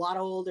 I have a lot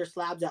of older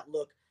slabs that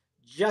look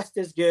just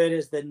as good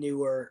as the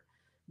newer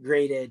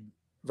graded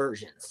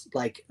versions.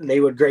 Like, they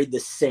would grade the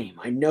same.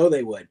 I know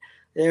they would.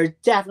 They're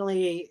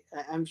definitely,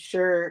 I'm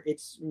sure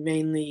it's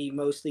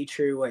mostly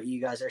true what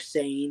you guys are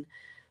saying,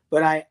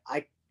 but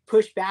I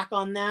push back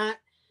on that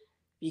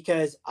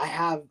because I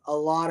have a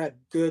lot of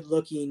good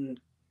looking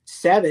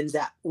sevens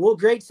that will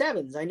grade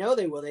sevens. I know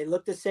they will. They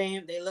look the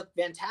same. They look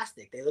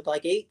fantastic. They look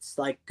like eights.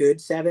 Like,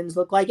 good sevens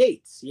look like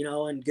eights,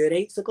 and good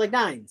eights look like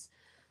nines.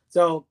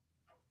 So,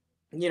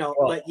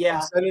 but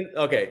yeah.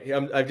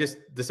 I've just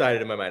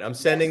decided in my mind. I'm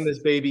sending this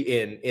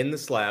baby in the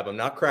slab. I'm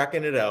not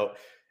cracking it out.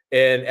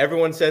 And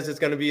everyone says it's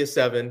going to be a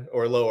 7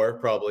 or lower,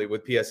 probably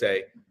with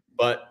PSA.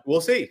 But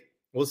we'll see.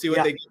 We'll see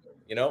what they get.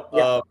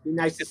 Be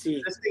nice to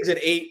see. This thing's an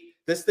 8.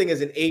 This thing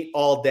is an 8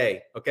 all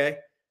day. Okay.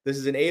 This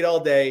is an 8 all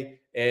day,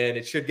 and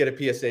it should get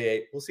a PSA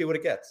 8. We'll see what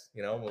it gets.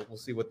 We'll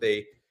see what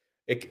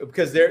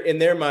because they're in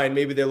their mind,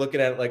 maybe they're looking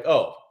at it like,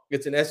 oh,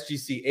 it's an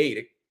SGC 8.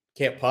 It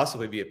can't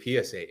possibly be a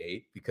PSA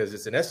 8 because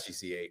it's an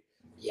SGC 8.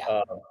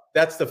 Yeah.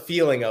 That's the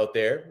feeling out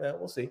there.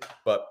 We'll see.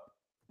 But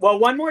well,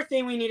 one more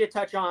thing we need to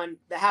touch on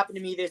that happened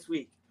to me this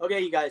week. Okay,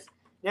 you guys.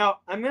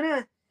 Now, I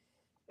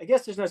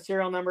guess there's no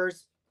serial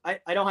numbers. I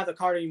don't have the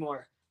card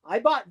anymore. I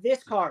bought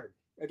this card,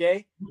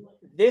 okay,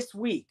 this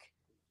week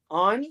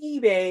on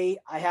eBay.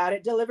 I had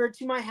it delivered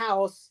to my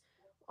house.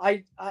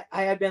 I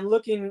had been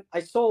looking. I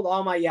sold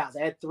all my Yas.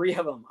 I had 3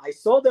 of them. I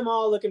sold them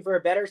all looking for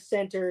a better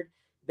centered,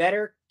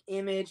 better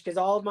image, because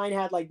all of mine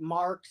had like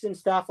marks and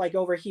stuff like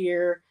over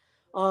here.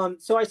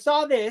 So I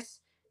saw this.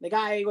 The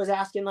guy was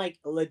asking, like,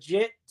 a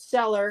legit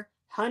seller,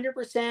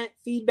 100%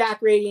 feedback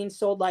rating,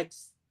 sold like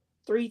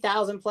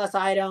 3,000 plus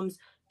items,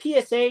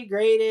 PSA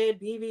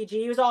graded, BVG.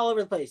 It was all over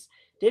the place.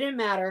 Didn't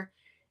matter.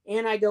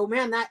 And I go,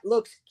 man, that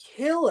looks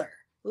killer.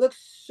 Looks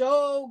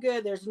so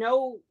good. There's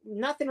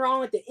nothing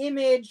wrong with the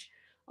image.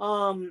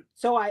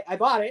 So I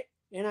bought it,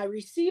 and I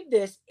received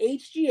this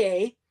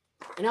HGA,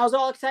 and I was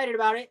all excited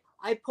about it.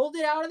 I pulled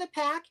it out of the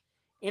pack,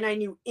 and I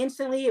knew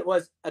instantly it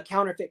was a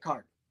counterfeit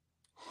card.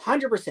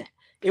 100%.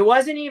 It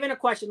wasn't even a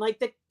question. Like,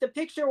 the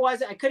picture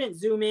was, I couldn't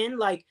zoom in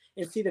like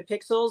and see the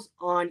pixels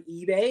on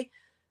eBay,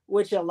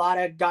 which a lot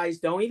of guys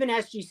don't. Even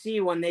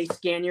SGC, when they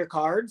scan your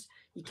cards,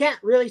 you can't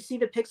really see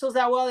the pixels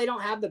that well. They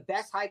don't have the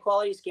best high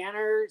quality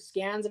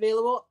scans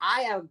available.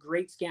 I have a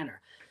great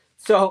scanner.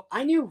 So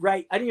I knew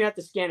I didn't even have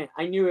to scan it.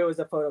 I knew it was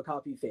a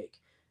photocopy fake.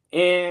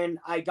 And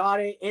I got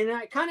it. And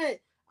I kind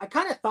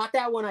of thought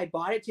that when I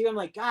bought it too. I'm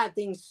like, God,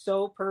 thing's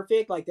so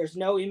perfect. Like, there's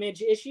no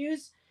image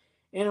issues.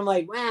 And I'm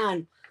like,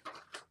 man.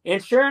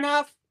 And sure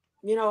enough,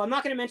 I'm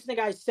not going to mention the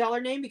guy's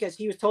seller name because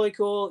he was totally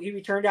cool. He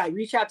returned it. I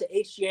reached out to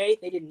HGA.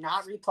 They did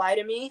not reply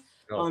to me.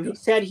 He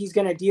said he's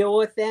going to deal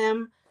with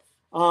them.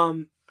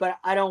 But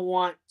I don't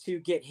want to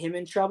get him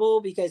in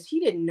trouble because he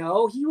didn't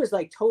know. He was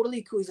like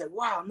totally cool. He's like,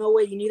 wow, no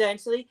way you knew that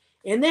instantly.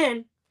 And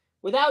then,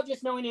 without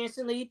just knowing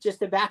instantly, just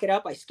to back it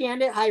up, I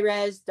scanned it high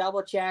res,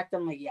 double checked.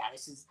 I'm like, yeah,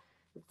 this is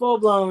full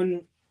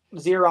blown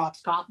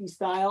Xerox copy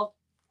style.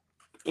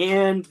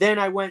 And then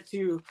I went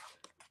to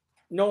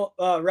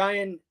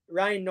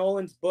Ryan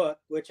Nolan's book,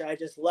 which I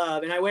just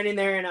love. And I went in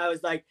there and I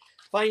was like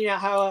finding out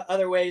how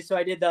other ways. So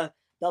I did the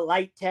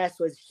light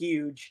test was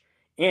huge,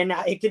 and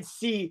I could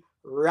see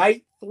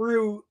right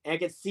through, and I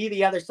could see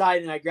the other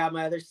side. And I grabbed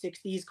my other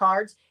 60s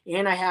cards,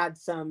 and I had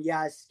some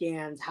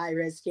scans, high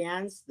res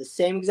scans, the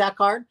same exact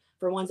card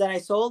for ones that I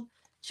sold.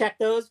 Check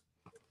those,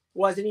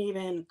 wasn't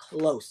even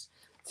close.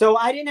 So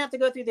I didn't have to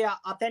go through the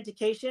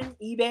authentication.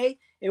 eBay,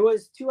 it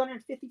was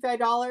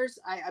 $255.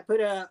 I put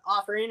an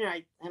offer in,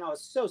 and I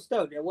was so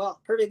stoked. Well,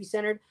 perfectly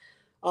centered.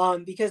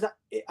 Because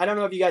I don't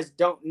know if you guys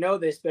don't know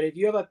this, but if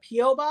you have a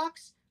PO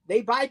box,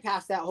 they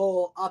bypass that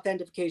whole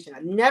authentication.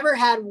 I've never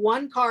had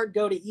one card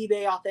go to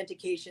eBay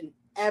authentication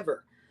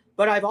ever,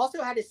 but I've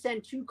also had to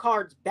send 2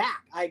 cards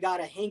back. I got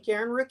a Hank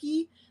Aaron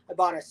rookie. I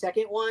bought a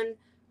second one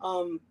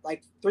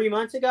like 3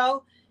 months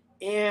ago,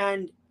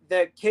 and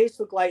the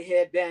case looked like it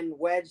had been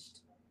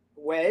wedged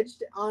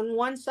on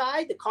one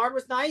side. The card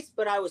was nice,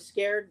 but I was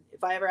scared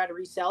if I ever had to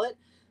resell it.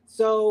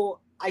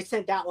 So I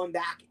sent that one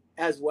back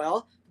as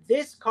well.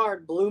 This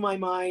card blew my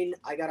mind.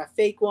 I got a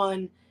fake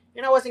one,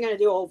 and I wasn't going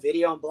to do a whole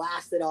video and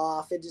blast it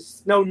off. It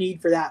just no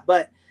need for that.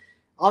 But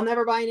I'll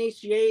never buy an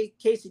HGA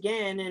case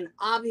again. And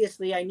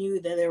obviously I knew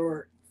that there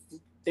were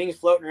things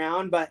floating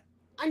around, but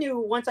I knew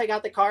once I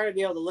got the card, I'd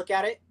be able to look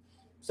at it.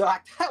 So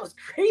that was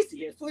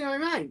crazy. It blew my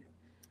mind.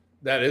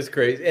 That is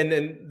crazy. And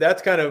then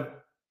that's kind of,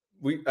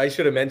 I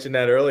should have mentioned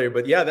that earlier,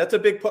 but yeah, that's a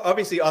big,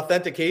 obviously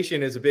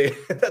authentication is a big,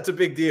 that's a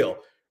big deal,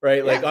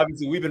 right? Like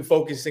obviously we've been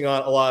focusing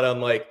on a lot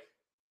on like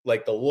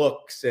the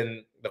looks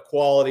and the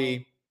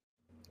quality,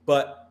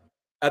 but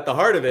at the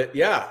heart of it,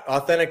 yeah,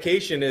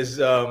 authentication is,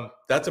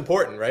 that's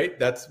important, right?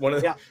 That's one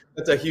of the,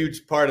 that's a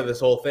huge part of this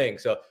whole thing.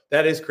 So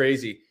that is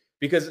crazy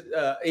because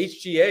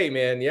HGA,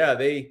 man, yeah,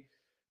 they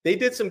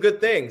did some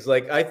good things.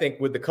 Like I think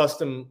with the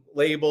custom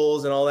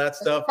labels and all that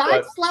stuff.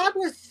 That slab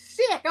was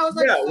sick. I was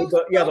like,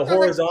 the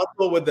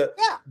horizontal with the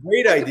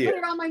great idea. Put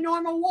it on my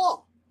normal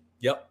wall.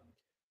 Yep,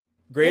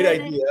 great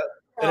idea.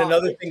 And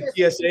another thing,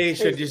 PSA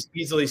should just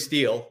easily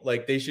steal.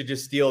 Like they should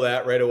just steal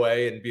that right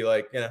away and be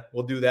like, yeah,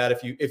 we'll do that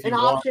if you an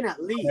want option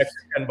at least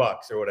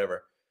 $10 or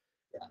whatever.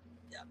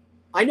 Yeah.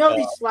 I know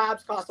these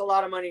slabs cost a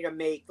lot of money to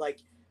make. Like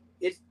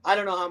I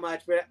don't know how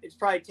much, but it's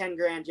probably 10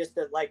 grand just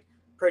to like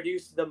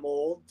produce the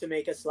mold to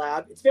make a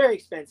slab. It's very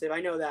expensive.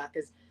 I know that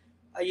because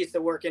I used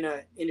to work in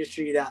an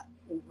industry that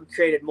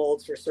created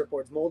molds for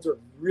surfboards. Molds are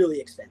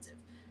really expensive.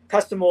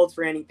 Custom molds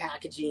for any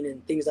packaging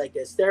and things like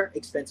this, they're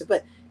expensive,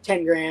 but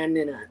 10 grand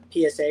in a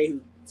PSA,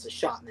 it's a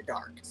shot in the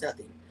dark. It's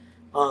nothing.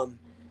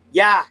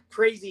 Yeah,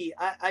 crazy.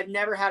 I've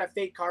never had a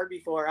fake card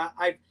before.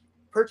 I've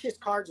purchased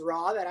cards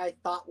raw that I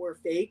thought were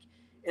fake,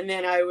 and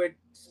then I would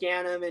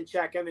scan them and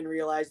check them and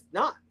realize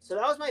not. So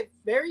that was my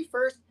very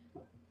first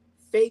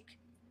fake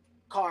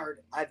card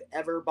I've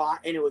ever bought,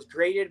 and it was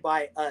graded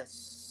by a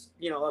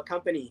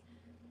company.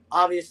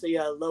 Obviously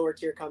a lower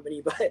tier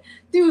company, but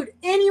dude,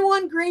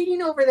 anyone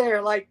grading over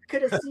there like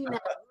could have seen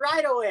that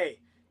right away.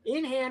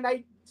 In hand,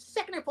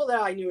 second I pulled it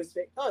out, I knew it was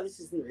fake. Oh,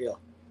 this isn't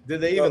real. Did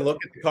they even look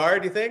at the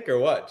card, you think, or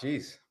what?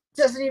 Jeez.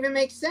 Doesn't even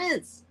make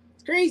sense.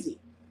 It's crazy.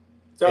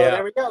 So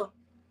there we go.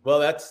 Well,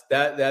 that's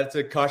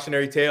a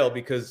cautionary tale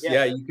because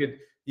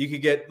you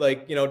could get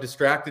like,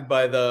 distracted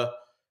by the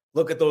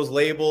look at those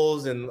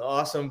labels and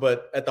awesome,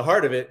 but at the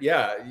heart of it,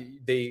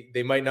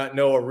 they might not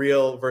know a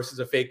real versus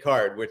a fake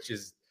card, which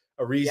is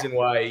a reason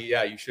why,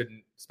 you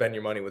shouldn't spend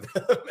your money with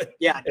them.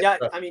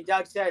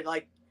 Doug said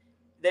like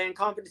the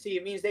incompetency,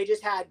 it means they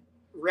just had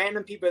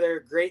random people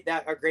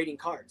that are grading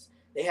cards.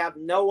 They have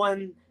no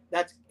one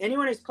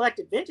anyone who's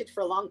collected vintage for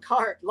a long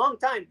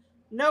time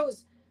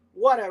knows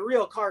what a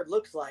real card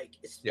looks like,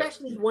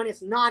 especially when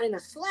it's not in a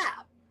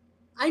slab.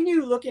 I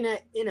knew looking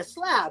at in a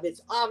slab,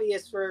 it's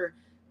obvious for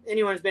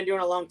anyone who's been doing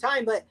it a long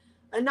time, but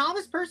a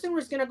novice person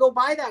was going to go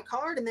buy that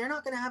card and they're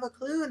not going to have a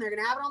clue, and they're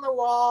going to have it on their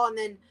wall, and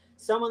then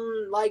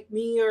someone like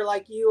me or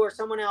like you or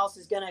someone else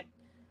is going to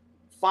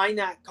find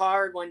that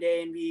card one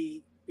day and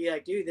be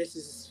like, dude, this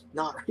is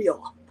not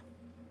real.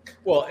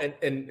 Well, and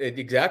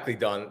exactly,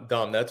 Dom,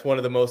 that's one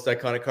of the most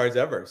iconic cards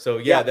ever.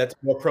 So that's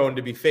more prone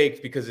to be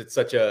faked because it's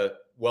such a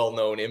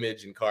well-known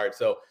image and card.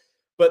 So,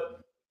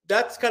 but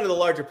that's kind of the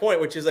larger point,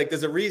 which is like,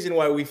 there's a reason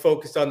why we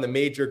focused on the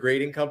major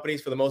grading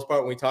companies for the most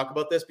part when we talk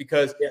about this,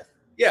 because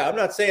I'm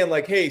not saying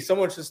like, hey,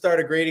 someone should start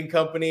a grading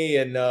company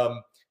and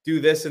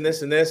do this and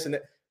this and this, and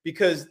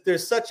because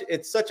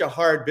it's such a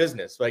hard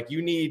business. Like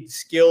you need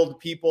skilled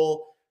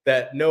people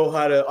that know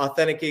how to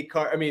authenticate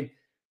card. I mean,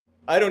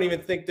 I don't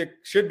even think there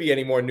should be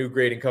any more new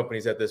grading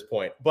companies at this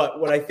point.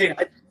 But what I think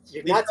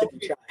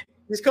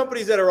these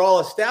companies that are all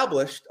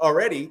established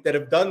already, that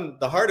have done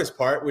the hardest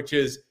part, which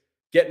is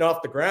getting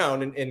off the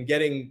ground and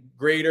getting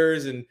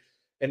graders and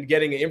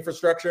getting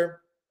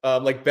infrastructure,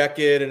 like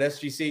Beckett and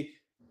SGC,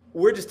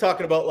 we're just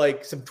talking about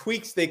like some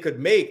tweaks they could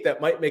make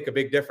that might make a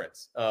big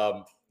difference.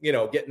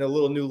 Getting a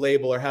little new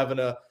label or having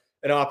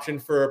an option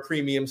for a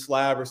premium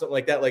slab or something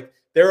like that. Like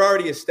they're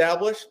already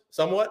established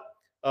somewhat.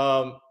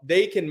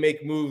 They can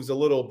make moves a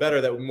little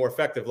better that would be more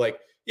effective. Like,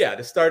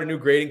 to start a new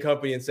grading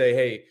company and say,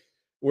 hey,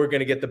 we're going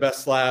to get the best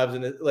slabs.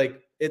 And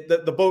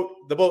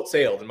the boat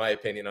sailed, in my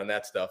opinion, on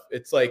that stuff.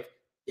 It's like,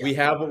 we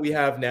have what we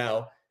have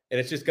now. And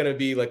it's just going to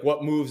be like,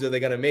 what moves are they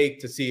going to make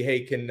to see,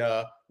 hey, can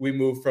we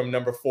move from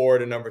number 4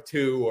 to number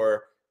 2,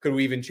 or could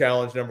we even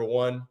challenge number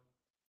 1?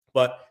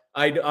 But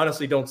I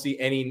honestly don't see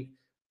any,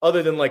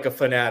 other than like a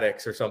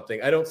Fanatics or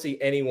something, I don't see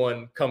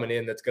anyone coming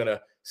in that's going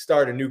to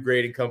start a new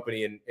grading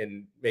company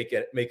and make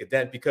a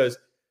dent, because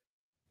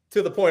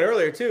to the point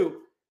earlier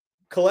too,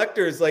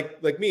 collectors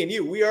like me and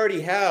you, we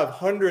already have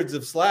hundreds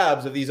of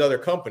slabs of these other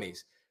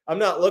companies. I'm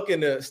not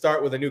looking to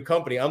start with a new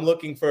company. I'm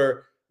looking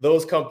for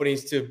those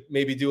companies to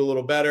maybe do a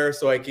little better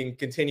so I can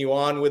continue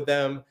on with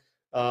them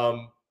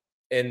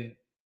and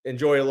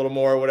enjoy a little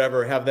more or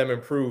whatever, have them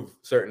improve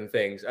certain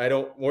things. I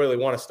don't really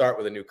want to start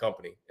with a new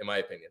company, in my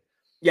opinion.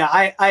 Yeah,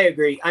 I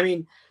agree. I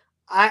mean,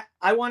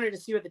 I wanted to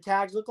see what the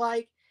tags look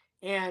like,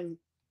 and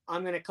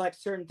I'm going to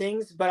collect certain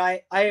things, but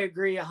I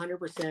agree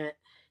 100%.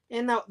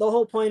 And the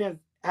whole point of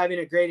having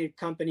a graded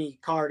company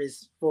card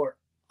is for,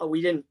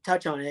 we didn't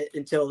touch on it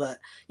until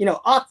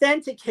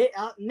authenticate,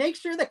 make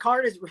sure the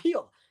card is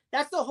real.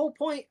 That's the whole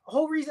point,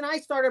 whole reason I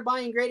started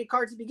buying graded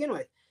cards to begin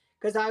with,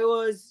 because I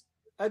was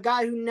a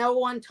guy who no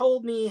one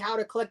told me how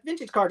to collect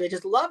vintage cards. I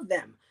just loved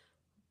them.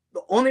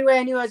 The only way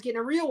I knew I was getting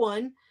a real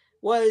one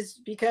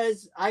was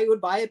because I would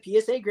buy a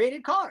PSA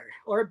graded card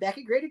or a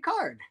Beckett graded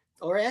card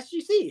or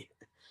SGC.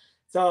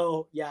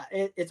 So yeah,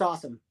 it's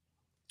awesome.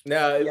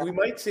 Now we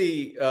might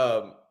see,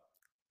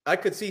 I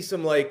could see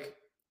some, like,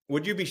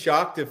 would you be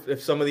shocked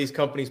if some of these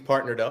companies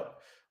partnered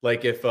up?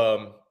 Like if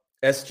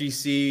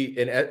SGC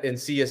and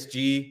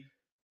CSG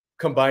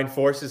combined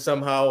forces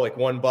somehow, like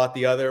one bought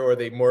the other, or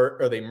they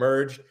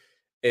merged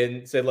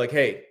and said like,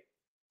 hey,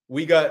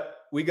 we got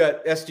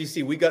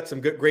SGC, we got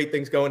some great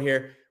things going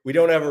here. We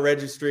don't have a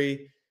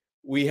registry.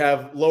 We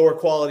have lower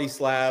quality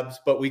slabs,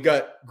 but we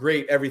got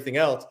great everything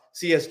else.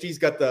 CSG's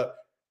got the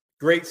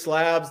great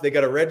slabs. They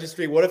got a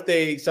registry. What if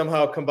they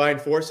somehow combine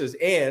forces,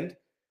 and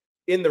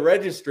in the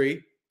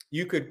registry,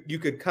 you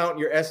could count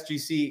your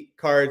SGC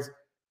cards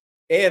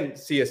and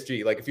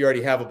CSG. Like if you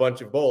already have a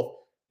bunch of both,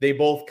 they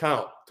both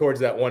count towards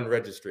that one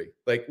registry.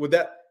 Like,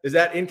 is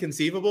that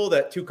inconceivable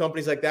that two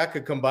companies like that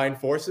could combine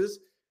forces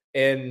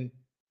and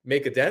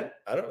make a dent?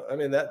 I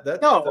mean, no,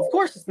 of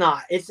course it's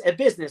not. It's a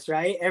business,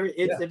 right?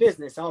 It's a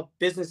business. All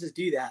businesses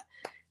do that.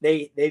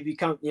 They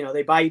become,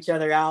 they buy each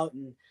other out,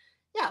 and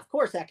yeah, of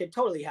course that could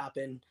totally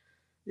happen.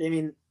 I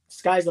mean,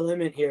 sky's the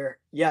limit here.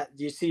 Yeah,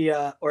 do you see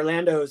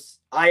Orlando's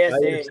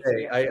ISA?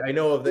 I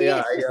know of the.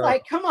 It's just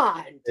like, come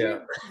on,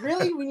 dude.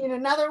 Really, we need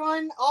another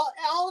one.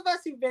 All of us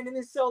who've been in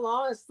this so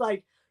long, it's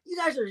like, you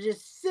guys are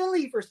just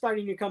silly for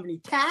starting your company.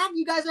 Tag,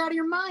 you guys are out of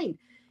your mind.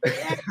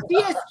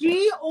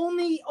 CSG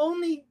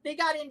only they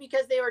got in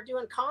because they were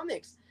doing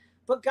comics.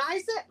 But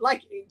guys that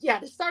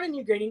to start a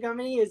new grading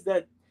company is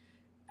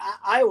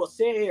I will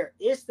say here,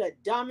 it's the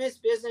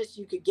dumbest business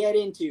you could get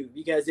into,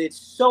 because it's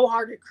so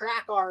hard to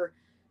crack our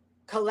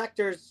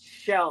collectors'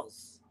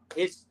 shells.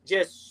 It's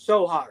just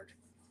so hard.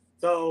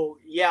 So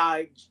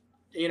yeah,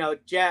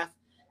 Geoff,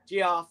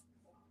 Geoff,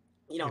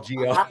 I don't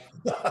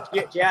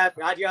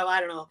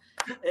know.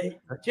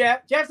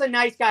 Jeff's a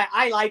nice guy.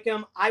 I like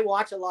him. I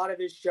watch a lot of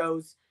his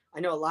shows. I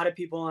know a lot of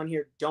people on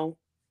here don't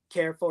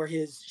care for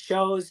his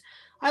shows.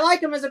 I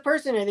like him as a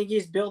person. I think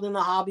he's building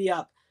the hobby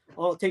up.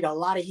 I'll take a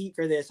lot of heat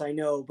for this, I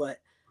know, but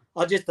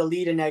I'll just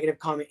delete a negative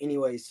comment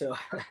anyway. So,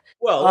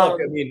 well, look,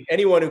 I mean,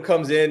 anyone who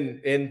comes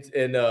in and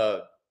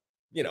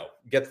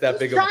gets that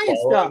big of a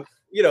following,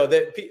 you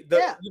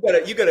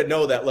gotta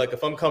know that, like,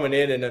 if I'm coming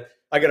in and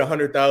I got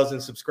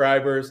 100,000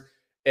 subscribers,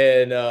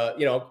 and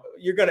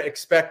you're gonna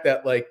expect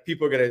that, like,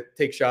 people are gonna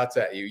take shots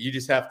at you. You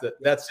just have to.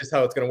 That's just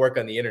how it's gonna work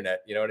on the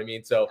internet. You know what I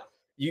mean? So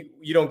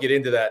you don't get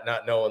into that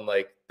not knowing,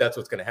 like, that's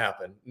what's gonna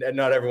happen. And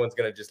not everyone's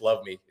gonna just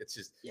love me. It's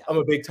just I'm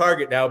a big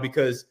target now,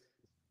 because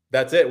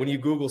that's it. When you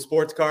Google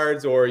sports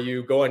cards or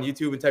you go on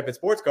YouTube and type in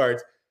sports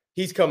cards,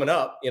 he's coming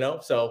up.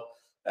 So.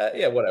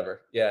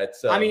 Whatever. Yeah,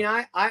 it's. I mean,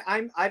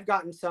 I've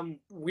gotten some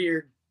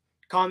weird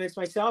comments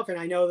myself, and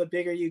I know the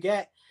bigger you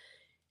get,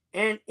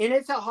 and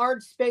it's a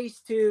hard space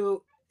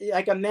to,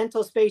 like, a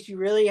mental space. You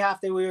really have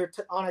to. We were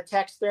on a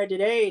text thread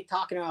today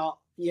talking about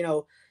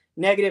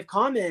negative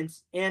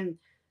comments, and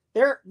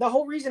the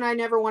whole reason I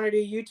never wanted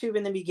to do YouTube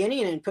in the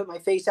beginning and put my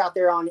face out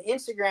there on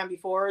Instagram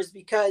before is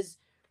because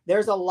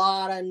there's a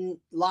lot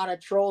of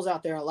trolls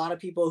out there, a lot of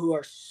people who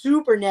are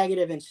super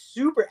negative and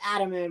super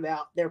adamant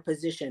about their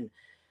position.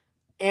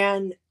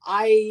 And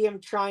I am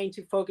trying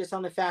to focus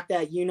on the fact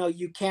that,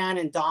 you can,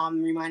 and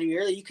Dom reminded me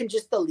earlier, you can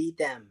just delete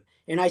them.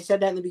 And I said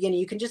that in the beginning,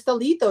 you can just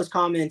delete those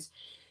comments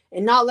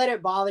and not let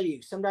it bother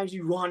you. Sometimes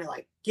you want to,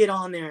 like, get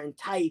on there and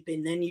type,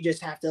 and then you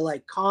just have to,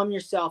 like, calm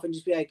yourself and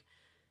just be like,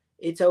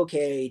 it's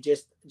okay.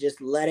 Just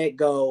let it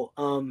go.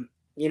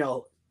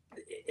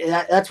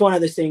 That's one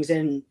of those things.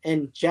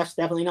 And Jeff's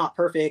definitely not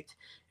perfect,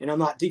 and I'm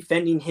not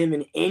defending him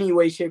in any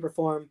way, shape, or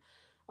form.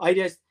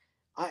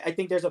 I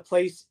think there's a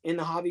place in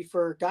the hobby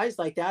for guys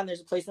like that, and there's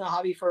a place in the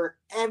hobby for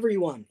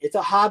everyone. It's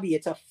a hobby.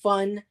 It's a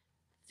fun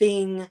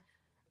thing.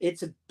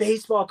 It's a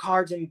baseball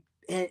cards, and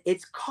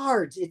it's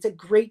cards. It's a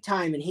great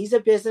time, and he's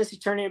a business. He's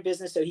turning a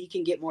business so he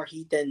can get more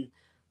heat than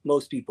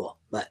most people.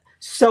 But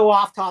so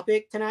off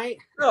topic tonight.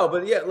 No,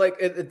 but yeah, like,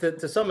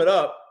 to sum it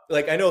up,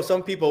 like, I know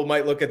some people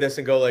might look at this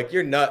and go, like,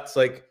 you're nuts.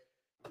 Like,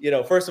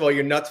 first of all,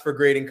 you're nuts for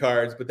grading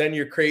cards, but then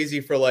you're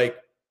crazy for, like,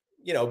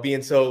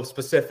 being so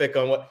specific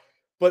on what.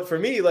 But for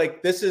me,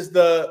 like, this is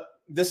the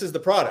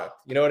product.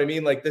 You know what I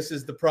mean? Like, this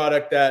is the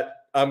product that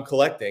I'm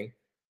collecting.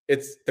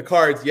 It's the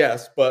cards,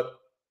 yes, but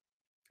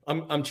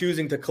I'm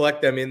choosing to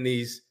collect them in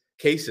these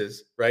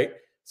cases, right?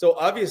 So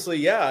obviously,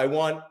 yeah, I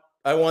want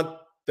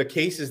the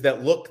cases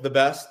that look the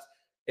best,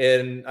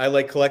 and I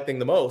like collecting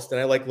the most,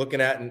 and I like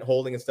looking at and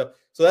holding and stuff.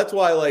 So that's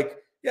why, like,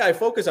 I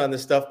focus on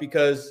this stuff,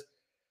 because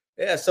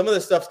some of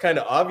this stuff's kind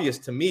of obvious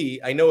to me.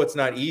 I know it's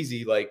not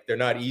easy. Like, they're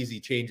not easy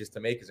changes to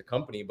make as a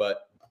company,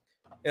 but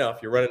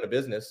if you're running a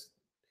business,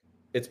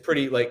 it's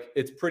pretty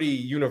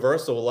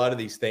universal. A lot of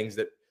these things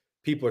that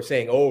people are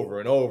saying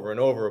over and over and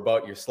over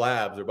about your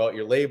slabs or about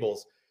your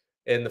labels,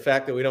 and the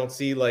fact that we don't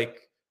see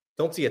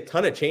a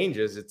ton of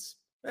changes, it's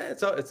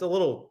a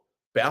little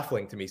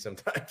baffling to me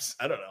sometimes.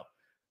 I don't know.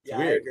 It's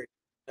weird.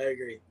 I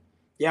agree.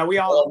 Yeah, we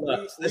all.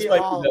 This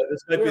might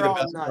be the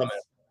best comment.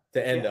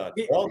 to end on.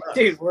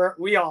 Dude, we're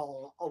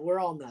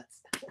all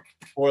nuts.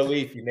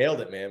 4-leaf, you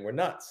nailed it, man. We're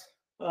nuts.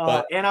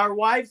 And our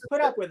wives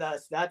put up with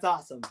us. That's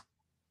awesome.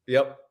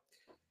 Yep.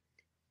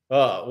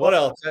 What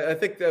else? I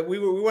think that we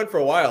went for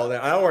a while, an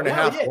hour and a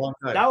half, a long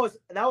time.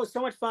 That was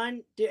so much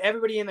fun.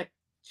 Everybody in the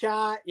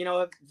chat, you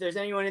know, if there's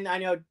anyone in, I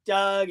know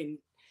Doug and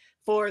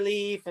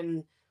 4-leaf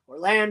and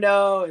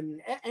Orlando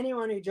and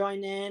anyone who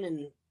joined in,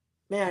 and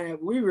man,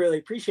 we really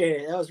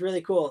appreciate it. That was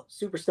really cool.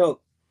 Super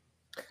stoked.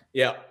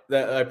 Yeah,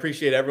 I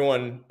appreciate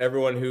everyone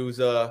who's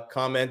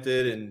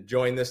commented and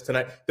joined this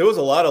tonight. There was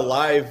a lot of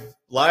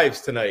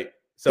lives tonight.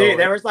 So dude,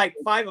 there was like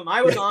 5 of them.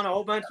 I was on a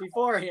whole bunch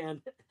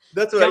beforehand.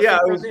 That's what. Yeah,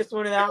 I was this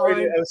one to that one.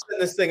 I was setting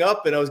this thing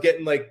up, and I was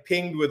getting like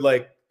pinged with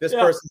like this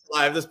person's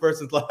live, this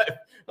person's live.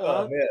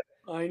 Oh man,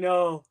 I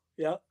know.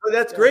 Yeah, but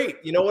that's great.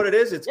 You know what it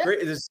is? It's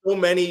great. There's so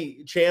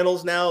many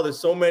channels now. There's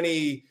so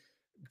many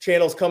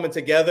channels coming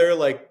together,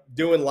 like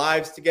doing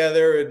lives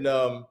together, and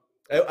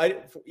I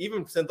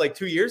even since like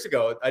 2 years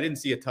ago, I didn't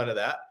see a ton of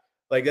that.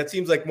 Like that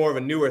seems like more of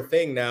a newer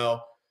thing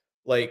now.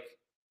 Like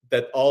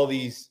that, all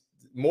these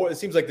more. It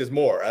seems like there's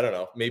more. I don't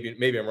know.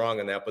 Maybe I'm wrong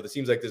on that, but it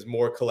seems like there's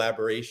more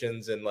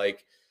collaborations and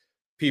like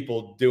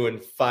people doing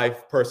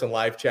 5-person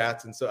live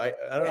chats. And so I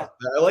don't know.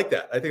 I like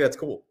that. I think that's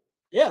cool.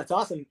 Yeah, it's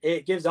awesome.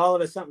 It gives all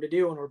of us something to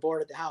do when we're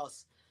bored at the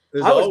house.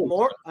 It's awesome.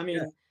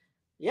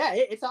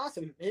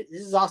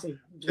 This is awesome.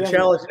 The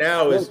challenge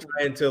now is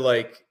trying to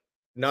like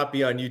not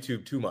be on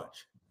YouTube too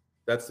much.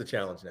 That's the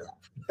challenge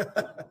now.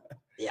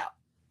 Yeah.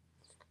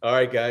 All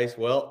right, guys.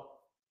 Well,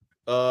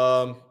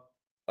 I'm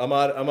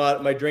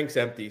out. My drink's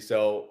empty,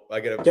 so I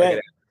gotta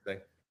thing.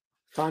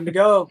 Time to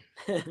go.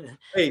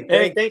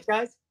 Hey, thanks,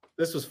 guys.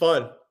 This was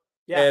fun.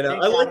 Yeah, and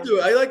I like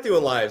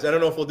doing lives. I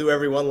don't know if we'll do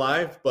every one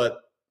live,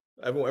 but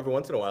every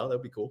once in a while,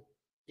 that'd be cool.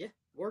 Yeah,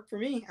 worked for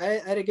me. I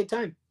had a good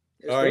time.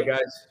 All right,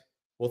 guys.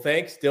 Well,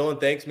 thanks, Dylan.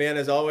 Thanks, man.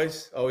 As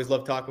always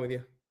love talking with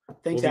you.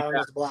 Thanks, Alan. It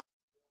was a blast.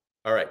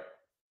 All right.